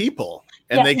innocent people.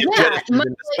 And they get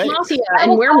Mafia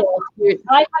and Werewolf.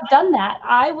 I have done that.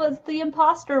 I was the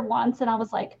imposter once, and I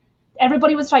was like,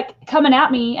 everybody was like coming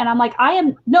at me, and I'm like,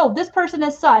 this person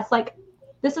is sus. Like,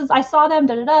 I saw them,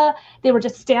 They were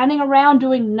just standing around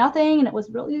doing nothing, and it was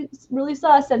really, really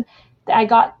sus. And I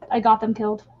got them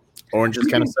killed. Orange is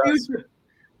kind of sus.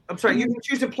 I'm sorry, you can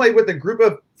choose to play with a group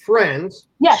of friends.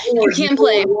 Yes, you can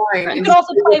play. You can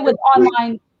also play with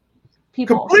online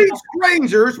people. Complete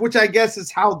strangers, which I guess is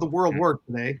how the world works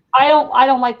today. I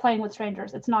don't like playing with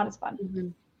strangers. It's not as fun. Mm-hmm.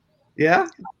 Yeah.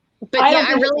 But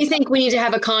I really think we need to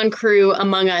have a con crew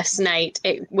Among Us night.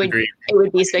 It would be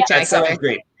spectacular. That sounds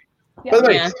great. Yeah. By the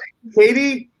way,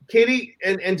 Katie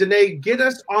and Danae, get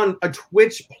us on a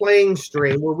Twitch playing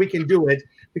stream where we can do it,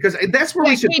 because that's where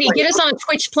we should Katie, get us on a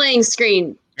Twitch playing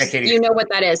screen. Yeah, Katie. You know what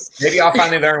that is. Maybe I'll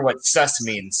finally learn what sus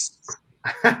means.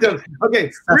 Okay,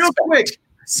 real quick.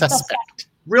 Suspect.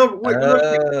 Real quick.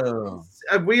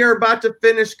 We are about to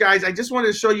finish, guys. I just wanted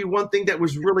to show you one thing that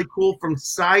was really cool from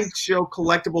Sideshow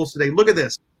Collectibles today. Look at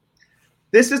this.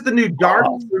 This is the new Dark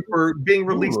Trooper being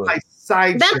released by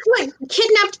Sideshow. That's what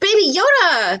kidnapped Baby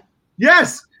Yoda.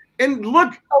 Yes. And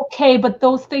look. Okay, but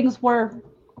those things were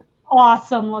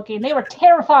awesome looking. They were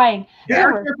terrifying. Yeah,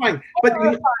 they're terrifying. But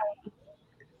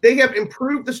they have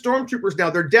improved the Stormtroopers now.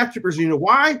 They're Death Troopers. You know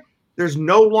why? There's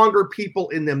no longer people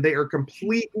in them. They are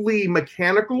completely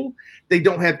mechanical. They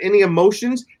don't have any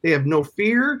emotions. They have no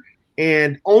fear,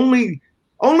 and only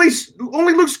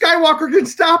Luke Skywalker can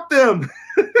stop them.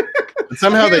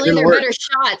 Somehow they didn't work. Better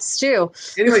shots too.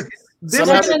 Anyway, they're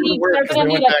gonna need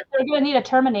a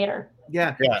Terminator.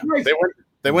 Yeah.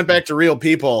 They went back to real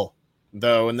people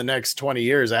though in the next 20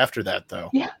 years after that though.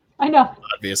 Yeah, I know.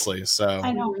 Obviously, so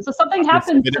I know. So something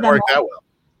happened. It didn't work that well.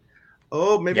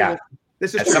 Oh, maybe. Yeah.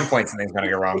 This is at some point something's going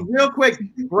to go wrong. Real quick,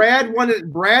 Brad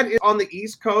is on the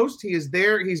East Coast. He is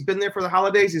there. He's been there for the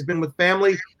holidays. He's been with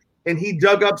family, and he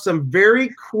dug up some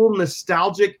very cool,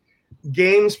 nostalgic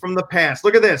games from the past.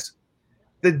 Look at this.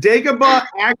 The Dagobah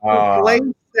actual play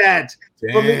set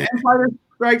from the Empire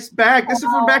Strikes Back. This is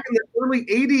from back in the early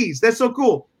 80s. That's so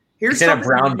cool. It's in a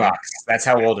brown box. That's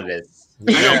how old it is.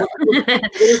 Look at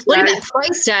that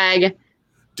price tag.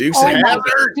 Dukes of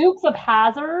Hazzard. Dukes of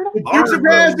Hazzard. Dukes of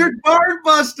Hazzard, Barn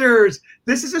Busters.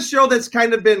 This is a show that's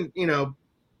kind of been, it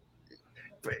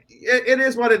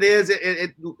is what it is.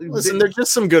 Listen, they're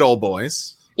just some good old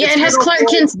boys. Yeah, it has Clark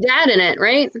Kent's dad in it,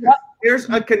 right? There's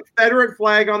a Confederate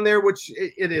flag on there, which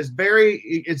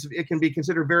it can be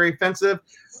considered very offensive.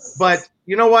 But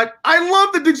you know what? I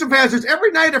love the Dukes of Hazzard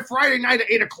every night, a Friday night at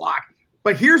 8:00.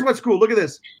 But here's what's cool. Look at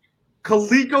this.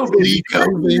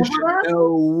 ColecoVision.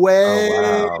 No way.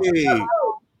 Oh, wow.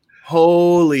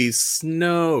 Holy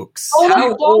smokes.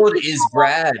 How old is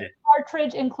Brad?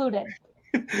 Cartridge included.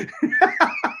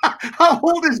 How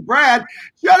old is Brad?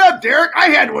 Shut up, Derek. I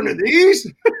had one of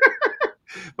these.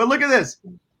 But look at this.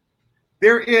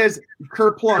 There is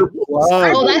Kerplunk.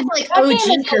 Oh, that's like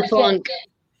OG Kerplunk.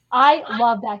 I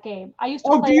love that game. I used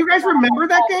to play. Do you guys remember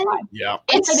that game? Yeah.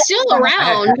 It's still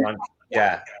around.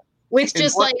 Yeah. With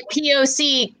just like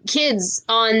POC kids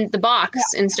on the box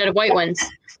instead of white ones.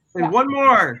 And one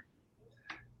more.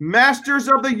 Masters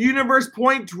of the Universe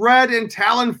Point Dread and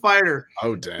Talon Fighter.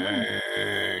 Oh, dang.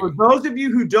 For those of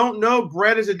you who don't know,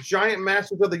 Brett is a giant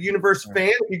Masters of the Universe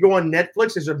fan. If you go on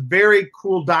Netflix, there's a very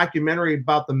cool documentary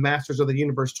about the Masters of the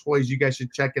Universe toys. You guys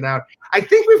should check it out. I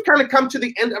think we've kind of come to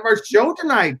the end of our show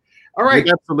tonight. All right.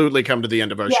 We've absolutely come to the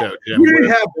end of our show, Jim. We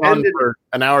have ended for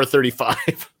an hour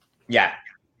 35. Yeah.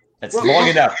 That's long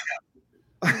enough.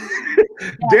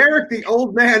 Derek, the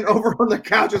old man over on the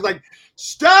couch, is like,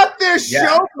 stop this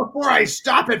show before I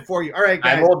stop it for you. All right,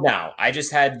 guys. I'm old now. I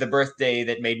just had the birthday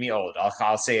that made me old.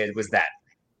 I'll say it was that.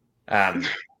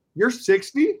 You're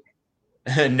 60?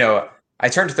 No, I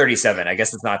turned 37. I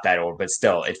guess it's not that old, but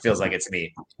still, it feels like it's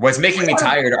me. What's making me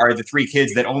tired are the 3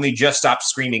 kids that only just stopped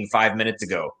screaming 5 minutes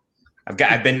ago.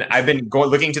 I've been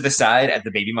looking to the side at the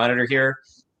baby monitor here.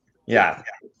 Yeah.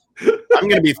 I'm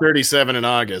going to be 37 in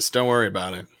August. Don't worry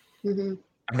about it. Mm-hmm.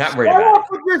 I'm not worried about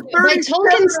it. By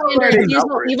Tolkien standards,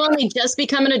 you've only just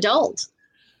become an adult.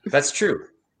 That's true.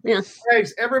 Yeah.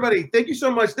 Guys, everybody, thank you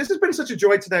so much. This has been such a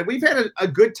joy tonight. We've had a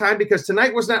good time because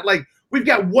tonight was not like we've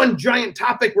got one giant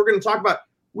topic we're going to talk about.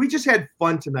 We just had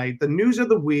fun tonight. The news of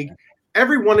the week.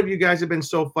 Every one of you guys have been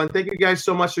so fun. Thank you guys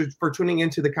so much for tuning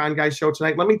into the Con Guys show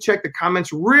tonight. Let me check the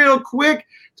comments real quick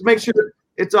to make sure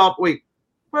it's all. Wait.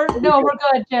 We're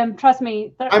good, Jim. Trust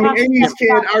me. I'm an 80s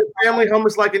kid. Our family home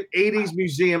is like an 80s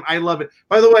museum. I love it.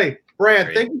 By the way,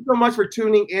 Brad, thank you so much for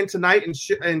tuning in tonight and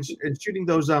shooting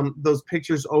those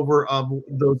pictures over of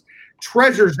those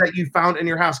treasures that you found in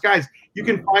your house. Guys, you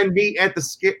can find me at the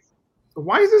scare.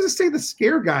 Why does it say the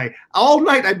scare guy? All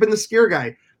night I've been the scare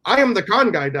guy. I am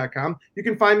theconguy.com. You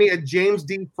can find me at James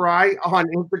D. Fry on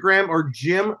Instagram or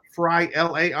Jim Fry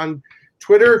LA on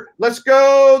Twitter. Let's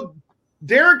go.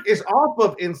 Derek is off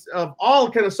of all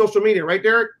kind of social media, right,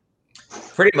 Derek?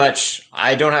 Pretty much.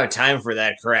 I don't have time for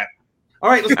that crap. All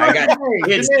right, let's go. I got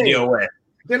kids to deal with.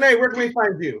 Danae, where can we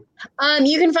find you?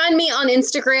 You can find me on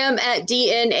Instagram at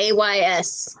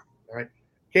DNAYS. All right.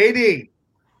 Katie.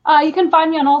 You can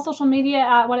find me on all social media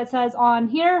at what it says on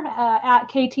here, at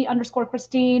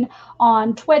KT_Christine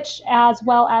on Twitch, as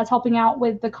well as helping out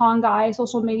with the Con Guy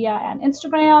social media and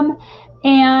Instagram.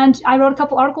 And I wrote a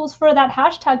couple articles for that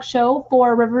hashtag show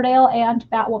for Riverdale and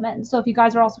Batwoman. So if you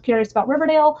guys are also curious about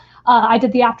Riverdale, I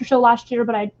did the after show last year,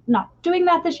 but I'm not doing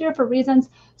that this year for reasons.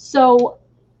 So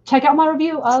check out my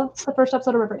review of the first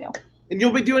episode of Riverdale. And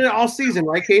you'll be doing it all season,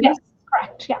 right, Katie? Yes,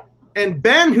 correct, yeah. And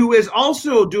Ben, who is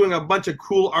also doing a bunch of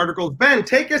cool articles. Ben,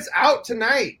 take us out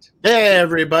tonight. Hey,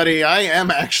 everybody. I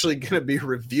am actually going to be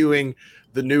reviewing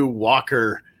the new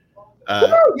Walker.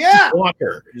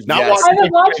 Walker. Not Walker. I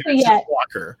haven't watched it yet.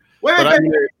 Walker. Wait,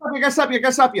 Ben, I got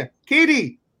to stop you.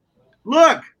 Katie,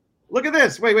 look at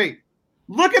this. Wait.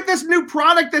 Look at this new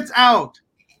product that's out.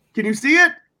 Can you see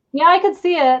it? Yeah, I could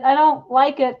see it. I don't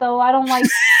like it, though. I don't like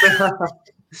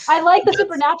I like the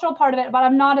supernatural part of it, but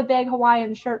I'm not a big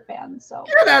Hawaiian shirt fan. So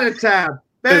get out of tab.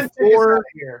 Ben, before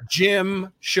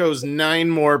Jim shows 9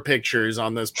 more pictures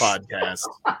on this podcast.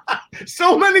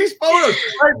 So many photos.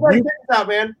 All right, check this out,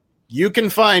 man. You can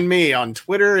find me on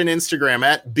Twitter and Instagram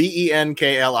at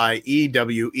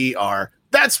BENKLIEWER.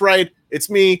 That's right. It's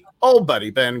me, old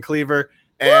buddy Ben Cleaver.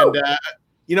 And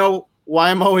you know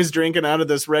why I'm always drinking out of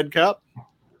this red cup?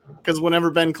 Because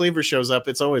whenever Ben Cleaver shows up,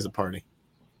 it's always a party.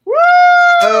 Woo!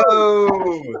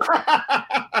 Oh,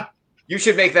 you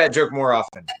should make that joke more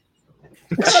often.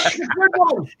 It's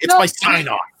my sign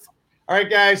off. All right,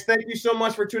 guys. Thank you so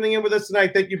much for tuning in with us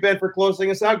tonight. Thank you, Ben, for closing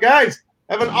us out. Guys,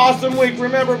 have an awesome week.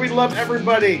 Remember, we love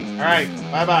everybody. All right.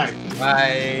 Bye-bye.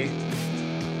 Bye.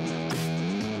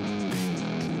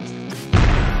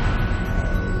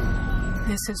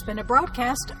 This has been a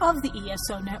broadcast of the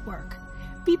ESO Network.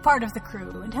 Be part of the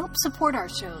crew and help support our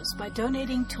shows by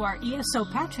donating to our ESO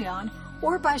Patreon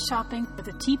or by shopping at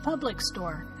the TeePublic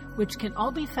store, which can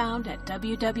all be found at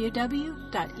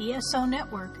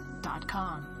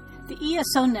www.esonetwork.com. The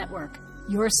ESO Network,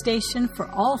 your station for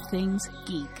all things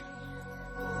geek.